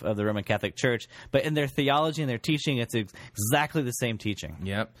of the Roman Catholic Church, but in their theology and their teaching, it's exactly the same teaching.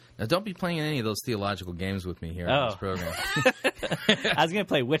 Yep. Now, don't be playing any of those theological games with me here on this program. I was going to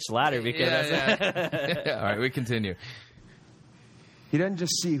play Which Ladder because. All right, we continue. He doesn't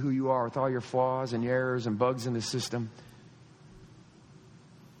just see who you are with all your flaws and your errors and bugs in the system.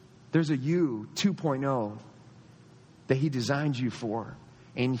 There's a you 2.0 that he designed you for.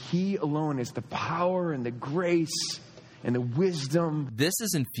 And he alone is the power and the grace and the wisdom. This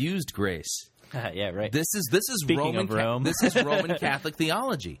is infused grace. Yeah, right. This is Speaking Roman of Rome. This is Roman Catholic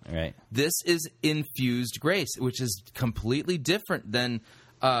theology. Right. This is infused grace, which is completely different than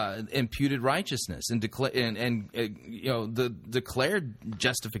imputed righteousness and the declared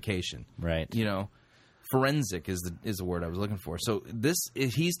justification. Right. Forensic is the word I was looking for. So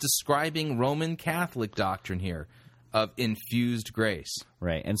he's describing Roman Catholic doctrine here of infused grace.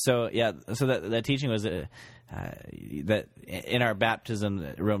 Right. And so, so that teaching was that in our baptism,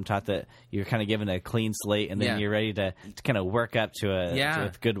 Rome taught that you're kind of given a clean slate, and then you're ready to kind of work up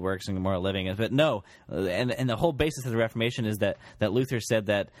to good works and moral living. But no, and the whole basis of the Reformation is that Luther said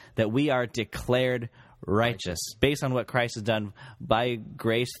that we are declared righteous based on what Christ has done by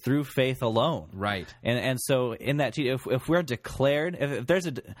grace through faith alone. Right. And so in that, if we're declared,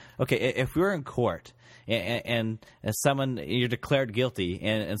 if we're in court and someone, you're declared guilty,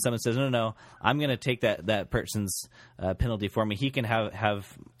 and someone says, no, I'm going to take that person's penalty for me. He can have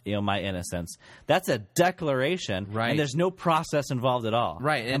my innocence. That's a declaration, right? And there's no process involved at all,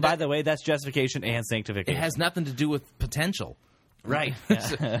 right? And by the way, that's justification and sanctification. It has nothing to do with potential. Right. All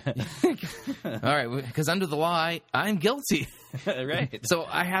right, because under the law, I'm guilty. Right. So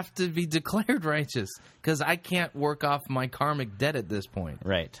I have to be declared righteous because I can't work off my karmic debt at this point.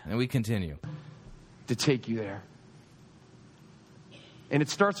 Right. And we continue. To take you there. And it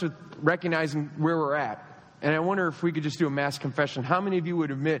starts with recognizing where we're at. And I wonder if we could just do a mass confession. How many of you would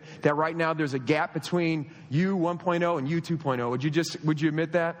admit that right now there's a gap between you 1.0 and you 2.0? Would you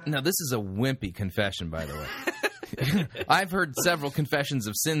admit that? Now, this is a wimpy confession, by the way. I've heard several confessions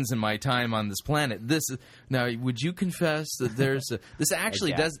of sins in my time on this planet. Now, would you confess that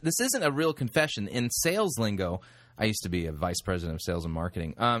this isn't a real confession. In sales lingo, I used to be a vice president of sales and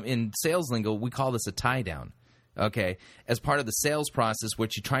marketing. In sales lingo, we call this a tie down. Okay, as part of the sales process,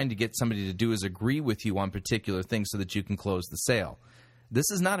 what you're trying to get somebody to do is agree with you on particular things so that you can close the sale.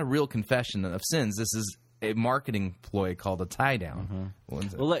 This is not a real confession of sins. This is a marketing ploy called a tie-down.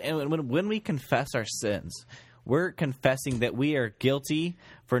 Mm-hmm. Well, look, when we confess our sins, we're confessing that we are guilty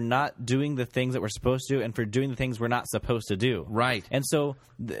for not doing the things that we're supposed to and for doing the things we're not supposed to do. Right. And so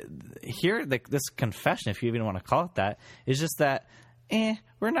this confession, if you even want to call it that, is just that,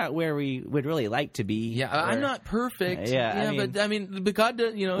 we're not where we would really like to be. Yeah, I'm not perfect. But God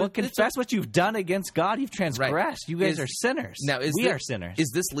does, Well, confess what you've done against God. You've transgressed. Right. You guys are sinners. Now, we are sinners.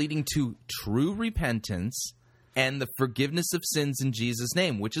 Is this leading to true repentance and the forgiveness of sins in Jesus'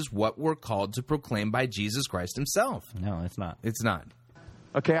 name, which is what we're called to proclaim by Jesus Christ himself? No, it's not. It's not.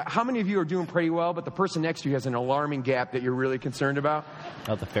 Okay, how many of you are doing pretty well, but the person next to you has an alarming gap that you're really concerned about?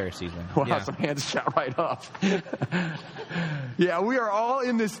 Oh, the Pharisees. Wow, some hands shot right off. Yeah, we are all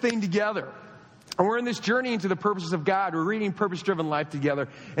in this thing together. And we're in this journey into the purposes of God. We're reading Purpose-Driven Life together.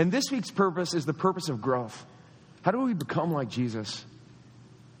 And this week's purpose is the purpose of growth. How do we become like Jesus?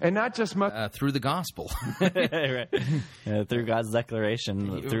 And not just through the gospel. Right. Through God's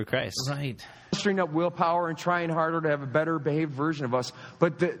declaration, through Christ. Right. Mustering up willpower and trying harder to have a better behaved version of us.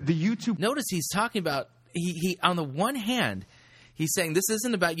 But the YouTube... Notice he's talking about, he on the one hand, he's saying this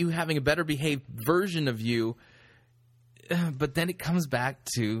isn't about you having a better behaved version of you, but then it comes back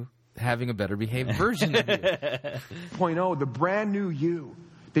to having a better behaved version of you. 0.0, the brand new you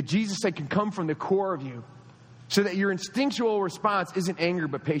that Jesus said can come from the core of you. So that your instinctual response isn't anger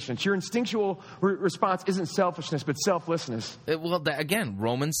but patience. Your instinctual response isn't selfishness but selflessness. Again,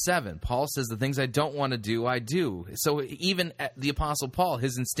 Romans 7. Paul says the things I don't want to do, I do. So even the Apostle Paul,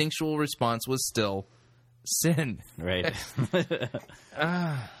 his instinctual response was still sin. Right.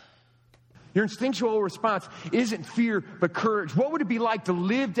 Your instinctual response isn't fear but courage. What would it be like to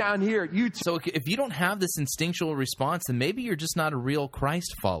live down here at YouTube? So if you don't have this instinctual response, then maybe you're just not a real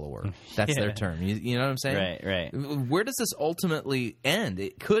Christ follower. That's their term. You know what I'm saying? Right. Where does this ultimately end?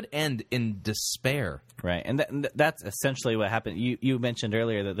 It could end in despair. Right, and that's essentially what happened. You mentioned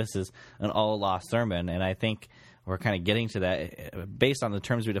earlier that this is an all-law sermon, and I think we're kind of getting to that based on the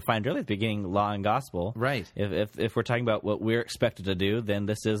terms we defined earlier at the beginning, law and gospel. Right. If we're talking about what we're expected to do, then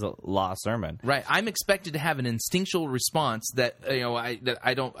this is a law sermon. Right. I'm expected to have an instinctual response that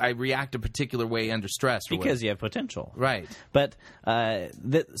I react a particular way under stress. Because you have potential. Right. But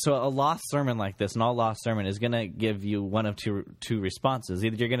so a law sermon like this, an all law sermon, is going to give you one of two responses.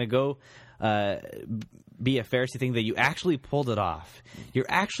 Either you're going to go be a Pharisee thing that you actually pulled it off. You're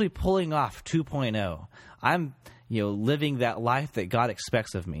actually pulling off 2.0. I'm living that life that God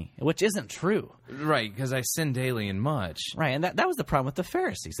expects of me, which isn't true. Right, because I sin daily and much. Right, and that was the problem with the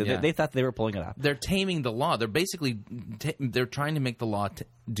Pharisees. They thought they were pulling it off. They're taming the law. They're basically they're trying to make the law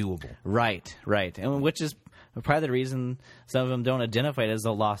doable. Right, and which is probably the reason some of them don't identify it as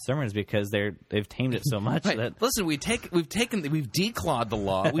a law sermon is because they've tamed it so much. Right. That Listen, we've declawed the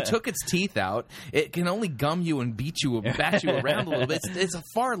law. We took its teeth out. It can only gum you and bat you around a little bit. It's a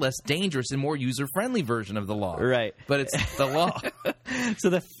far less dangerous and more user-friendly version of the law. Right. But it's the law. So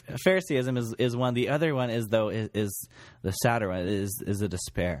the Phariseeism is one. The other one is the sadder one, is a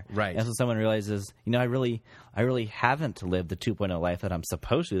despair. Right. And so someone realizes, I really haven't lived the 2.0 life that I'm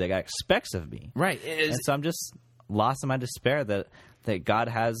supposed to, that God expects of me. Right. And so I'm just lost in my despair that God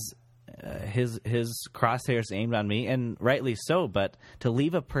has his crosshairs aimed on me, and rightly so. But to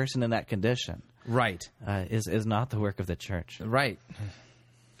leave a person in that condition, right, is not the work of the church. Right.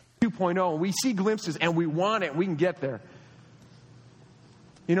 2.0, we see glimpses and we want it. We can get there.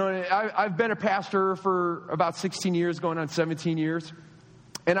 I've been a pastor for about 16 years, going on 17 years,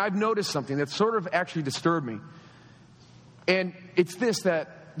 and I've noticed something that sort of actually disturbed me. And it's this,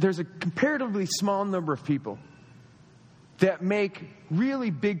 that there's a comparatively small number of people that make really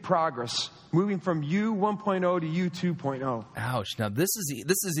big progress moving from you 1.0 to you 2.0. Ouch. Now, this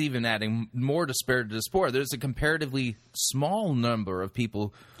is even adding more despair to despair. There's a comparatively small number of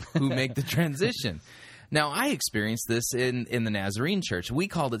people who make the transition. Now, I experienced this in the Nazarene Church. We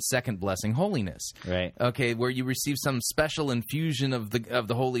called it Second Blessing Holiness. Right. Okay, where you receive some special infusion of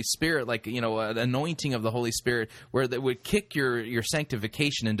the Holy Spirit, like an anointing of the Holy Spirit, where that would kick your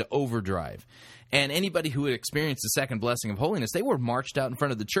sanctification into overdrive. And anybody who had experienced the second blessing of holiness, they were marched out in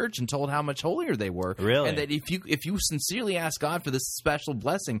front of the church and told how much holier they were. Really? And that if you sincerely ask God for this special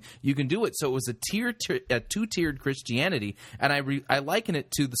blessing, you can do it. So it was a two-tiered Christianity, and I liken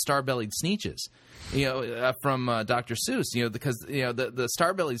it to the star-bellied Sneetches. From Dr. Seuss, because the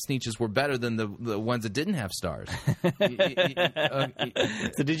star-bellied Sneetches were better than the ones that didn't have stars. So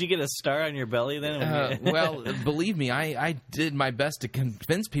did you get a star on your belly then? Well, believe me, I did my best to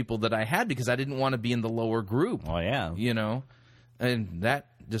convince people that I had, because I didn't want to be in the lower group. Oh yeah, and that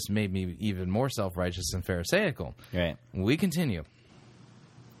just made me even more self-righteous and pharisaical. Right. We continue.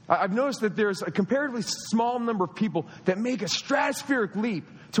 I've noticed that there's a comparatively small number of people that make a stratospheric leap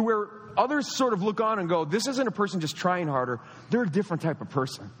to where others sort of look on and go, this isn't a person just trying harder. They're a different type of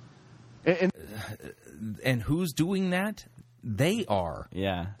person. And who's doing that? They are.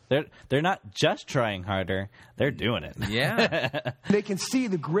 Yeah. They're not just trying harder. They're doing it. Yeah. They can see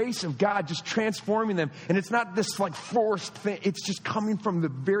the grace of God just transforming them. And it's not this forced thing. It's just coming from the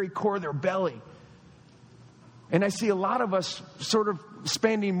very core of their belly. And I see a lot of us sort of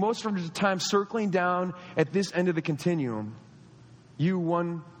spending most of the time circling down at this end of the continuum. You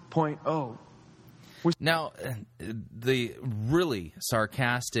 1.0. Now, the really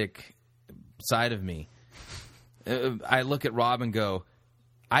sarcastic side of me, I look at Rob and go,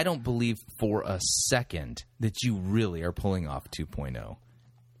 I don't believe for a second that you really are pulling off 2.0.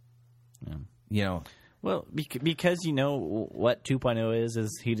 Yeah. Well, because what 2.0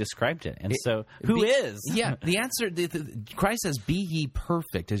 is he described it. And so, who is? Yeah, the answer, Christ says, be ye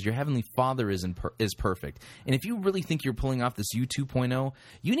perfect as your heavenly Father is perfect. And if you really think you're pulling off this you 2.0,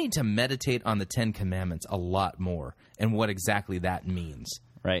 you need to meditate on the 10 Commandments a lot more and what exactly that means.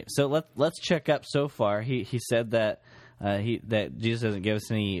 Right. So let's check up so far. He said that that Jesus doesn't give us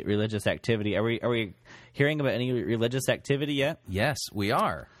any religious activity. Are we hearing about any religious activity yet? Yes, we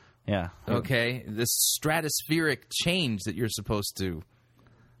are. Yeah. Okay. This stratospheric change that you're supposed to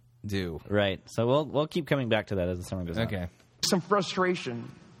do. Right. So we'll keep coming back to that as the summer goes on. Okay. Some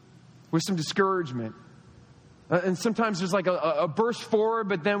frustration, with some discouragement. And sometimes there's a burst forward,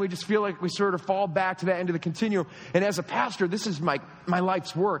 but then we just feel like we sort of fall back to that end of the continuum. And as a pastor, this is my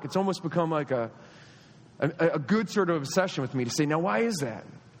life's work. It's almost become like a good sort of obsession with me to say, now why is that?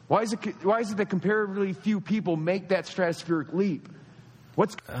 Why is it that comparatively few people make that stratospheric leap?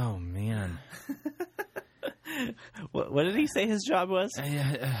 Oh, man. What did he say his job was?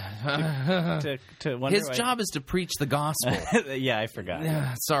 To wonder his job is to preach the gospel. Yeah, I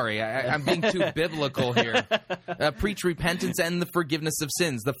forgot. Sorry, I'm being too biblical here. Preach repentance and the forgiveness of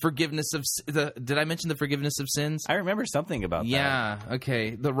sins. Did I mention the forgiveness of sins? I remember something about that. Yeah,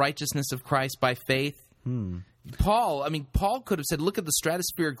 okay. The righteousness of Christ by faith. Paul could have said, look at the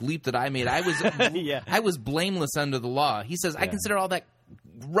stratospheric leap that I made. I was blameless under the law. He says, I consider all that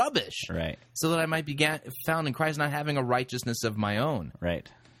rubbish. Right. So that I might be found in Christ, not having a righteousness of my own. Right.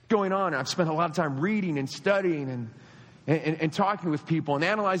 Going on, I've spent a lot of time reading and studying and talking with people and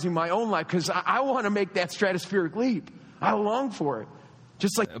analyzing my own life because I want to make that stratospheric leap. I long for it.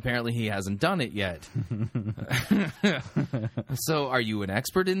 Just like apparently he hasn't done it yet. So are you an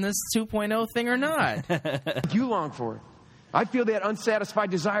expert in this 2.0 thing or not? You long for it. I feel that unsatisfied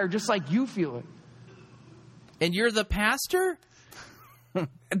desire just like you feel it. And you're the pastor?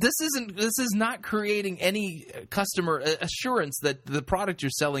 This is not creating any customer assurance that the product you're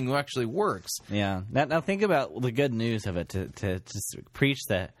selling actually works. Yeah. Now think about the good news of it to just preach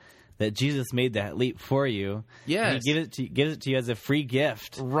that Jesus made that leap for you. Yes. He gives it to you as a free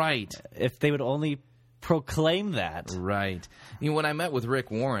gift. Right. If they would only proclaim that. Right. When I met with Rick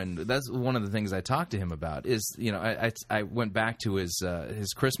Warren, that's one of the things I talked to him about is, I went back to his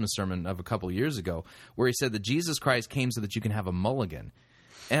Christmas sermon of a couple years ago where he said that Jesus Christ came so that you can have a mulligan.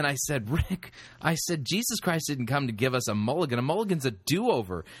 And I said, Rick, Jesus Christ didn't come to give us a mulligan. A mulligan's a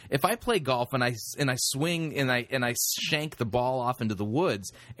do-over. If I play golf and I swing and I shank the ball off into the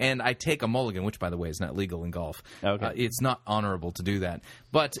woods and I take a mulligan, which by the way is not legal in golf. Okay. It's not honorable to do that.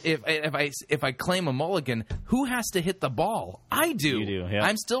 But if I claim a mulligan, who has to hit the ball? I do. You do, yeah.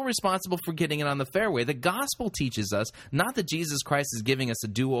 I'm still responsible for getting it on the fairway. The gospel teaches us not that Jesus Christ is giving us a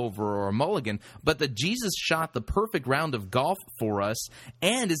do-over or a mulligan, but that Jesus shot the perfect round of golf for us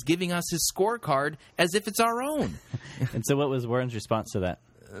and is giving us his scorecard as if it's our own. And so what was Warren's response to that?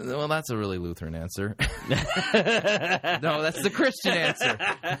 Well, that's a really Lutheran answer. No, that's the Christian answer.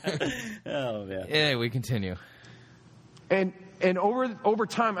 Oh, man. Anyway, we continue. And over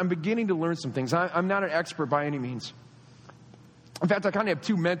time, I'm beginning to learn some things. I'm not an expert by any means. In fact, I kind of have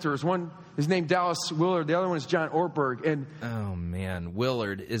two mentors. One is named Dallas Willard. The other one is John Ortberg. And oh, man.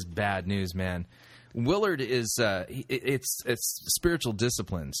 Willard is bad news, man. Willard is it's spiritual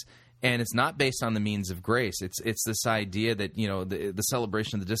disciplines. And it's not based on the means of grace. It's this idea that, you know, the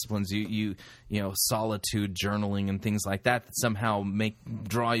celebration of the disciplines, you know, solitude, journaling, and things like that somehow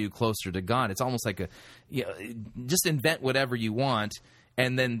draw you closer to God. It's almost like just invent whatever you want,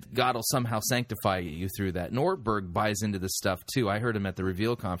 and then God will somehow sanctify you through that. Nordberg buys into this stuff too. I heard him at the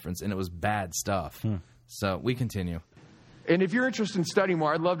Reveal conference, and it was bad stuff. So we continue. And if you're interested in studying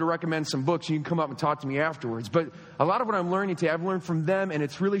more, I'd love to recommend some books. You can come up and talk to me afterwards. But a lot of what I'm learning today, I've learned from them, and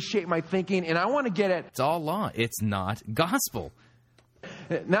it's really shaped my thinking. And I want to get at... It's all law. It's not gospel.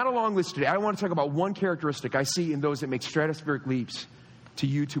 Not a long list today. I want to talk about one characteristic I see in those that make stratospheric leaps to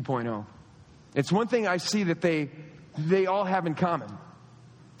U 2.0. It's one thing I see that they all have in common.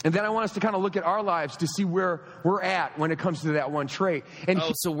 And then I want us to kind of look at our lives to see where we're at when it comes to that one trait. And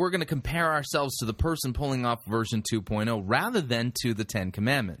so we're going to compare ourselves to the person pulling off version 2.0 rather than to the 10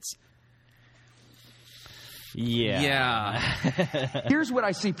 Commandments. Yeah. Here's what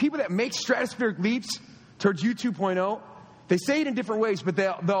I see. People that make stratospheric leaps towards U 2.0, they say it in different ways, but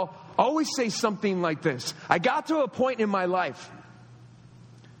they'll always say something like this. I got to a point in my life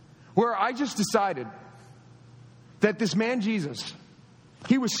where I just decided that this man Jesus...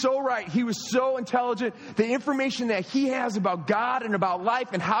 He was so right. He was so intelligent. The information that he has about God and about life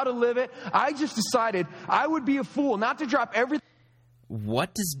and how to live it, I just decided I would be a fool not to drop everything.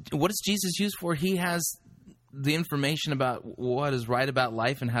 What does Jesus use for? He has the information about what is right about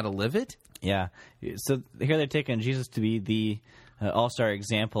life and how to live it? Yeah. So here they're taking Jesus to be the all-star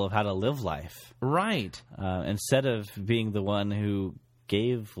example of how to live life. Right. Instead of being the one who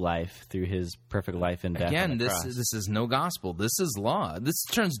gave life through his perfect life and death. Again, on the this cross. is no gospel. This is law. This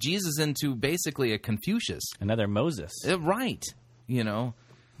turns Jesus into basically a Confucius. Another Moses. Right. You know.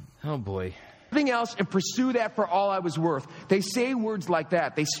 Oh, boy. Everything else and pursue that for all I was worth. They say words like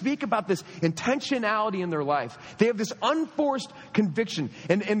that. They speak about this intentionality in their life. They have this unforced conviction.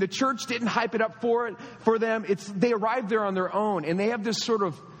 And the church didn't hype it up for them. They arrived there on their own. And they have this sort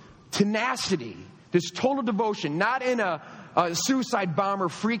of tenacity, this total devotion, not in a suicide bomber,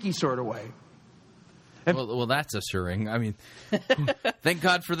 freaky sort of way. Well, that's assuring. I mean, thank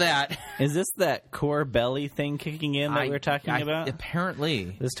God for that. Is this that core belly thing kicking in that we were talking about?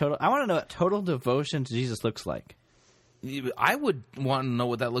 Apparently. I want to know what total devotion to Jesus looks like. I would want to know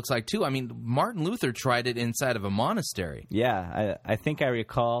what that looks like, too. I mean, Martin Luther tried it inside of a monastery. Yeah, I think I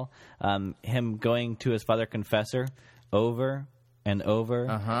recall him going to his father confessor over and over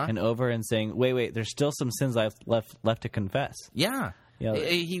and over and saying, wait, there's still some sins I've left to confess. Yeah.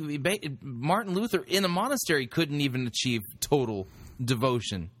 Martin Luther in a monastery couldn't even achieve total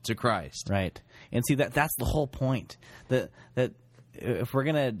devotion to Christ. Right. And see, that's the whole point. That if we're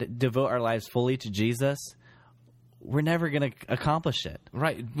going to devote our lives fully to Jesus, we're never going to accomplish it.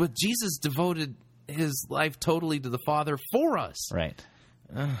 Right. But Jesus devoted his life totally to the Father for us. Right.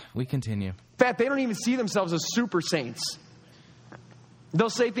 We continue. In fact, they don't even see themselves as super saints. They'll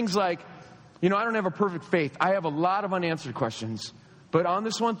say things like, I don't have a perfect faith. I have a lot of unanswered questions. But on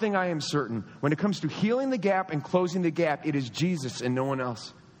this one thing I am certain. When it comes to healing the gap and closing the gap, it is Jesus and no one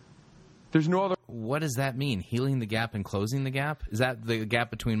else. There's no other... What does that mean? Healing the gap and closing the gap? Is that the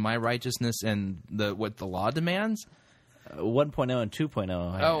gap between my righteousness and what the law demands? 1.0 and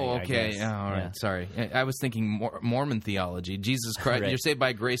 2.0. Oh, okay. Yeah, all right. Yeah. Sorry. I was thinking Mormon theology. Jesus Christ, right. You're saved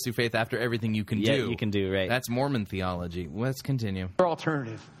by grace through faith after everything you can do. Yeah, you can do, right. That's Mormon theology. Let's continue.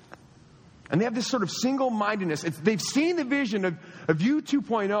 Alternative. And they have this sort of single-mindedness. They've seen the vision of U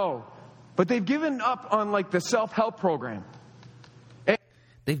 2.0, but they've given up on, the self-help program.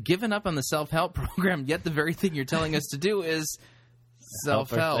 They've given up on the self-help program, yet the very thing you're telling us to do is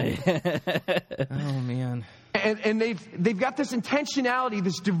self-help. Oh, man. And they've got this intentionality,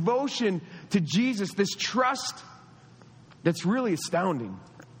 this devotion to Jesus, this trust that's really astounding.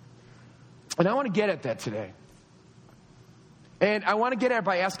 And I want to get at that today. And I want to get at it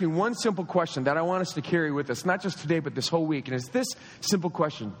by asking one simple question that I want us to carry with us, not just today, but this whole week. And it's this simple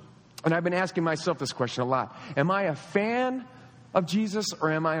question. And I've been asking myself this question a lot. Am I a fan of Jesus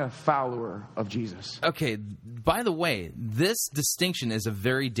or am I a follower of Jesus? Okay, by the way, this distinction is a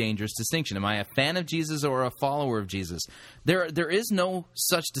very dangerous distinction. Am I a fan of Jesus or a follower of Jesus? There is no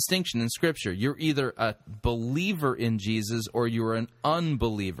such distinction in Scripture. You're either a believer in Jesus or you're an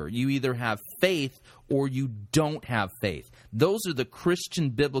unbeliever. You either have faith or you don't have faith. Those are the Christian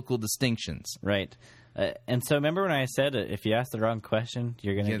biblical distinctions. Right. And so remember when I said if you ask the wrong question,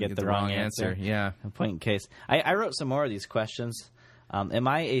 you're going to get the wrong answer? Yeah. Point in case. I wrote some more of these questions. Am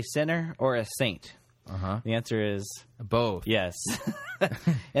I a sinner or a saint? The answer is... both. Yes.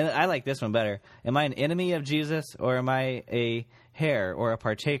 And I like this one better. Am I an enemy of Jesus or am I a heir or a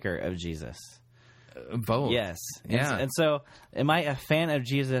partaker of Jesus? Both. Yes. Yeah. And so, am I a fan of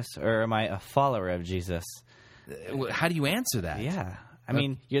Jesus or am I a follower of Jesus? How do you answer that? Yeah. I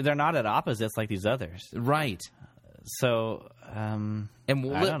mean, they're not at opposites like these others. Right. So, I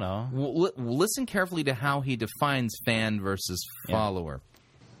don't know. Listen carefully to how he defines fan versus follower.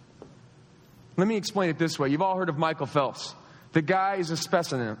 Let me explain it this way. You've all heard of Michael Phelps. The guy is a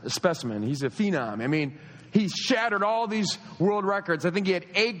specimen. He's a phenom. I mean, he shattered all these world records. I think he had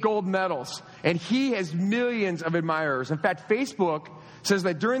 8 gold medals. And he has millions of admirers. In fact, Facebook says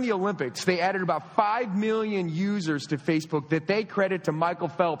that during the Olympics, they added about 5 million users to Facebook that they credit to Michael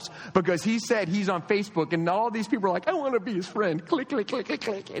Phelps because he said he's on Facebook. And all these people are like, I want to be his friend. Click, click, click, click,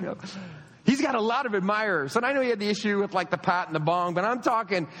 click, you know. He's got a lot of admirers. And I know he had the issue with, like, the pot and the bong, but I'm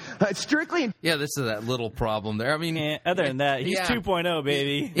talking strictly... Yeah, this is that little problem there. I mean... other than that, he's 2.0,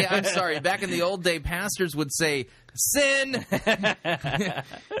 baby. Yeah, I'm sorry. Back in the old day, pastors would say, sin!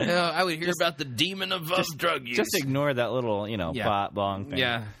 I would hear about the demon of drug use. Just ignore that little, pot, bong thing.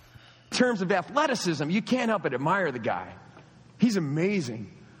 Yeah. In terms of athleticism, you can't help but admire the guy. He's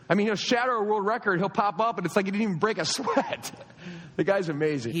amazing. I mean, he'll shatter a world record, he'll pop up, and it's like he didn't even break a sweat. The guy's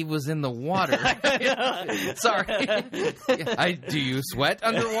amazing. He was in the water. Sorry. Do you sweat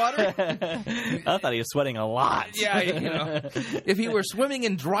underwater? I thought he was sweating a lot. Yeah, if he were swimming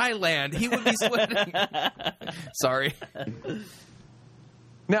in dry land, he would be sweating. Sorry.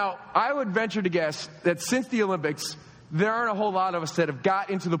 Now, I would venture to guess that since the Olympics, there aren't a whole lot of us that have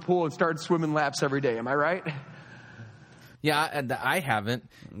got into the pool and started swimming laps every day. Am I right? Yeah, and I haven't.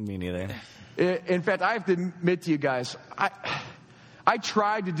 Me neither. In fact, I have to admit to you guys, I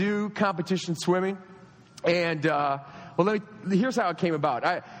tried to do competition swimming, and here's how it came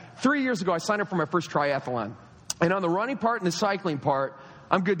about. 3 years ago, I signed up for my first triathlon, and on the running part and the cycling part,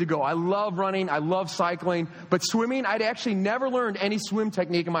 I'm good to go. I love running, I love cycling, but swimming, I'd actually never learned any swim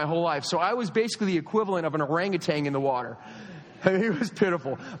technique in my whole life, so I was basically the equivalent of an orangutan in the water. I mean, it was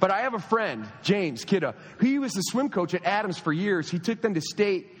pitiful. But I have a friend, James Kidda. He was the swim coach at Adams for years. He took them to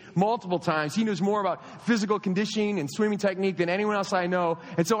state multiple times. He knows more about physical conditioning and swimming technique than anyone else I know.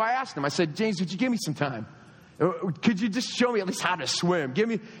 And so I asked him, I said, James, would you give me some time? Could you just show me at least how to swim? Give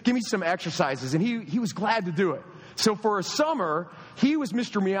me some exercises. And he was glad to do it. So for a summer, he was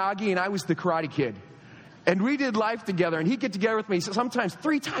Mr. Miyagi and I was the Karate Kid. And we did life together, and he'd get together with me sometimes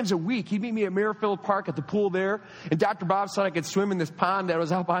 3 times a week. He'd meet me at Merrifield Park at the pool there, and Dr. Bob said I could swim in this pond that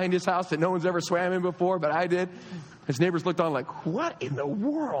was out behind his house that no one's ever swam in before, but I did. His neighbors looked on like, what in the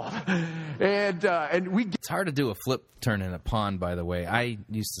world? And we... It's hard to do a flip turn in a pond, by the way. I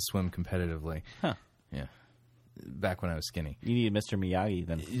used to swim competitively. Huh. Yeah. Back when I was skinny. You need Mr. Miyagi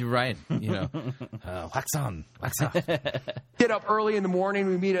then. You're right. Wax on, wax off. Get up early in the morning.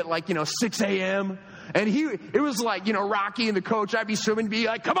 We meet at 6 a.m. And it was like, Rocky and the coach. I'd be swimming, be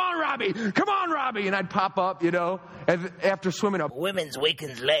like, come on, Robbie. Come on, Robbie. And I'd pop up, after swimming up. Women's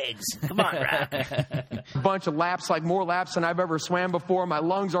weakens legs. Come on, Robbie. A bunch of laps, more laps than I've ever swam before. My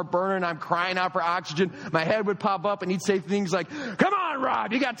lungs are burning. I'm crying out for oxygen. My head would pop up and he'd say things like, come on,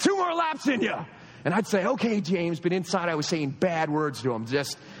 Rob. You got 2 more laps in you. And I'd say, okay, James. But inside I was saying bad words to him.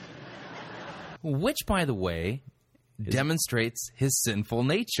 Which, by the way, demonstrates his sinful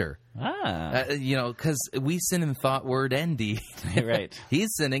nature. Because we sin in thought, word, and deed. Right. He's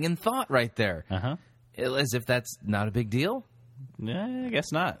sinning in thought right there. Uh-huh. As if that's not a big deal. I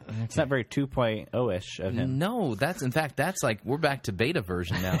guess not. Okay. It's not very 2.0-ish of him. No, that's like we're back to beta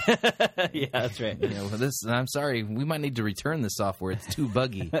version now. Yeah, that's right. I'm sorry, we might need to return this software. It's too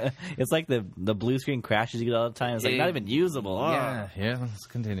buggy. It's like the blue screen crashes you get all the time. It's not even usable. Yeah, let's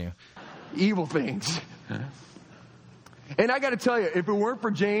continue. Evil things. And I got to tell you, if it weren't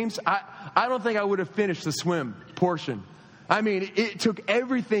for James, I don't think I would have finished the swim portion. I mean, it took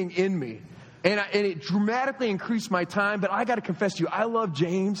everything in me. And it dramatically increased my time. But I got to confess to you, I love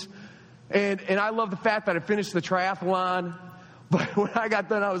James. And I love the fact that I finished the triathlon. But when I got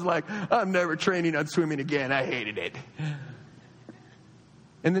done, I was like, I'm never training on swimming again. I hated it.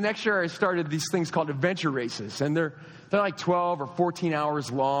 And the next year, I started these things called adventure races. And they're like 12 or 14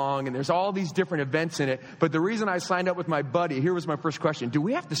 hours long. And there's all these different events in it. But the reason I signed up with my buddy, here was my first question. Do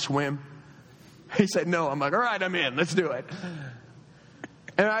we have to swim? He said, no. I'm like, all right, I'm in. Let's do it.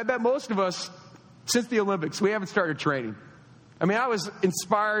 And I bet most of us, since the Olympics, we haven't started training. I mean, I was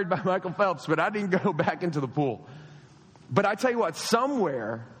inspired by Michael Phelps, but I didn't go back into the pool. But I tell you what,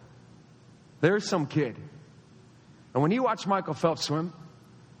 somewhere, there's some kid. And when he watched Michael Phelps swim,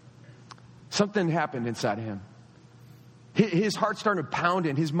 something happened inside of him. His heart started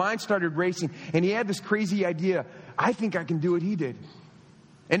pounding. His mind started racing. And he had this crazy idea, I think I can do what he did.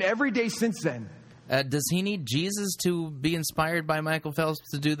 And every day since then, Does he need Jesus to be inspired by Michael Phelps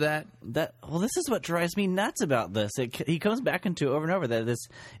to do that? Well, this is what drives me nuts about this. He comes back into it over and over that it's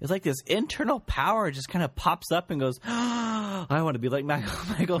like this internal power just kind of pops up and goes, oh, I want to be like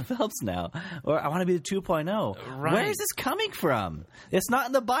Michael Phelps now, or I want to be the 2.0. Right. Where is this coming from? It's not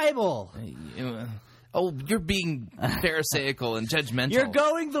in the Bible. Oh, you're being pharisaical and judgmental. You're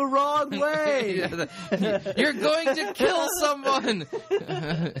going the wrong way. You're going to kill someone.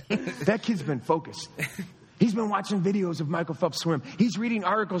 That kid's been focused. He's been watching videos of Michael Phelps swim. He's reading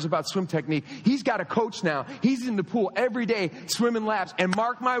articles about swim technique. He's got a coach now. He's in the pool every day swimming laps. And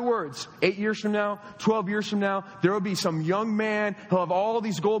mark my words, 8 years from now, 12 years from now, there will be some young man. He'll have all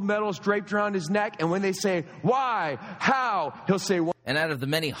these gold medals draped around his neck. And when they say, why, how, he'll say, why. And out of the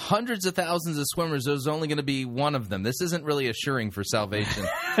many hundreds of thousands of swimmers, there's only going to be one of them. This isn't really assuring for salvation.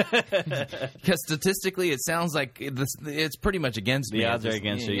 Because statistically, it sounds like it's pretty much against me. The odds are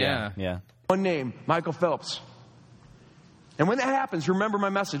against you, yeah. One name, Michael Phelps. And when that happens, remember my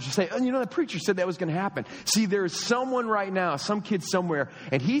message. You say, oh, the preacher said that was going to happen. See, there's someone right now, some kid somewhere,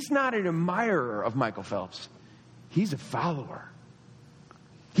 and he's not an admirer of Michael Phelps. He's a follower.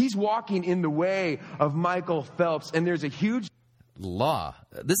 He's walking in the way of Michael Phelps, and there's a huge law.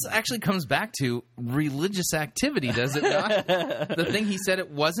 This actually comes back to religious activity, does it not? The thing he said it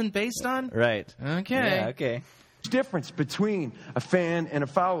wasn't based on? Right. Okay. Yeah, okay. Difference between a fan and a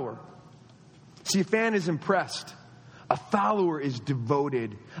follower. See, a fan is impressed. A follower is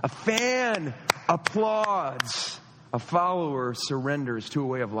devoted. A fan applauds. A follower surrenders to a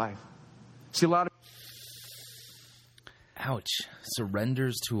way of life. See, a lot of... Ouch.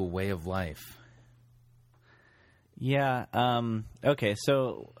 Surrenders to a way of life. Yeah. Okay,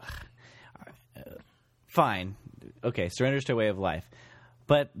 so... fine. Okay, surrenders to a way of life.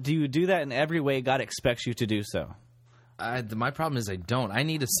 But do you do that in every way God expects you to do so? My problem is I don't. I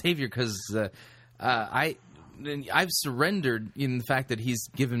need a Savior because I've surrendered in the fact that He's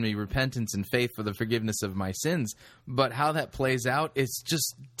given me repentance and faith for the forgiveness of my sins. But how that plays out, it's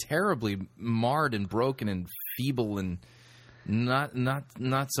just terribly marred and broken and feeble and not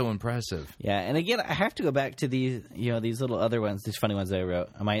so impressive. Yeah, and again, I have to go back to these little other ones, these funny ones that I wrote.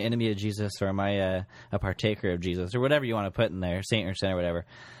 Am I an enemy of Jesus, or am I a partaker of Jesus, or whatever you want to put in there, saint or sinner, whatever.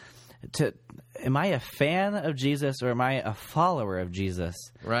 Am I a fan of Jesus, or am I a follower of Jesus?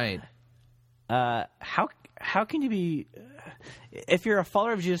 Right. How can you be? If you're a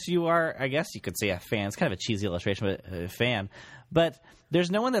follower of Jesus, you are, I guess you could say, a fan. It's kind of a cheesy illustration, but a fan. But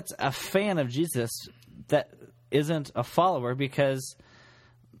there's no one that's a fan of Jesus that isn't a follower, because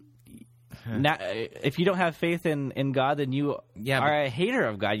now, if you don't have faith in God, then you are a hater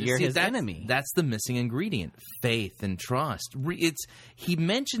of God. You're his enemy. That's the missing ingredient: faith and trust. He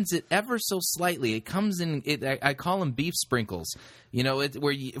mentions it ever so slightly. It comes in. I call them beef sprinkles. Or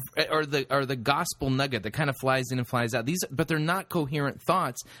the gospel nugget that kind of flies in and flies out. But they're not coherent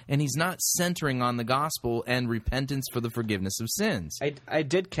thoughts, and he's not centering on the gospel and repentance for the forgiveness of sins. I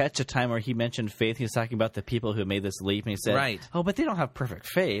did catch a time where he mentioned faith. He was talking about the people who made this leap, and he said, "Right, oh, but they don't have perfect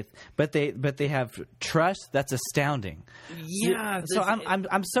faith, but they have trust. That's astounding." Yeah. So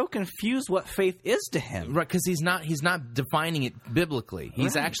I'm so confused what faith is to him. Right, because he's not defining it biblically.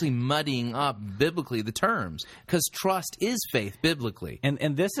 He's actually muddying up biblically the terms, because trust is faith biblically.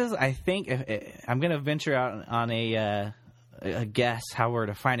 And this is, I think, I'm going to venture out on a guess how we're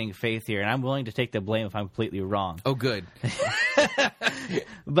defining faith here, and I'm willing to take the blame if I'm completely wrong. Oh, good.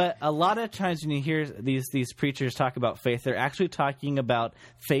 But a lot of times when you hear these preachers talk about faith, they're actually talking about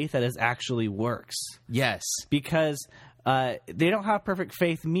faith that is actually works. Yes. Because they don't have perfect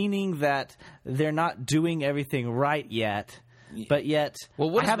faith, meaning that they're not doing everything right yet. But yet,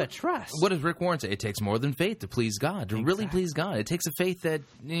 I have a trust. What does Rick Warren say? It takes more than faith to please God, to really please God. It takes a faith that,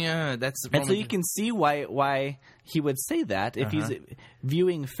 that's... And so you can see why he would say that if he's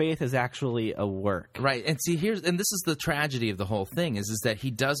viewing faith as actually a work. Right, and see, this is the tragedy of the whole thing, is that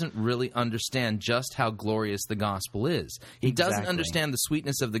he doesn't really understand just how glorious the gospel is. He doesn't understand the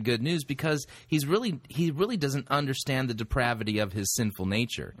sweetness of the good news, because he really doesn't understand the depravity of his sinful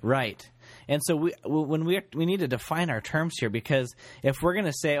nature. Right. And so we need to define our terms here, because if we're going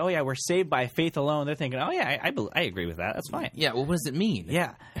to say, oh yeah, we're saved by faith alone, they're thinking, oh yeah, I agree with that. That's fine. Yeah, well, what does it mean?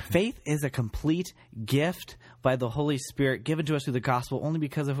 Yeah, faith is a complete gift by the Holy Spirit given to us through the gospel only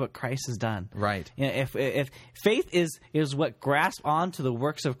because of what Christ has done. Right. If faith is what grasps onto the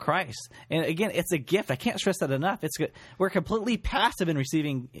works of Christ, and again, it's a gift. I can't stress that enough. We're completely passive in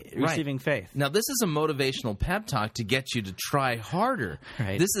receiving faith. Now, this is a motivational pep talk to get you to try harder.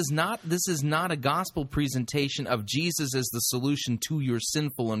 Right. This is not a gospel presentation of Jesus as the solution to your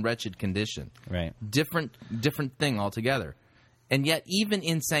sinful and wretched condition. Right. Different thing altogether. And yet, even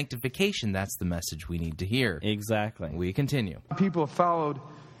in sanctification, that's the message we need to hear. Exactly. We continue. People followed,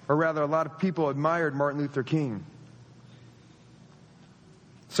 or rather, a lot of people admired Martin Luther King.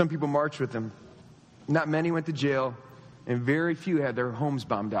 Some people marched with him. Not many went to jail, and very few had their homes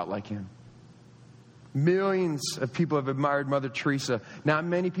bombed out like him. Millions of people have admired Mother Teresa. Not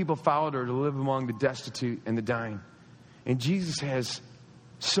many people followed her to live among the destitute and the dying. And Jesus has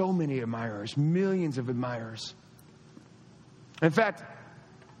so many admirers, millions of admirers. In fact,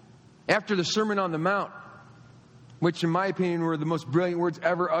 after the Sermon on the Mount, which in my opinion were the most brilliant words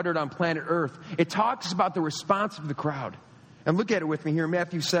ever uttered on planet Earth, it talks about the response of the crowd. And look at it with me here in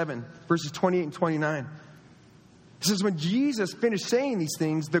Matthew 7, verses 28 and 29. It says, when Jesus finished saying these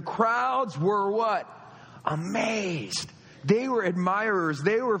things, the crowds were what? Amazed. They were admirers.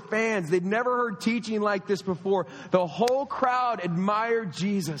 They were fans. They'd never heard teaching like this before. The whole crowd admired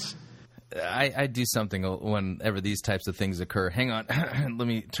Jesus. I do something whenever these types of things occur. Hang on. Let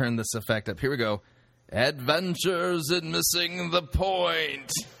me turn this effect up. Here we go. Adventures in missing the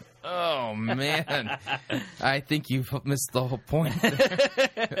point. Oh, man. I think you've missed the whole point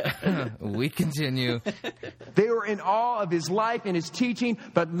there. We continue. They were in awe of his life and his teaching,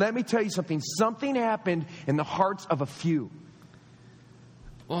 but let me tell you something. Something happened in the hearts of a few.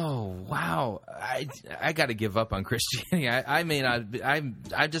 Oh, wow. I got to give up on Christianity. I may not.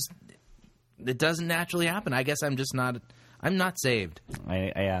 I just. It doesn't naturally happen. I guess I'm just not. I'm not saved.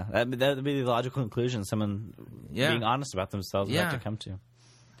 Yeah. That would be the logical conclusion. Someone being honest about themselves would have to come to.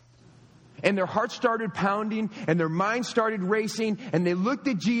 And their hearts started pounding, and their minds started racing, and they looked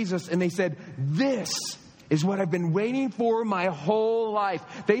at Jesus, and they said, this is what I've been waiting for my whole life.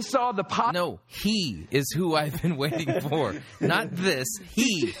 They saw the No, he is who I've been waiting for. Not this,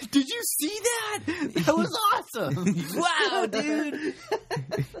 he. Did you see that? That was awesome. Wow, dude.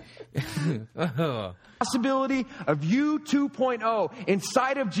 Possibility of you 2.0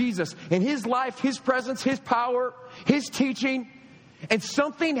 inside of Jesus, in his life, his presence, his power, his teaching. And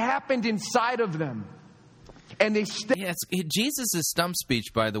something happened inside of them. And they Jesus' stump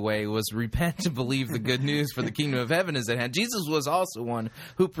speech, by the way, was repent and believe the good news, for the kingdom of heaven is at hand. Jesus was also one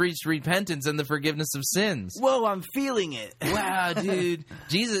who preached repentance and the forgiveness of sins. Whoa, I'm feeling it. Wow, dude.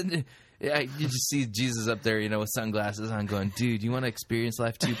 Jesus, you just see Jesus up there, with sunglasses on going, dude, you want to experience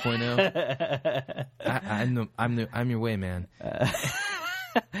life 2.0? I'm your way, man.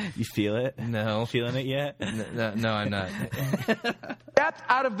 You feel it? No. Feeling it yet? No, I'm not. Stepped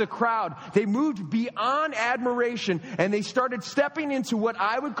out of the crowd. They moved beyond admiration, and they started stepping into what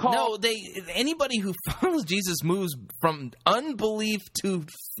I would call... Anybody who follows Jesus moves from unbelief to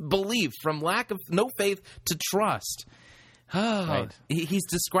belief, from lack of no faith to trust. Oh, right. He's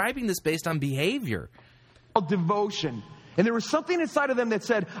describing this based on behavior. Devotion. And there was something inside of them that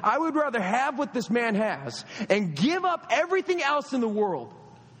said, I would rather have what this man has and give up everything else in the world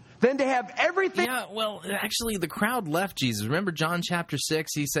than to have everything. Yeah, well, actually, the crowd left Jesus. Remember John chapter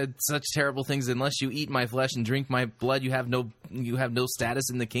 6? He said such terrible things. Unless you eat my flesh and drink my blood, you have no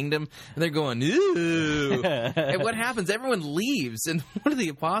status in the kingdom. And they're going, ew. And what happens? Everyone leaves. And one of the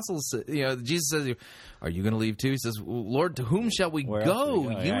apostles, Jesus says, are you going to leave too? He says, Lord, to whom shall we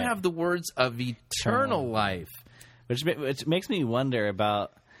go? You have the words of eternal life. Which makes me wonder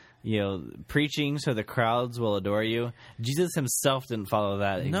about, preaching so the crowds will adore you. Jesus himself didn't follow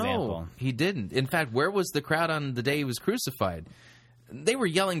that example. No, he didn't. In fact, where was the crowd on the day he was crucified? They were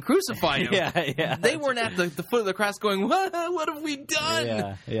yelling, crucify him. Yeah. They weren't at the foot of the cross going, what have we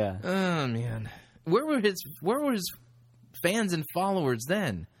done? Yeah. Oh, man. Where were his fans and followers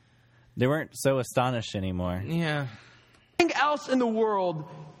then? They weren't so astonished anymore. Yeah. Anything else in the world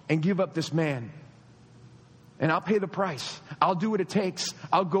and give up this man. And I'll pay the price. I'll do what it takes.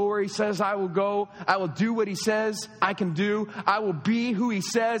 I'll go where he says I will go. I will do what he says I can do. I will be who he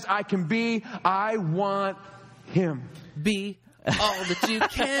says I can be. I want him. Be all that you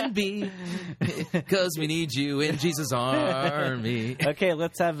can be, because we need you in Jesus' army. Okay,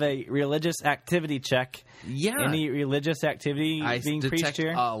 let's have a religious activity check. Yeah. Any religious activity being preached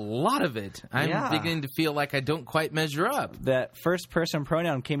here? A lot of it. I'm beginning to feel like I don't quite measure up. That first person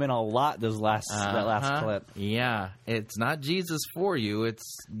pronoun came in a lot that last clip. Yeah. It's not Jesus for you.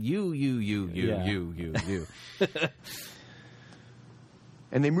 It's you.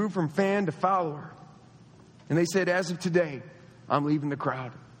 And they moved from fan to follower. And they said, as of today, I'm leaving the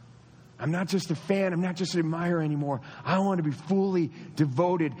crowd. I'm not just a fan. I'm not just an admirer anymore. I want to be fully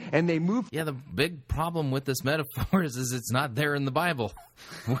devoted. And they moved. Yeah, the big problem with this metaphor is it's not there in the Bible.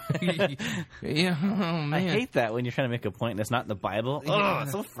 Yeah, oh, man. I hate that when you're trying to make a point and it's not in the Bible. Oh,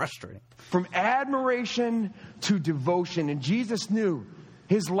 it's so frustrating. From admiration to devotion. And Jesus knew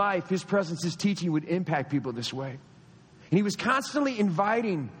his life, his presence, his teaching would impact people this way. And he was constantly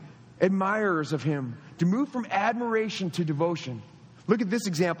inviting admirers of him to move from admiration to devotion. Look at this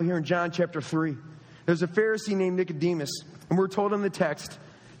example here in John chapter 3. There's a Pharisee named Nicodemus, and we're told in the text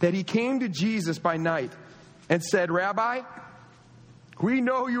that he came to Jesus by night and said, "Rabbi, we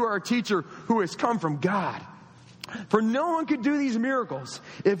know you are a teacher who has come from God. For no one could do these miracles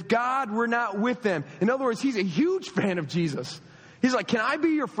if God were not with them." In other words, he's a huge fan of Jesus. He's like, "Can I be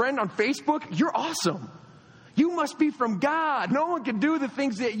your friend on Facebook? You're awesome. You must be from God. No one can do the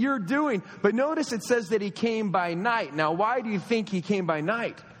things that you're doing." But notice it says that he came by night. Now, why do you think he came by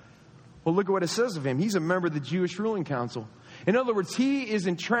night? Well, look at what it says of him. He's a member of the Jewish ruling council. In other words, he is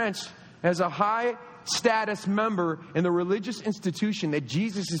entrenched as a high status member in the religious institution that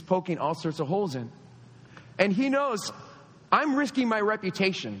Jesus is poking all sorts of holes in. And he knows, I'm risking my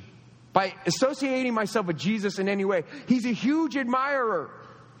reputation by associating myself with Jesus in any way. He's a huge admirer,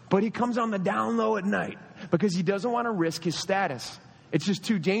 but he comes on the down low at night because he doesn't want to risk his status. It's just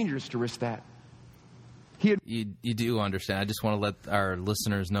too dangerous to risk that. You do understand. I just want to let our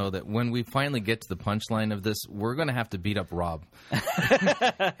listeners know that when we finally get to the punchline of this, we're going to have to beat up Rob.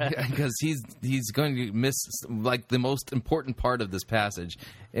 Because he's going to miss like the most important part of this passage.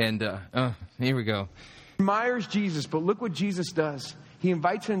 And here we go. He admires Jesus, but look what Jesus does. He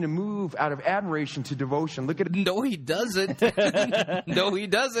invites him to move out of admiration to devotion. Look at it. No, he doesn't. No, he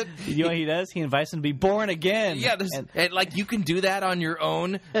doesn't. You know what he does? He invites him to be born again. Yeah, and like you can do that on your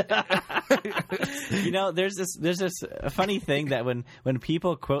own. You know, there's this funny thing that when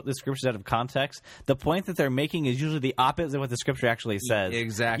people quote the scriptures out of context, the point that they're making is usually the opposite of what the scripture actually says.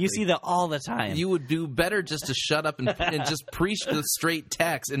 Exactly. You see that all the time. You would do better just to shut up and just preach the straight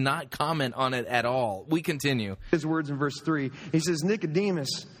text and not comment on it at all. We continue. His words in verse 3. He says,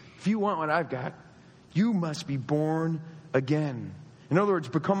 "Nicodemus, if you want what I've got, you must be born again." In other words,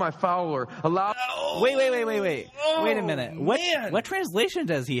 become my follower. Allow. Wait. Wait a minute. What translation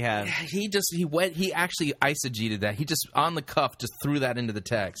does he have? He actually eisegeted that. He just on the cuff just threw that into the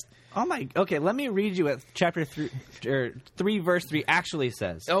text. Oh my. Okay, let me read you what chapter 3 verse 3 actually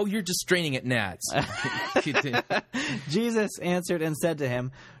says. Oh, you're just straining at gnats. Jesus answered and said to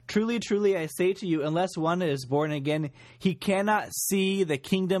him, "Truly, truly, I say to you, unless one is born again, he cannot see the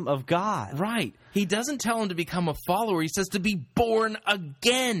kingdom of God." Right. He doesn't tell him to become a follower. He says to be born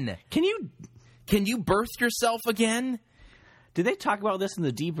again. Can you birth yourself again? Did they talk about this in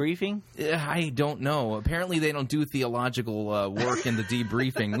the debriefing? I don't know. Apparently they don't do theological work in the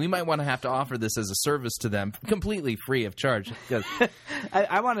debriefing. We might want to have to offer this as a service to them, completely free of charge.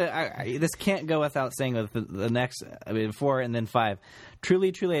 I want to. This can't go without saying with the next 4 and then 5.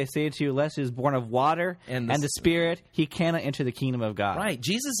 "Truly, truly, I say to you, unless he is born of water and the Spirit, he cannot enter the kingdom of God." Right.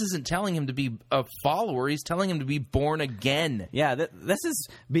 Jesus isn't telling him to be a follower. He's telling him to be born again. Yeah, this is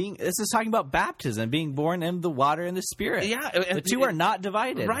talking about baptism, being born in the water and the Spirit. Yeah. The two are not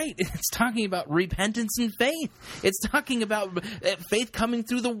divided. Right. It's talking about repentance and faith. It's talking about faith coming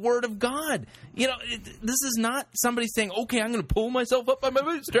through the Word of God. You know, this is not somebody saying, "Okay, I'm going to pull myself up by my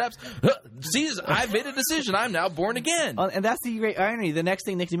bootstraps. Jesus, I've made a decision. I'm now born again." And that's the great irony. The next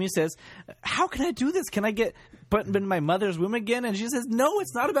thing Nicodemus says, "How can I do this? Can I get put in my mother's womb again?" And Jesus says, "No,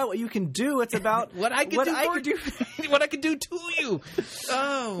 it's not about what you can do. It's about what I can do. What I can do to you."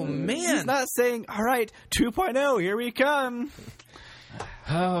 Oh, man. He's not saying, "All right, 2.0, here we come."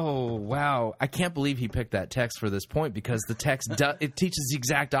 Oh, wow. I can't believe he picked that text for this point because the text it teaches the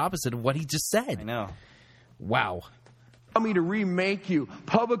exact opposite of what he just said. I know. Wow. Allow me to remake you,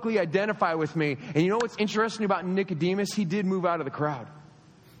 publicly identify with me. And you know what's interesting about Nicodemus? He did move out of the crowd.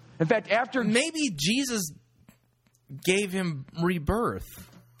 In fact, after... Maybe Jesus gave him rebirth.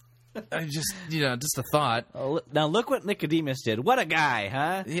 Just a thought. Now look what Nicodemus did. What a guy,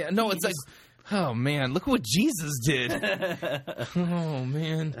 huh? Yeah, no, it's like... Oh, man, look what Jesus did. Oh,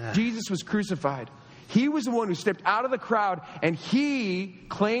 man. Jesus was crucified. He was the one who stepped out of the crowd, and he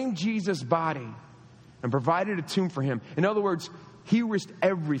claimed Jesus' body and provided a tomb for him. In other words, he risked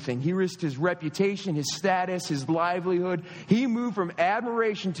everything. He risked his reputation, his status, his livelihood. He moved from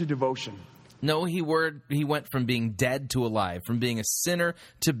admiration to devotion. No, he went from being dead to alive, from being a sinner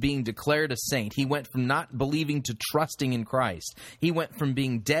to being declared a saint. He went from not believing to trusting in Christ. He went from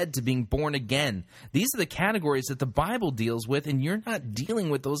being dead to being born again. These are the categories that the Bible deals with, and you're not dealing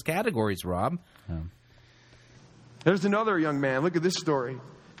with those categories, Rob. There's another young man. Look at this story.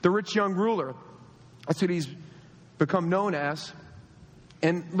 The rich young ruler. That's what he's become known as.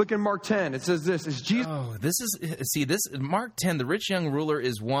 And look in Mark 10. It says this. Is Jesus... Oh, this Mark 10, the rich young ruler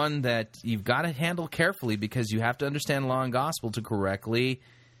is one that you've got to handle carefully because you have to understand law and gospel to correctly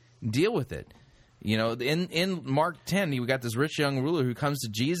deal with it. You know, in Mark 10, you got this rich young ruler who comes to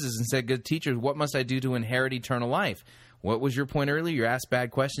Jesus and said, "Good teacher, what must I do to inherit eternal life?" What was your point earlier? You ask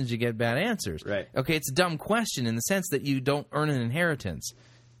bad questions, you get bad answers. Right. Okay, it's a dumb question in the sense that you don't earn an inheritance.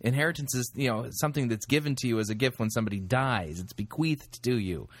 Inheritance is, something that's given to you as a gift when somebody dies. It's bequeathed to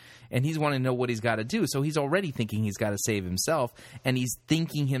you. And he's wanting to know what he's got to do. So he's already thinking he's got to save himself, and he's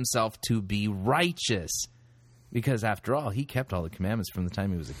thinking himself to be righteous. Because, after all, he kept all the commandments from the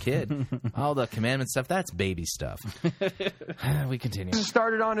time he was a kid. All the commandment stuff, that's baby stuff. We continue. Jesus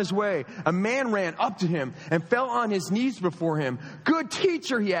started on his way. A man ran up to him and fell on his knees before him. Good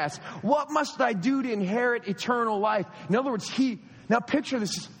teacher, he asked, what must I do to inherit eternal life? In other words, now picture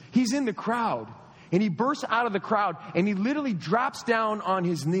this. He's in the crowd, and he bursts out of the crowd, and he literally drops down on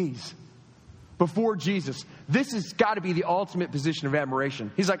his knees before Jesus. This has got to be the ultimate position of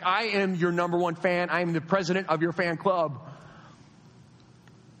admiration. He's like, I am your number one fan. I am the president of your fan club.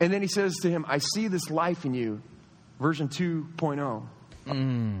 And then he says to him, I see this life in you. Version 2.0.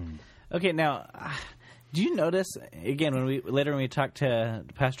 Okay, now, do you notice, again, when we talked to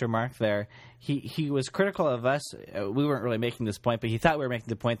Pastor Mark there, he was critical of us. We weren't really making this point, but he thought we were making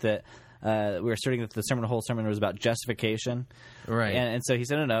the point that we were asserting that the whole sermon was about justification. Right. And so he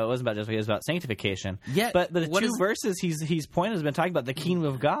said, no, it wasn't about justification, it was about sanctification. Yeah, but the two verses he's pointed has been talking about the kingdom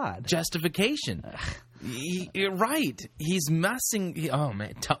of God. Justification. You're right. He's messing. Oh,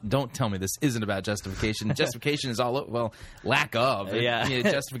 man. Don't tell me this isn't about justification. Justification is lack of. Yeah.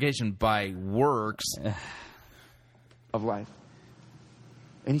 Justification by works of life.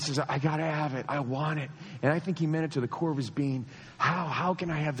 And he says, I got to have it. I want it. And I think he meant it to the core of his being. How can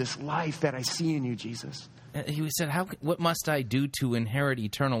I have this life that I see in you, Jesus? He said, what must I do to inherit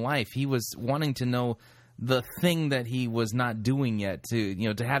eternal life? He was wanting to know the thing that he was not doing yet, to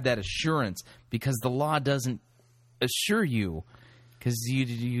have that assurance, because the law doesn't assure you, because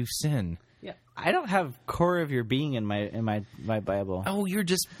you sin. Yeah, I don't have core of your being in my Bible. Oh, you're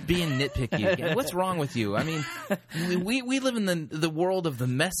just being nitpicky again. What's wrong with you? I mean, we live in the world of the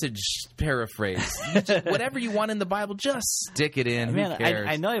Message paraphrase. Whatever you want in the Bible, just stick it in. Man, who cares?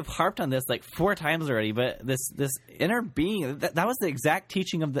 I know I've harped on this like 4 times already, but this inner being, that was the exact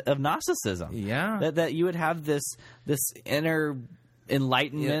teaching of Gnosticism. Yeah, that you would have this inner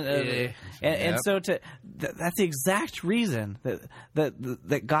enlightenment, and so that's the exact reason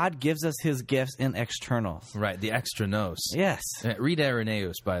that God gives us His gifts in externals. Right, the extranos. Yes. Read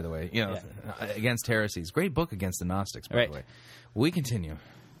Irenaeus, by the way. Against heresies. Great book against the Gnostics, by the way. We continue.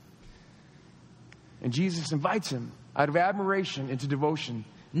 And Jesus invites him out of admiration into devotion.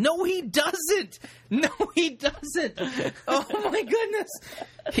 No, he doesn't. No, he doesn't. Oh, my goodness.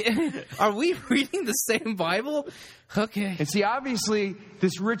 Are we reading the same Bible? Okay. And see, obviously,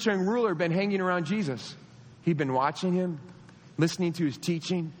 this rich young ruler had been hanging around Jesus. He'd been watching him, listening to his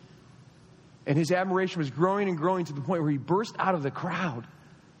teaching, and his admiration was growing and growing to the point where he burst out of the crowd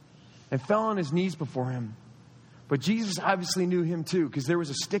and fell on his knees before him. But Jesus obviously knew him too, because there was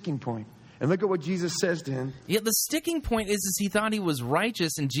a sticking point. And look at what Jesus says to him. Yeah, the sticking point is he thought he was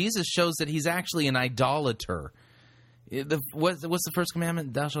righteous, and Jesus shows that he's actually an idolater. What's the first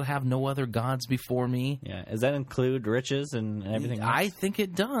commandment? Thou shalt have no other gods before me. Yeah, does that include riches and everything else? I think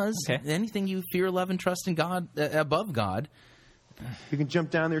it does. Okay. Anything you fear, love, and trust in God above God. You can jump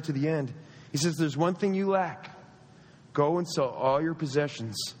down there to the end. He says, there's one thing you lack. Go and sell all your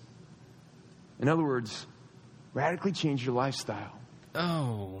possessions. In other words, radically change your lifestyle.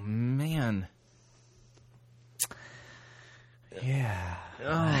 Oh, man. Yeah.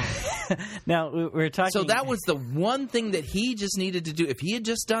 Oh. Now, we're talking... So that was the one thing that he just needed to do. If he had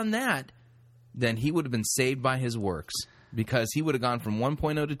just done that, then he would have been saved by his works, because he would have gone from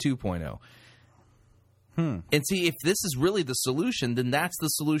 1.0 to 2.0. And see, if this is really the solution, then that's the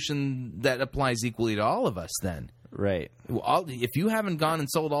solution that applies equally to all of us then. Right. If you haven't gone and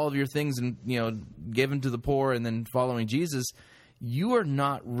sold all of your things and given to the poor and then following Jesus, you are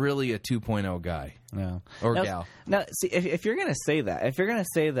not really a 2.0 guy. No. Or gal. Now, see, if you're going to say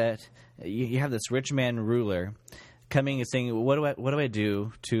that, you have this rich man ruler coming and saying, what do I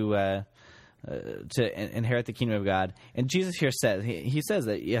do to inherit the kingdom of God? And Jesus here says, he says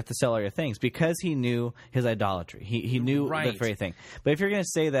that you have to sell all your things, because he knew his idolatry. He knew that very thing. But if you're going to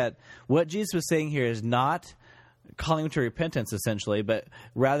say that what Jesus was saying here is not calling him to repentance, essentially, but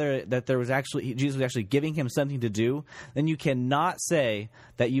rather that Jesus was actually giving him something to do, then you cannot say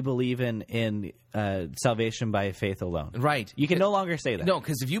that you believe in salvation by faith alone. Right. You can no longer say that. No,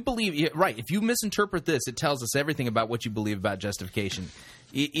 because if you misinterpret this, it tells us everything about what you believe about justification.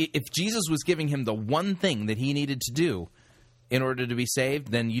 If Jesus was giving him the one thing that he needed to do in order to be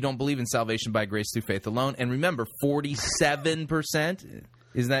saved, then you don't believe in salvation by grace through faith alone. And remember, 47%...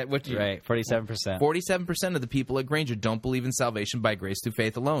 Is that what you... Right, 47%. 47% of the people at Granger don't believe in salvation by grace through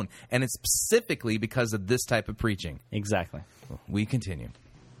faith alone. And it's specifically because of this type of preaching. Exactly. We continue.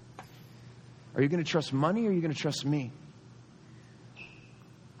 Are you going to trust money or are you going to trust me?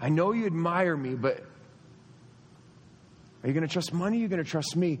 I know you admire me, but are you going to trust money or are you going to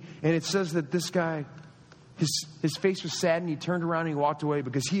trust me? And it says that this guy, his face was sad and he turned around and he walked away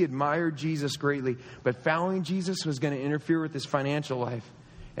because he admired Jesus greatly. But following Jesus was going to interfere with his financial life.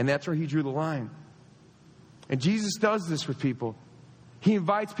 And that's where he drew the line. And Jesus does this with people. He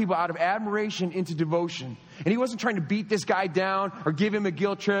invites people out of admiration into devotion. And he wasn't trying to beat this guy down or give him a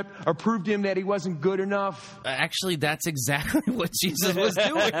guilt trip or prove to him that he wasn't good enough. Actually, that's exactly what Jesus was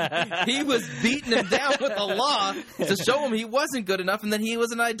doing. He was beating him down with the law to show him he wasn't good enough and that he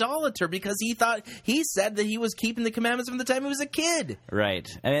was an idolater because he said that he was keeping the commandments from the time he was a kid. Right.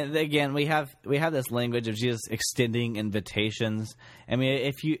 And again, we have this language of Jesus extending invitations. I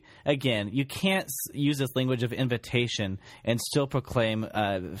mean, you can't use this language of invitation and still proclaim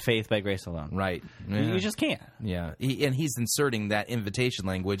faith by grace alone. Right. Yeah. You just can't. Yeah. And he's inserting that invitation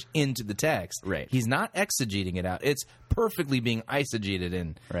language into the text. Right. He's not exegeting it out. It's perfectly being eisegeted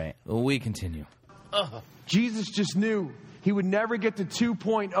in. Right. We continue. Jesus just knew he would never get to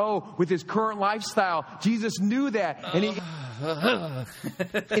 2.0 with his current lifestyle. Jesus knew that.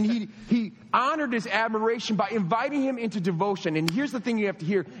 And he honored his admiration by inviting him into devotion. And here's the thing you have to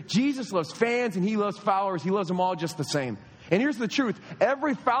hear. Jesus loves fans and he loves followers. He loves them all just the same. And here's the truth.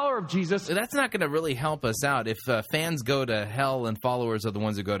 Every follower of Jesus... That's not going to really help us out if fans go to hell and followers are the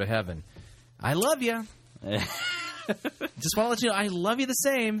ones who go to heaven. I love you. Just want to let you know, I love you the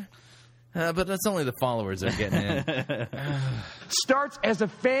same. But that's only the followers that are getting in. Starts as a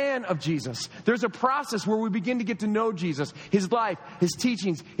fan of Jesus. There's a process where we begin to get to know Jesus, his life, his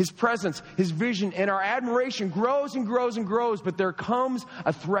teachings, his presence, his vision, and our admiration grows and grows and grows, but there comes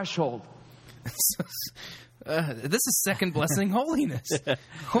a threshold. This is second blessing holiness.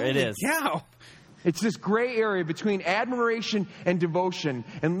 Holy it is. Cow. It's this gray area between admiration and devotion.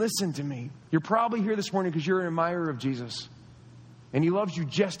 And listen to me. You're probably here this morning because you're an admirer of Jesus. And he loves you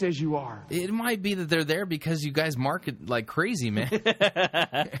just as you are. It might be that they're there because you guys market like crazy, man.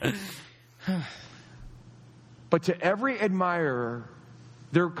 But to every admirer,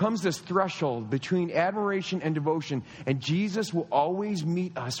 there comes this threshold between admiration and devotion. And Jesus will always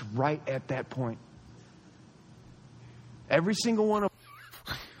meet us right at that point. Every single one of...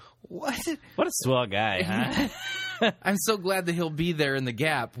 What a swell guy, huh? I'm so glad that he'll be there in the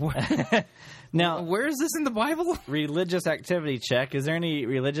gap. Now, where is this in the Bible? Religious activity check. Is there any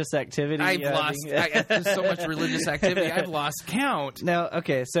religious activity? There's so much religious activity, I've lost count. Now,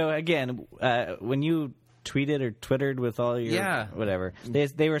 okay, so again, when you tweeted or twittered with all your whatever,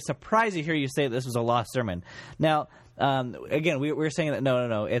 they were surprised to hear you say this was a lost sermon. Now, again, we're saying that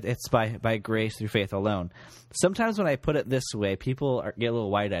no, it's by grace through faith alone. Sometimes when I put it this way, people get a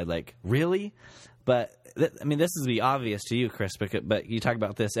little wide-eyed, like, really? But, this is the obvious to you, Chris, but you talk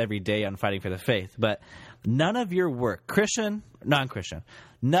about this every day on Fighting for the Faith. But none of your work, Christian, non-Christian,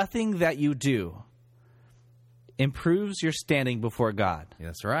 nothing that you do improves your standing before God.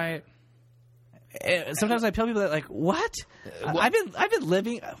 That's right. Sometimes I tell people that, like, what? I've been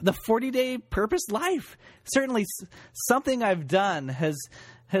living the 40-day purpose life. Certainly, something I've done has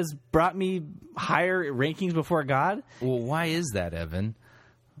brought me higher rankings before God. Well, why is that, Evan?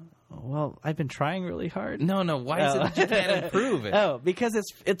 Well, I've been trying really hard. No. Why is it that you can't improve it? Oh, because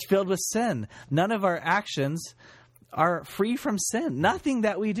it's filled with sin. None of our actions are free from sin. Nothing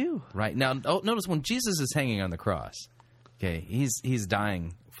that we do. Right. Now, notice when Jesus is hanging on the cross, okay, he's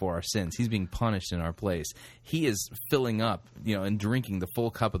dying for our sins. He's being punished in our place. He is filling up, and drinking the full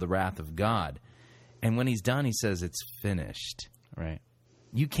cup of the wrath of God. And when he's done, he says, it's finished. Right.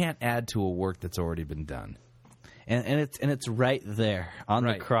 You can't add to a work that's already been done. And it's right there on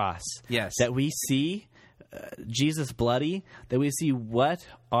the cross. Yes. That we see Jesus bloody, that we see what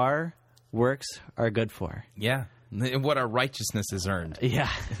our works are good for. Yeah. And what our righteousness has earned.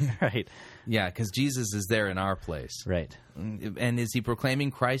 Yeah, right. Yeah, because Jesus is there in our place. Right. And is he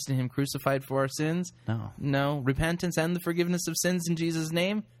proclaiming Christ and him crucified for our sins? No. No. Repentance and the forgiveness of sins in Jesus'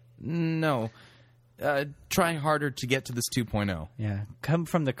 name? No. Try harder to get to this 2.0. Yeah. Come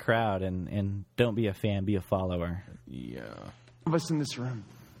from the crowd and don't be a fan, be a follower. Yeah. Of us in this room.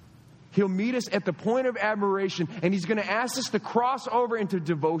 He'll meet us at the point of admiration, and he's going to ask us to cross over into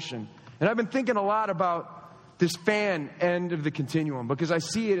devotion. And I've been thinking a lot about this fan end of the continuum because I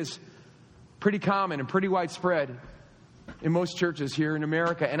see it as pretty common and pretty widespread in most churches here in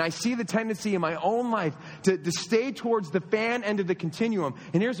America. And I see the tendency in my own life to stay towards the fan end of the continuum.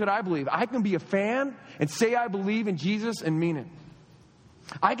 And here's what I believe. I can be a fan and say I believe in Jesus and mean it.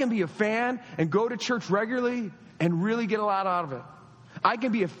 I can be a fan and go to church regularly and really get a lot out of it. I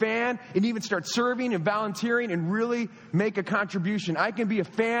can be a fan and even start serving and volunteering and really make a contribution. I can be a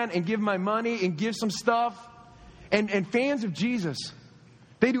fan and give my money and give some stuff. And fans of Jesus,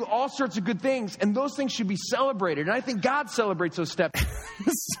 they do all sorts of good things, and those things should be celebrated. And I think God celebrates those steps.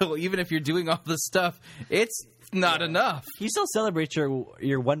 So even if you're doing all this stuff, it's not enough. You still celebrate your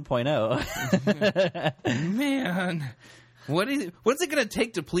 1.0. Man, what's it going to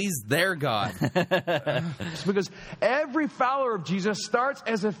take to please their God? It's because every follower of Jesus starts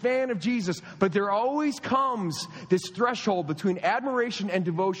as a fan of Jesus, but there always comes this threshold between admiration and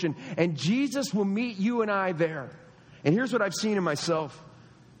devotion, and Jesus will meet you and I there. And here's what I've seen in myself.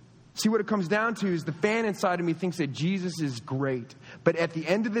 See, what it comes down to is the fan inside of me thinks that Jesus is great. But at the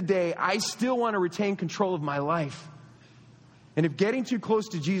end of the day, I still want to retain control of my life. And if getting too close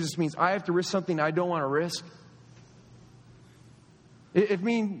to Jesus means I have to risk something I don't want to risk,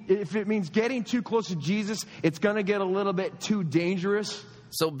 if it means getting too close to Jesus, it's going to get a little bit too dangerous.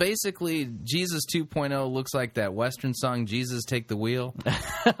 So basically, Jesus 2.0 looks like that Western song, Jesus Take the Wheel.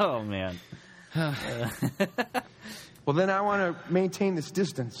 Oh, man. Well, then I want to maintain this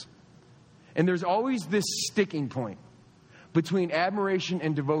distance. And there's always this sticking point between admiration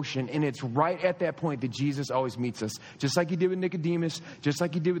and devotion. And it's right at that point that Jesus always meets us. Just like he did with Nicodemus, just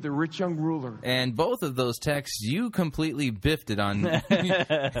like he did with the rich young ruler. And both of those texts, you completely biffed it on.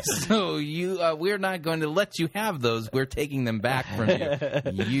 So we're not going to let you have those. We're taking them back from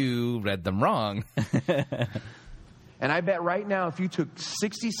you. You read them wrong. And I bet right now, if you took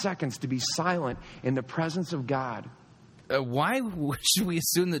 60 seconds to be silent in the presence of God. Why should we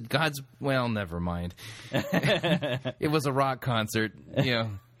assume that God's... Well, never mind. It was a rock concert.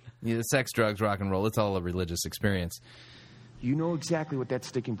 Sex, drugs, rock and roll. It's all a religious experience. You know exactly what that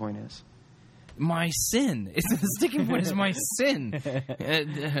sticking point is. My sin. The sticking point is my sin.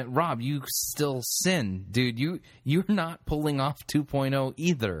 Rob, you still sin. Dude, you're not pulling off 2.0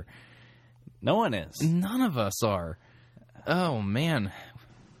 either. No one is. None of us are. Oh, man.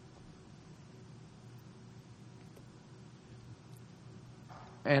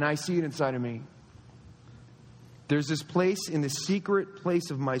 And I see it inside of me. There's this place in the secret place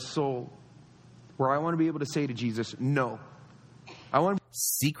of my soul where I want to be able to say to Jesus, no. I want to...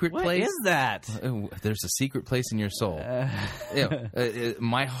 Secret place? What is that? There's a secret place in your soul.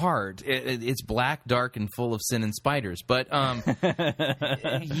 My heart, it's black, dark, and full of sin and spiders. But,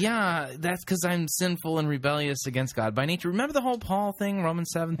 yeah, that's because I'm sinful and rebellious against God by nature. Remember the whole Paul thing, Romans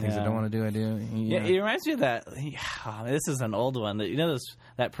 7? Things I don't want to do, I do. Yeah, it reminds me of that. This is an old one. You know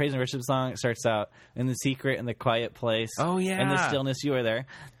that praise and worship song? It starts out, in the secret, in the quiet place. Oh, yeah. In the stillness, you are there.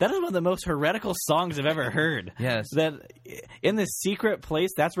 That is one of the most heretical songs I've ever heard. Yes. That in the secret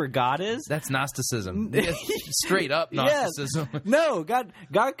place, that's where God is. That's Gnosticism. Straight up Gnosticism. Yes. No, God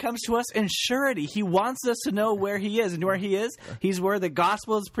comes to us in surety. He wants us to know where he is. And where he is, he's where the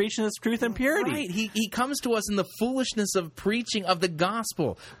gospel is preaching its truth and purity. Right. He comes to us in the foolishness of preaching of the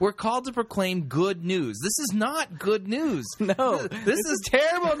gospel. We're called to proclaim good news. This is not good news. No. This is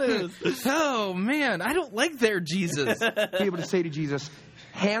terrible news. Oh, man. I don't like their Jesus. Be able to say to Jesus,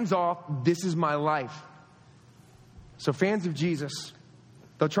 hands off, this is my life. So fans of Jesus,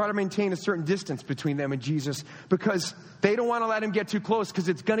 they'll try to maintain a certain distance between them and Jesus because they don't want to let him get too close because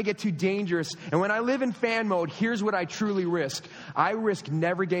it's going to get too dangerous. And when I live in fan mode, here's what I truly risk. I risk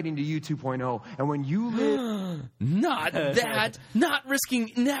never getting to you 2.0. And when you live... Not that. Not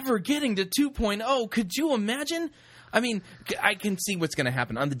risking never getting to 2.0. Could you imagine? I mean, I can see what's going to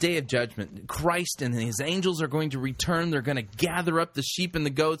happen. On the day of judgment, Christ and his angels are going to return. They're going to gather up the sheep and the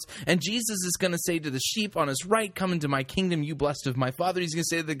goats. And Jesus is going to say to the sheep on his right, come into my kingdom, you blessed of my Father. He's going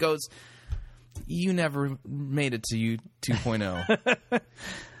to say to the goats, you never made it to you 2.0.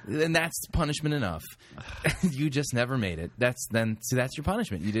 And that's punishment enough. You just never made it. That's your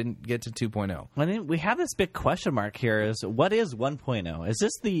punishment. You didn't get to 2.0. I mean, we have this big question mark here is, what is 1.0? Is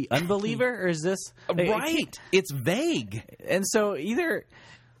this the unbeliever or is this... Right. It's vague. And so either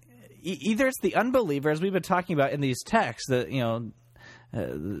it's the unbeliever, as we've been talking about in these texts, that,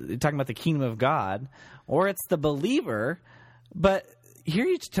 talking about the kingdom of God, or it's the believer, but... Here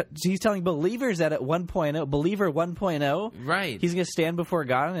he's telling believers that at 1.0, believer 1.0, right? He's going to stand before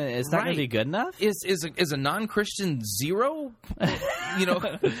God, and it's not going to be good enough. Is a non-Christian 0?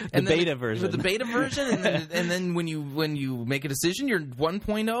 The beta version. The beta version, and then when you make a decision, you're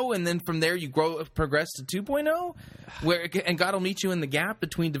 1.0, and then from there you progress to 2.0, and God will meet you in the gap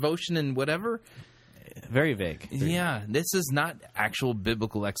between devotion and whatever. Very vague. Yeah, this is not actual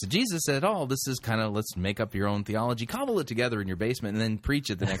biblical exegesis at all. This is kind of, let's make up your own theology, cobble it together in your basement, and then preach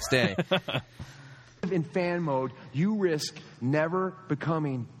it the next day. In fan mode, you risk never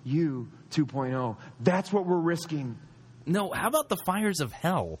becoming you 2.0. That's what we're risking. No, how about the fires of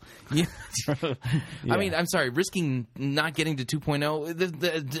hell? Yeah. I mean, I'm sorry, risking not getting to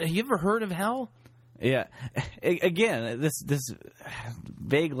 2.0. Have you ever heard of hell? Yeah. Again, this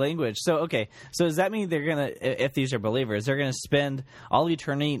vague language. So does that mean they're going to, if these are believers, they're going to spend all of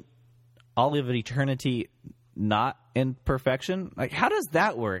eternity not in perfection? Like, how does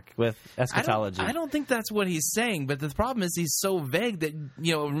that work with eschatology? I don't think that's what he's saying, but the problem is he's so vague that,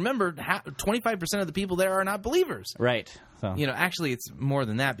 remember, 25% of the people there are not believers. Right. So. Actually, it's more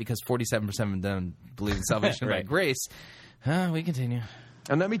than that because 47% of them believe in salvation by grace. We continue.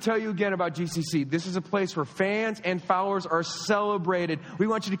 And let me tell you again about GCC. This is a place where fans and followers are celebrated. We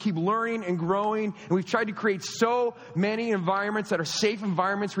want you to keep learning and growing. And we've tried to create so many environments that are safe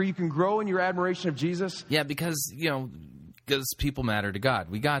environments where you can grow in your admiration of Jesus. Yeah, because people matter to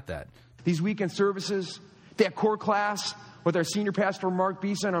God. We got that. These weekend services, that core class with our senior pastor, Mark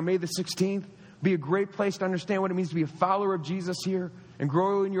Beeson, on May the 16th, be a great place to understand what it means to be a follower of Jesus here and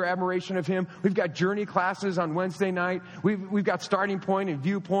grow in your admiration of him. We've got journey classes on Wednesday night. We've got starting point and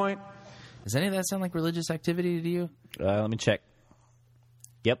viewpoint. Does any of that sound like religious activity to you? Let me check.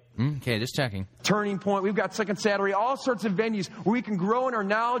 Yep. Okay, just checking. Turning Point. We've got Second Saturday. All sorts of venues where we can grow in our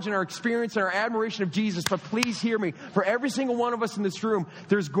knowledge and our experience and our admiration of Jesus. But please hear me. For every single one of us in this room,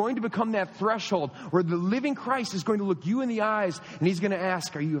 there's going to become that threshold where the living Christ is going to look you in the eyes and he's going to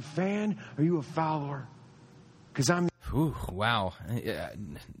ask, are you a fan? Are you a follower? Because I'm... Ooh, wow.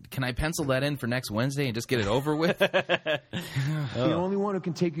 Can I pencil that in for next Wednesday and just get it over with? The only one who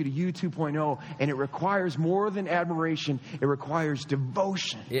can take you to you 2.0, and it requires more than admiration. It requires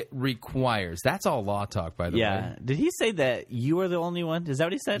devotion. It requires. That's all law talk, by the way. Yeah. Did he say that you are the only one? Is that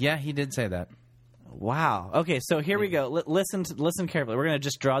what he said? Yeah, he did say that. Wow. Okay, so here we go. Listen carefully. We're going to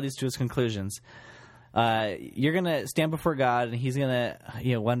just draw these to his conclusions. You're going to stand before God, and he's going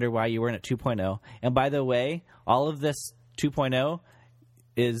to wonder why you weren't at 2.0. And by the way, all of this 2.0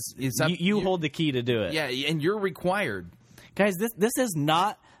 is you hold the key to do it. Yeah, and you're required. Guys, this is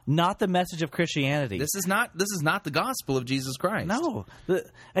not the message of Christianity. This is not the gospel of Jesus Christ. No.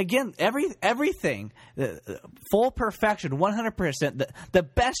 Again, everything, full perfection, 100%. The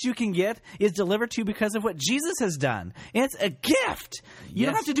best you can get is delivered to you because of what Jesus has done. And it's a gift. You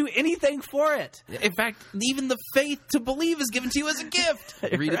don't have to do anything for it. In fact, even the faith to believe is given to you as a gift.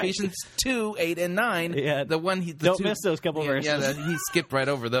 Read Ephesians 2, 8, and 9. Yeah. Don't miss those couple verses. Yeah, he skipped right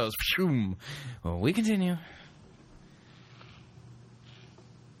over those. Well, we continue.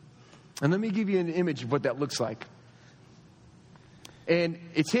 And let me give you an image of what that looks like. And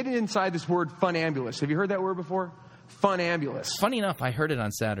it's hidden inside this word funambulous. Have you heard that word before? Funambulous. Funny enough, I heard it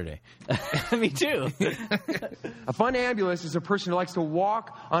on Saturday. Me too. A funambulous is a person who likes to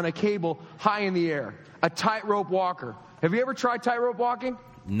walk on a cable high in the air. A tightrope walker. Have you ever tried tightrope walking?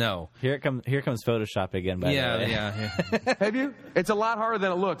 No. Here comes Photoshop again, by the way. Yeah. Have you? It's a lot harder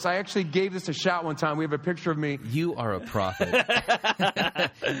than it looks. I actually gave this a shot one time. We have a picture of me. You are a prophet.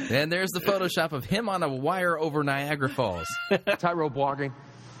 And there's the Photoshop of him on a wire over Niagara Falls. Tightrope walking.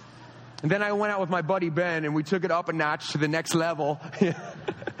 And then I went out with my buddy Ben, and we took it up a notch to the next level.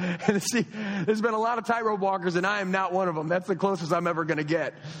 And see, there's been a lot of tightrope walkers, and I am not one of them. That's the closest I'm ever going to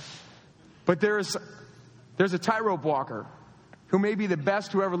get. But there's a tightrope walker who may be the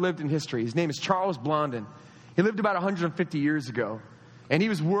best who ever lived in history. His name is Charles Blondin. He lived about 150 years ago, and he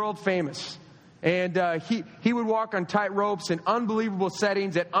was world famous. And he would walk on tight ropes in unbelievable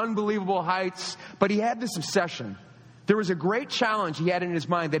settings at unbelievable heights, but he had this obsession. There was a great challenge he had in his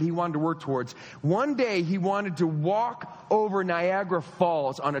mind that he wanted to work towards. One day, he wanted to walk over Niagara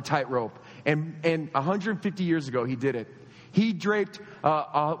Falls on a tightrope, and 150 years ago, he did it. He draped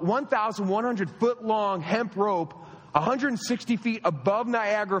a 1,100-foot-long hemp rope 160 feet above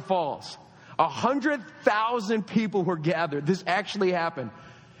Niagara Falls. 100,000 people were gathered. This actually happened.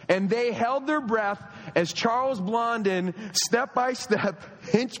 And they held their breath as Charles Blondin, step by step,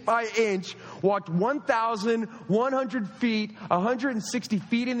 inch by inch, walked 1,100 feet, 160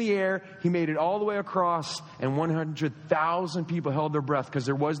 feet in the air. He made it all the way across, and 100,000 people held their breath because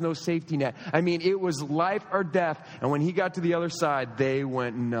there was no safety net. I mean, it was life or death. And when he got to the other side, they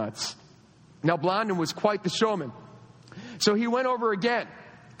went nuts. Now, Blondin was quite the showman. So he went over again,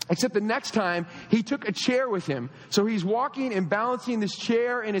 except the next time he took a chair with him. So he's walking and balancing this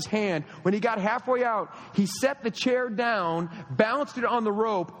chair in his hand. When he got halfway out, he set the chair down, balanced it on the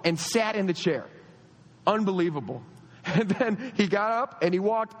rope, and sat in the chair. Unbelievable. And then he got up and he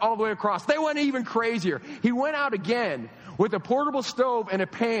walked all the way across. They went even crazier. He went out again with a portable stove and a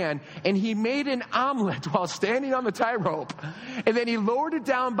pan, and he made an omelet while standing on the tightrope. And then he lowered it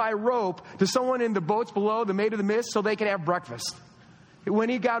down by rope to someone in the boats below, the Maid of the Mist, so they could have breakfast. When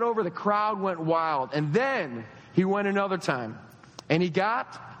he got over, the crowd went wild. And then he went another time, and he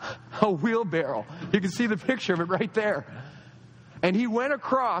got a wheelbarrow. You can see the picture of it right there. And he went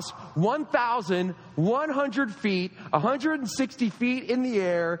across 1,100 feet, 160 feet in the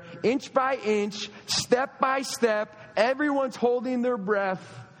air, inch by inch, step by step. Everyone's holding their breath.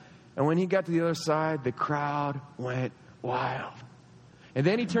 And when he got to the other side, the crowd went wild. And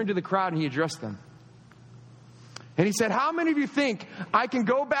then he turned to the crowd and he addressed them. And he said, how many of you think I can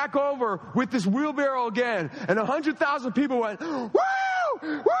go back over with this wheelbarrow again? And 100,000 people went, woo!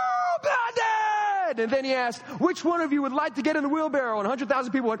 Woo! Blonded! And then he asked, which one of you would like to get in the wheelbarrow? And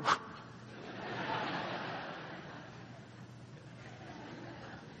 100,000 people went,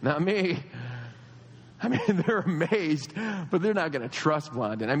 not me. I mean, they're amazed, but they're not going to trust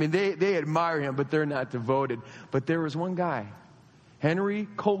Blondin. I mean, they admire him, but they're not devoted. But there was one guy. Henry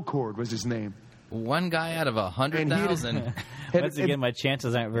Colcord was his name. One guy out of 100,000. Once again, my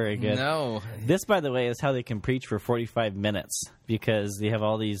chances aren't very good. No. This, by the way, is how they can preach for 45 minutes, because they have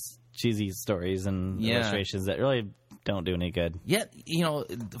all these cheesy stories and illustrations that really don't do any good. Yet,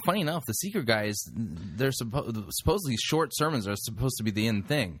 funny enough, the Seeker guys, they're supposedly short sermons are supposed to be the end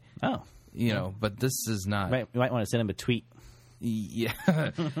thing. Oh. But this is not. You might want to send him a tweet. Yeah.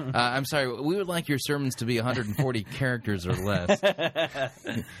 I'm sorry. We would like your sermons to be 140 characters or less.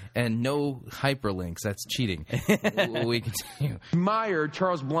 And no hyperlinks. That's cheating. We continue. Admired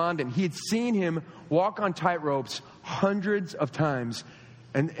Charles Blondin. He had seen him walk on tightropes hundreds of times.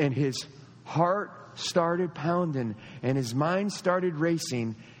 And his heart started pounding. And his mind started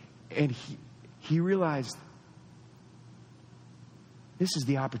racing. And he realized, this is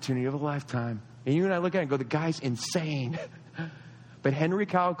the opportunity of a lifetime. And you and I look at it and go, the guy's insane. But Henry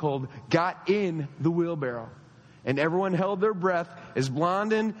Colcord got in the wheelbarrow. And everyone held their breath as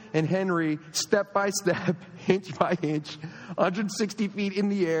Blondin and Henry, step by step, inch by inch, 160 feet in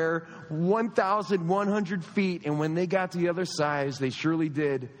the air, 1,100 feet. And when they got to the other side, as they surely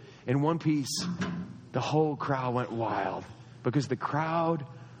did, in one piece, the whole crowd went wild. Because the crowd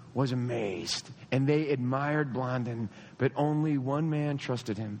was amazed. And they admired Blondin. But only one man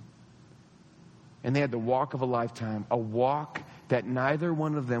trusted him. And they had the walk of a lifetime, a walk that neither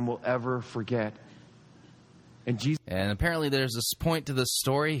one of them will ever forget. And apparently there's this point to the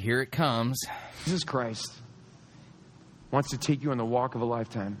story. Here it comes. Jesus Christ wants to take you on the walk of a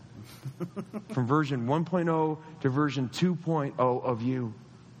lifetime. From version 1.0 to version 2.0 of you.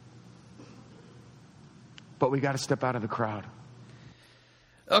 But we got to step out of the crowd.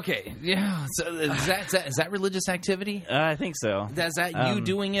 Okay, yeah. So is that religious activity? I think so. Is that you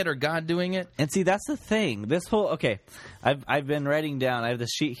doing it or God doing it? And see, that's the thing. This whole I've been writing down. I have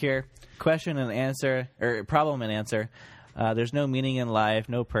this sheet here: question and answer, or problem and answer. There's no meaning in life,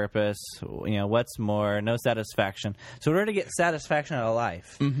 no purpose. What's more? No satisfaction. So in order to get satisfaction out of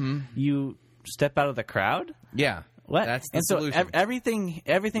life, you step out of the crowd. Yeah. What? That's the solution. So everything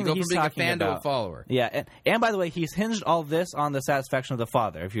that he's talking about. To a follower. Yeah, and by the way, he's hinged all this on the satisfaction of the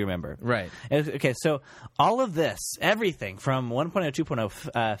Father, if you remember. Right. Okay, so all of this, everything from 1.0 to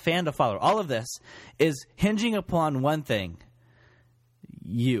 2.0, fan to follower, all of this is hinging upon one thing.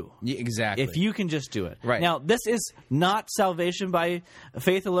 You. Yeah, exactly. If you can just do it. Right. Now, this is not salvation by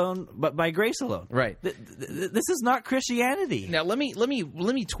faith alone, but by grace alone. Right. This is not Christianity. Now, let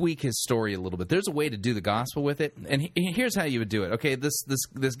me tweak his story a little bit. There's a way to do the gospel with it, and here's how you would do it. Okay,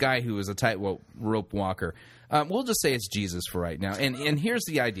 this guy who is a tightrope walker. We'll just say it's Jesus for right now. And here's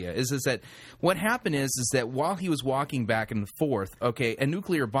the idea: is that what happened is that while he was walking back and forth, okay, a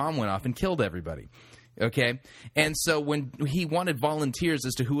nuclear bomb went off and killed everybody. Okay, and so when he wanted volunteers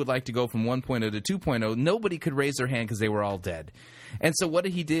as to who would like to go from 1.0 to 2.0, nobody could raise their hand because they were all dead. And so what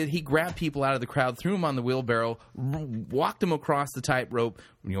he did, he grabbed people out of the crowd, threw them on the wheelbarrow, walked them across the tightrope,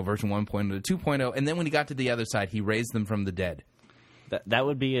 version 1.0 to 2.0, and then when he got to the other side, he raised them from the dead. That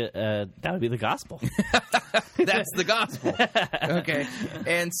would be the gospel. That's the gospel. Okay,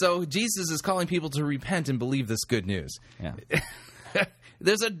 and so Jesus is calling people to repent and believe this good news. Yeah.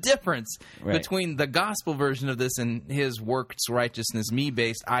 There's a difference between the gospel version of this and his works righteousness,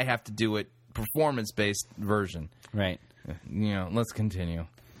 me-based, I have to do it, performance-based version. Right. Let's continue.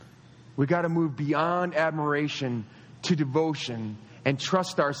 We got to move beyond admiration to devotion and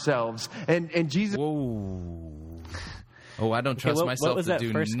trust ourselves. And Jesus... Whoa. Oh, I don't trust myself what was to that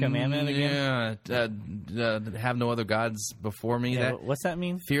do first commandment again? Have no other gods before me. Yeah, what's that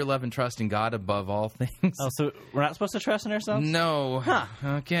mean? Fear, love, and trust in God above all things. Oh, so we're not supposed to trust in ourselves? No. Huh.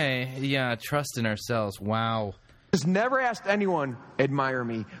 Okay. Yeah, trust in ourselves. Wow. Jesus never asked anyone, admire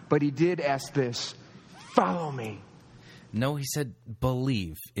me, but he did ask this, follow me. No, he said,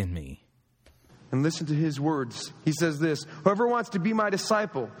 believe in me. And listen to his words. He says this, whoever wants to be my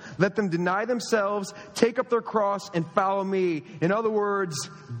disciple, let them deny themselves, take up their cross, and follow me. In other words,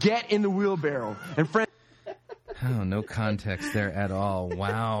 get in the wheelbarrow. And friends... Oh, no context there at all.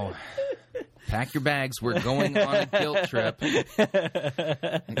 Wow. Pack your bags. We're going on a guilt trip.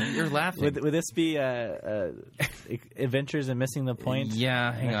 You're laughing. Would this be Adventures in Missing the Point?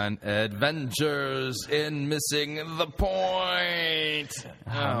 Yeah, hang on. Adventures in Missing the Point.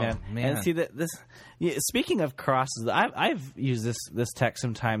 Oh, man. And see, speaking of crosses, I've used this text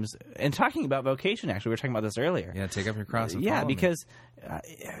sometimes in talking about vocation, actually. We were talking about this earlier. Yeah, take up your cross and follow me. Because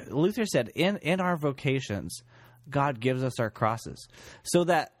Luther said, in our vocations, God gives us our crosses. So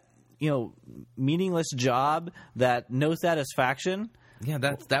that, meaningless job, that no satisfaction. Yeah,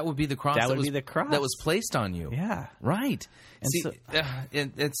 that would be the cross. That would be the cross that was placed on you. Yeah, right. And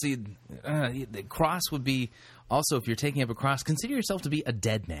the cross would be also, if you're taking up a cross, consider yourself to be a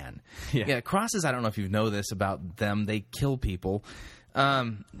dead man. Yeah, crosses. I don't know if you know this about them. They kill people.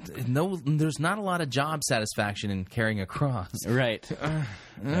 No, there's not a lot of job satisfaction in carrying a cross. Right.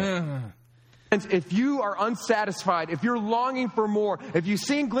 If you are unsatisfied, if you're longing for more, if you've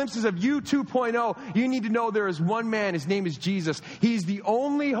seen glimpses of you 2.0, you need to know there is one man. His name is Jesus. He's the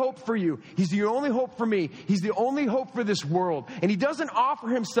only hope for you. He's the only hope for me. He's the only hope for this world. And he doesn't offer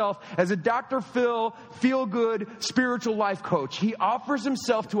himself as a Dr. Phil, feel-good, spiritual life coach. He offers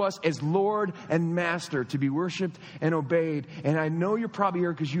himself to us as Lord and Master to be worshiped and obeyed. And I know you're probably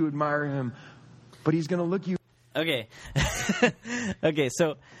here because you admire him, but he's going to look you. Okay. Okay,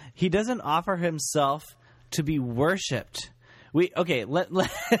 so he doesn't offer himself to be worshipped. Let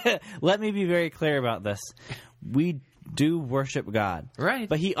me be very clear about this. We do worship God. Right.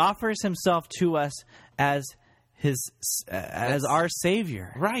 But he offers himself to us as as our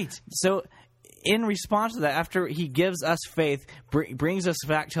Savior. Right. So in response to that, after he gives us faith, brings us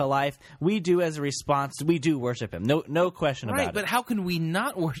back to life, we do as a response, we do worship him. No question about it. Right, but how can we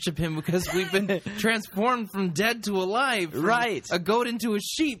not worship him because we've been transformed from dead to alive? Right. A goat into a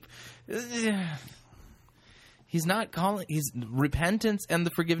sheep. He's not calling... He's repentance and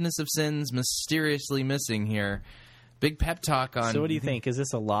the forgiveness of sins mysteriously missing here. Big pep talk on... So what do you think? Is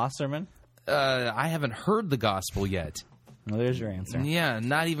this a law sermon? I haven't heard the gospel yet. Well, there's your answer. Yeah,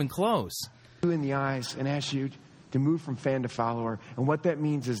 not even close. In the eyes and ask you to move from fan to follower. And what that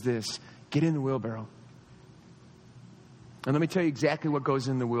means is this. Get in the wheelbarrow. And let me tell you exactly what goes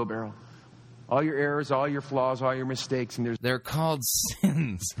in the wheelbarrow. All your errors, all your flaws, all your mistakes. And they're called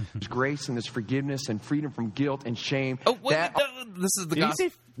sins. There's grace and there's forgiveness and freedom from guilt and shame. Oh, wait, this is the gospel.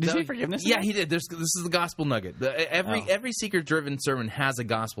 Did you say forgiveness? Yeah, he did. This is the gospel nugget. Every seeker-driven sermon has a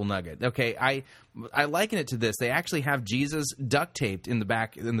gospel nugget. Okay, I liken it to this. They actually have Jesus duct taped in the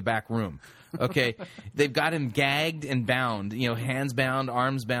back room. Okay, they've got him gagged and bound. Hands bound,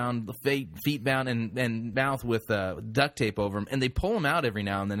 arms bound, feet bound, and mouth with duct tape over him. And they pull him out every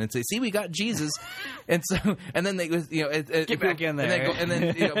now and then and say, "See, we got Jesus." And then they get back in there. And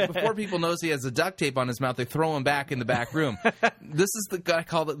then before people notice he has the duct tape on his mouth, they throw him back in the back room. This is the guy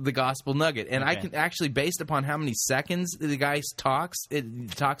called it the gospel nugget, and I can actually, based upon how many seconds the guy talks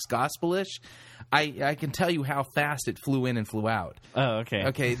gospel-ish, I can tell you how fast it flew in and flew out. Oh, okay.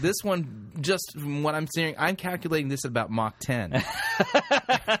 Okay, this one, just from what I'm seeing, I'm calculating this at about Mach 10.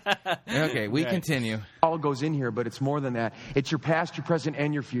 Okay, we continue. All goes in here, but it's more than that. It's your past, your present,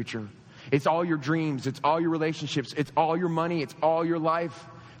 and your future. It's all your dreams. It's all your relationships. It's all your money. It's all your life.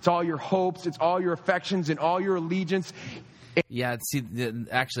 It's all your hopes. It's all your affections and all your allegiance. Yeah, see,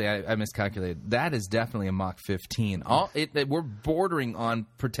 actually, I miscalculated. That is definitely a Mach 15. We're bordering on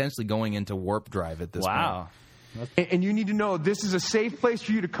potentially going into warp drive at this point. Wow. And you need to know this is a safe place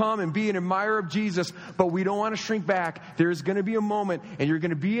for you to come and be an admirer of Jesus, but we don't want to shrink back. There's going to be a moment, and you're going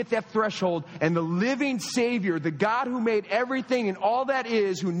to be at that threshold, and the living Savior, the God who made everything and all that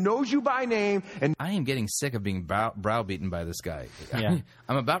is, who knows you by name. And I am getting sick of being browbeaten by this guy. Yeah.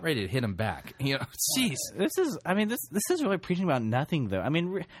 I'm about ready to hit him back. Jeez. This is really preaching about nothing, though. I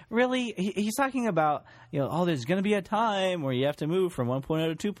mean, really, he's talking about, there's going to be a time where you have to move from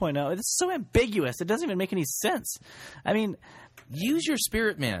 1.0 to 2.0. It's so ambiguous. It doesn't even make any sense. I mean, use your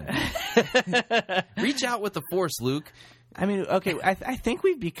spirit, man. Reach out with the force, Luke. I mean, okay, I think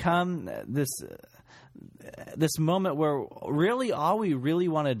we've become this this moment where really all we really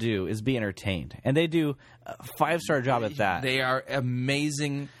want to do is be entertained, and they do a 5-star job at that. They are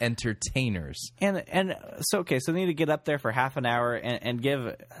amazing entertainers. And so they need to get up there for half an hour and give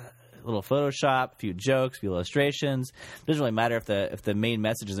a little Photoshop, a few jokes, a few illustrations. It doesn't really matter if the main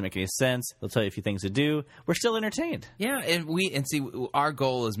message doesn't make any sense. They'll tell you a few things to do. We're still entertained. Yeah, and see, our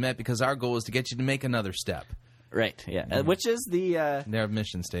goal is met because our goal is to get you to make another step. Right, yeah. Which is their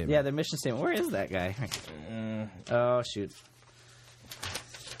mission statement. Yeah, their mission statement. Where is that guy? Oh, shoot.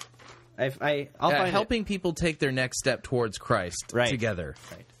 I'll find helping people take their next step towards Christ together.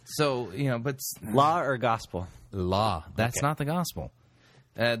 Right. So, but law or gospel? Law. That's not the gospel.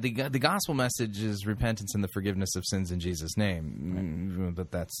 The gospel message is repentance and the forgiveness of sins in Jesus' name.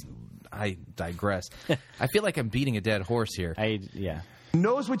 But I digress. I feel like I'm beating a dead horse here.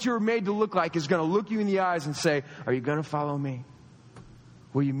 Knows what you were made to look like, is going to look you in the eyes and say, are you going to follow me?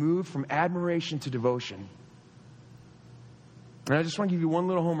 Will you move from admiration to devotion? And I just want to give you one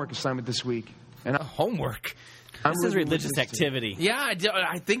little homework assignment this week. And homework? This is religious activity. Yeah,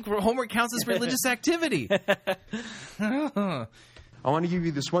 I think homework counts as religious activity. I want to give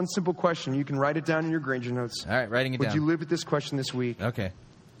you this one simple question. You can write it down in your Granger notes. All right, writing it down. Would you live with this question this week? Okay.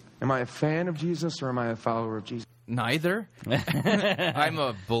 Am I a fan of Jesus or am I a follower of Jesus? Neither. I'm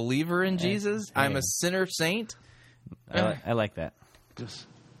a believer in Jesus. I'm a sinner saint. I like that.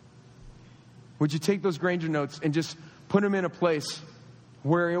 Would you take those Granger notes and just put them in a place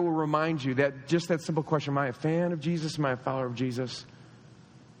where it will remind you that just that simple question, am I a fan of Jesus? Am I a follower of Jesus?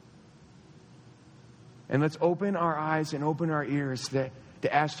 And let's open our eyes and open our ears to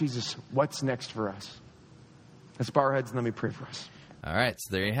ask Jesus, what's next for us? Let's bow our heads and let me pray for us. All right,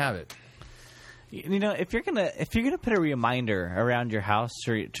 so there you have it. If you're gonna put a reminder around your house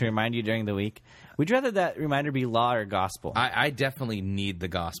to remind you during the week, would you rather that reminder be law or gospel? I definitely need the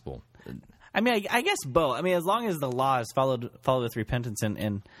gospel. I mean, I guess both. I mean, as long as the law is followed with repentance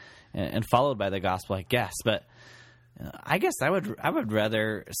and followed by the gospel, I guess. But I guess I would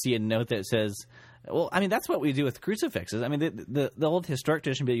rather see a note that says, well, I mean, that's what we do with crucifixes. I mean, the old historic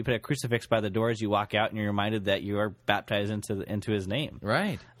tradition, you put a crucifix by the door as you walk out, and you're reminded that you are baptized into His name.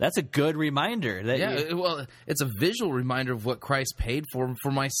 Right. That's a good reminder. Well, it's a visual reminder of what Christ paid for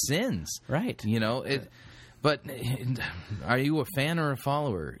my sins. Right. But are you a fan or a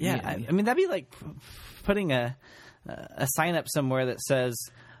follower? Yeah, I mean, that'd be like putting a sign up somewhere that says,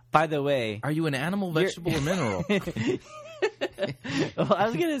 by the way... Are you an animal, vegetable, or mineral? Well, I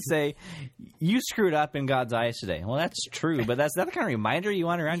was going to say, you screwed up in God's eyes today. Well, that's true, but that's not the kind of reminder you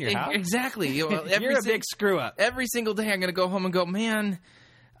want around your house? Exactly. You're a big screw-up. Every single day I'm going to go home and go, man...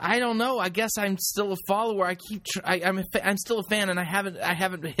 I don't know. I guess I'm still a follower. I'm still a fan, and I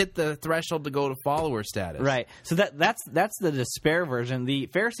haven't hit the threshold to go to follower status. Right. So that's the despair version. The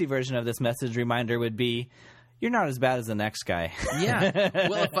Pharisee version of this message reminder would be, you're not as bad as the next guy. Yeah.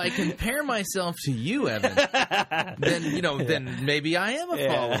 Well, if I compare myself to you, Evan, then maybe I am a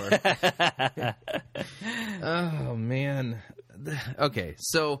follower. Oh man. Okay.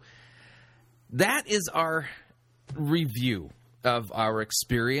 So that is our review of our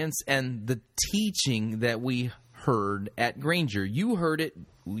experience and the teaching that we heard at Granger. You heard it.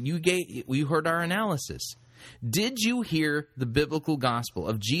 We heard our analysis. Did you hear the biblical gospel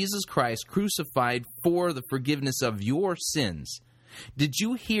of Jesus Christ crucified for the forgiveness of your sins? Did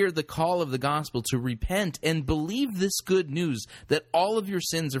you hear the call of the gospel to repent and believe this good news that all of your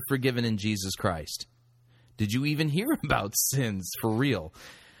sins are forgiven in Jesus Christ? Did you even hear about sins for real?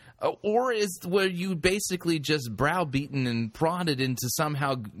 Or were you basically just browbeaten and prodded into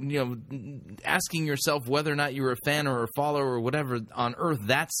somehow, asking yourself whether or not you're a fan or a follower or whatever on earth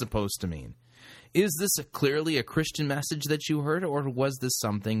that's supposed to mean? Is this clearly a Christian message that you heard, or was this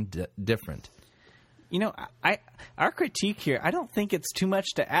something different? Our critique here, I don't think it's too much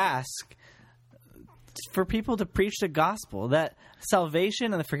to ask for people to preach the gospel, that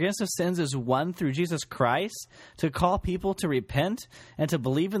salvation and the forgiveness of sins is won through Jesus Christ. To call people to repent and to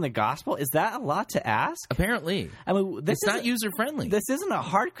believe in the gospel, is that a lot to ask? Apparently. I mean, it's not user-friendly. This isn't a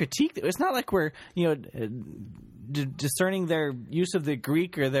hard critique. It's not like we're, discerning their use of the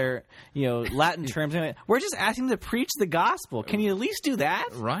Greek or their, Latin terms. We're just asking them to preach the gospel. Can you at least do that?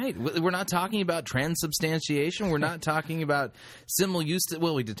 Right. We're not talking about transubstantiation. We're not talking about simul justus.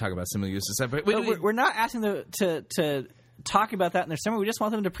 Well, we did talk about simul justus. But we're not asking them to talk about that in their sermon. We just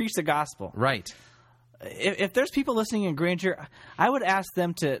want them to preach the gospel. Right. If there's people listening in Granger, I would ask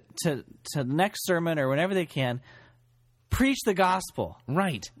them to next sermon or whenever they can, preach the gospel.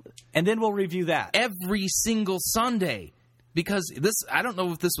 Right. And then we'll review that. Every single Sunday. Because I don't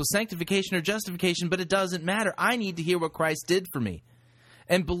know if this was sanctification or justification, but it doesn't matter. I need to hear what Christ did for me.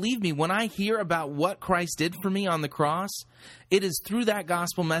 And believe me, when I hear about what Christ did for me on the cross, it is through that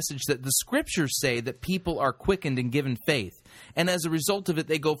gospel message that the scriptures say that people are quickened and given faith. And as a result of it,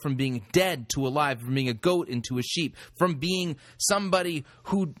 they go from being dead to alive, from being a goat into a sheep, from being somebody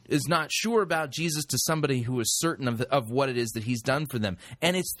who is not sure about Jesus to somebody who is certain of what it is that he's done for them.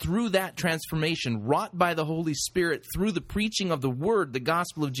 And it's through that transformation wrought by the Holy Spirit, through the preaching of the word, the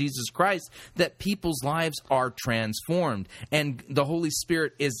gospel of Jesus Christ, that people's lives are transformed. And the Holy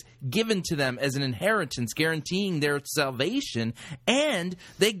Spirit is given to them as an inheritance, guaranteeing their salvation. And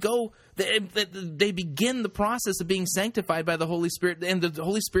they begin the process of being sanctified by the Holy Spirit, and the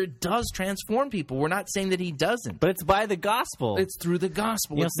Holy Spirit does transform people. We're not saying that he doesn't. But it's by the gospel. It's through the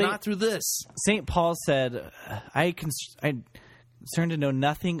gospel. It's not through this. St. Paul said, I concern to know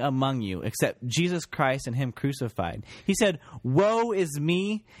nothing among you except Jesus Christ and him crucified. He said, woe is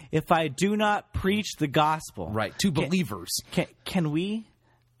me if I do not preach the gospel. Right, to believers. Can we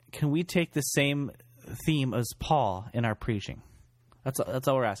take the same theme as Paul in our preaching? That's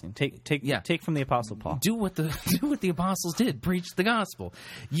all we're asking. Take from the Apostle Paul. Do what the apostles did. Preach the gospel.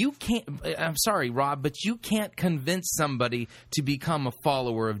 You can't. I'm sorry, Rob, but you can't convince somebody to become a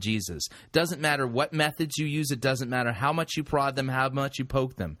follower of Jesus. Doesn't matter what methods you use. It doesn't matter how much you prod them, how much you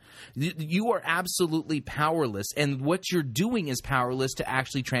poke them. You are absolutely powerless, and what you're doing is powerless to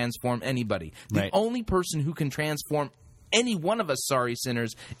actually transform anybody. The only person who can transform any one of us sorry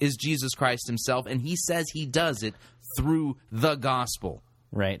sinners is Jesus Christ himself, and he says he does it through the gospel.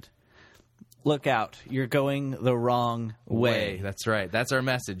 Right. Look out. You're going the wrong way. That's right. That's our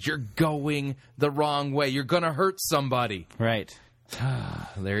message. You're going the wrong way. You're going to hurt somebody. Right.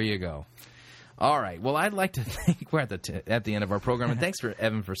 There you go. All right. Well, I'd like to thank, we're at the end of our program, and thanks for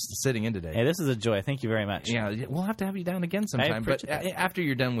Evan for sitting in today. Hey, this is a joy. Thank you very much. Yeah, we'll have to have you down again sometime, but after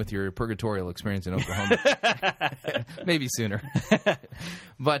you're done with your purgatorial experience in Oklahoma. Maybe sooner.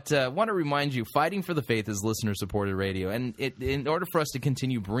 But I want to remind you, Fighting for the Faith is listener-supported radio, and in order for us to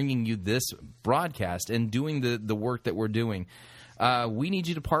continue bringing you this broadcast and doing the work that we're doing, we need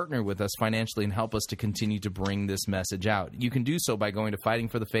you to partner with us financially and help us to continue to bring this message out. You can do so by going to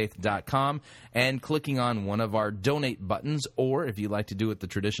fightingforthefaith.com and clicking on one of our donate buttons, or if you'd like to do it the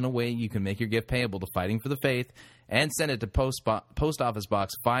traditional way, you can make your gift payable to Fighting for the Faith and send it to Post Office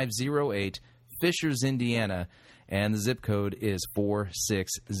Box 508, Fishers, Indiana, and the zip code is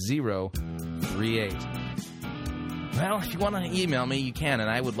 46038. Well, if you want to email me, you can, and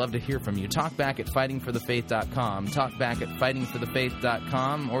I would love to hear from you. Talkback at fightingforthefaith.com, talkback at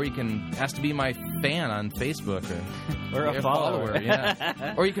fightingforthefaith.com, or you can ask to be my fan on Facebook. Or a follower.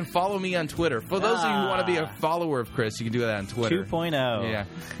 Yeah. Or you can follow me on Twitter. For those of you who want to be a follower of Chris, you can do that on Twitter. 2.0. Yeah.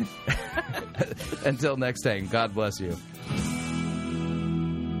 Until next time, God bless you.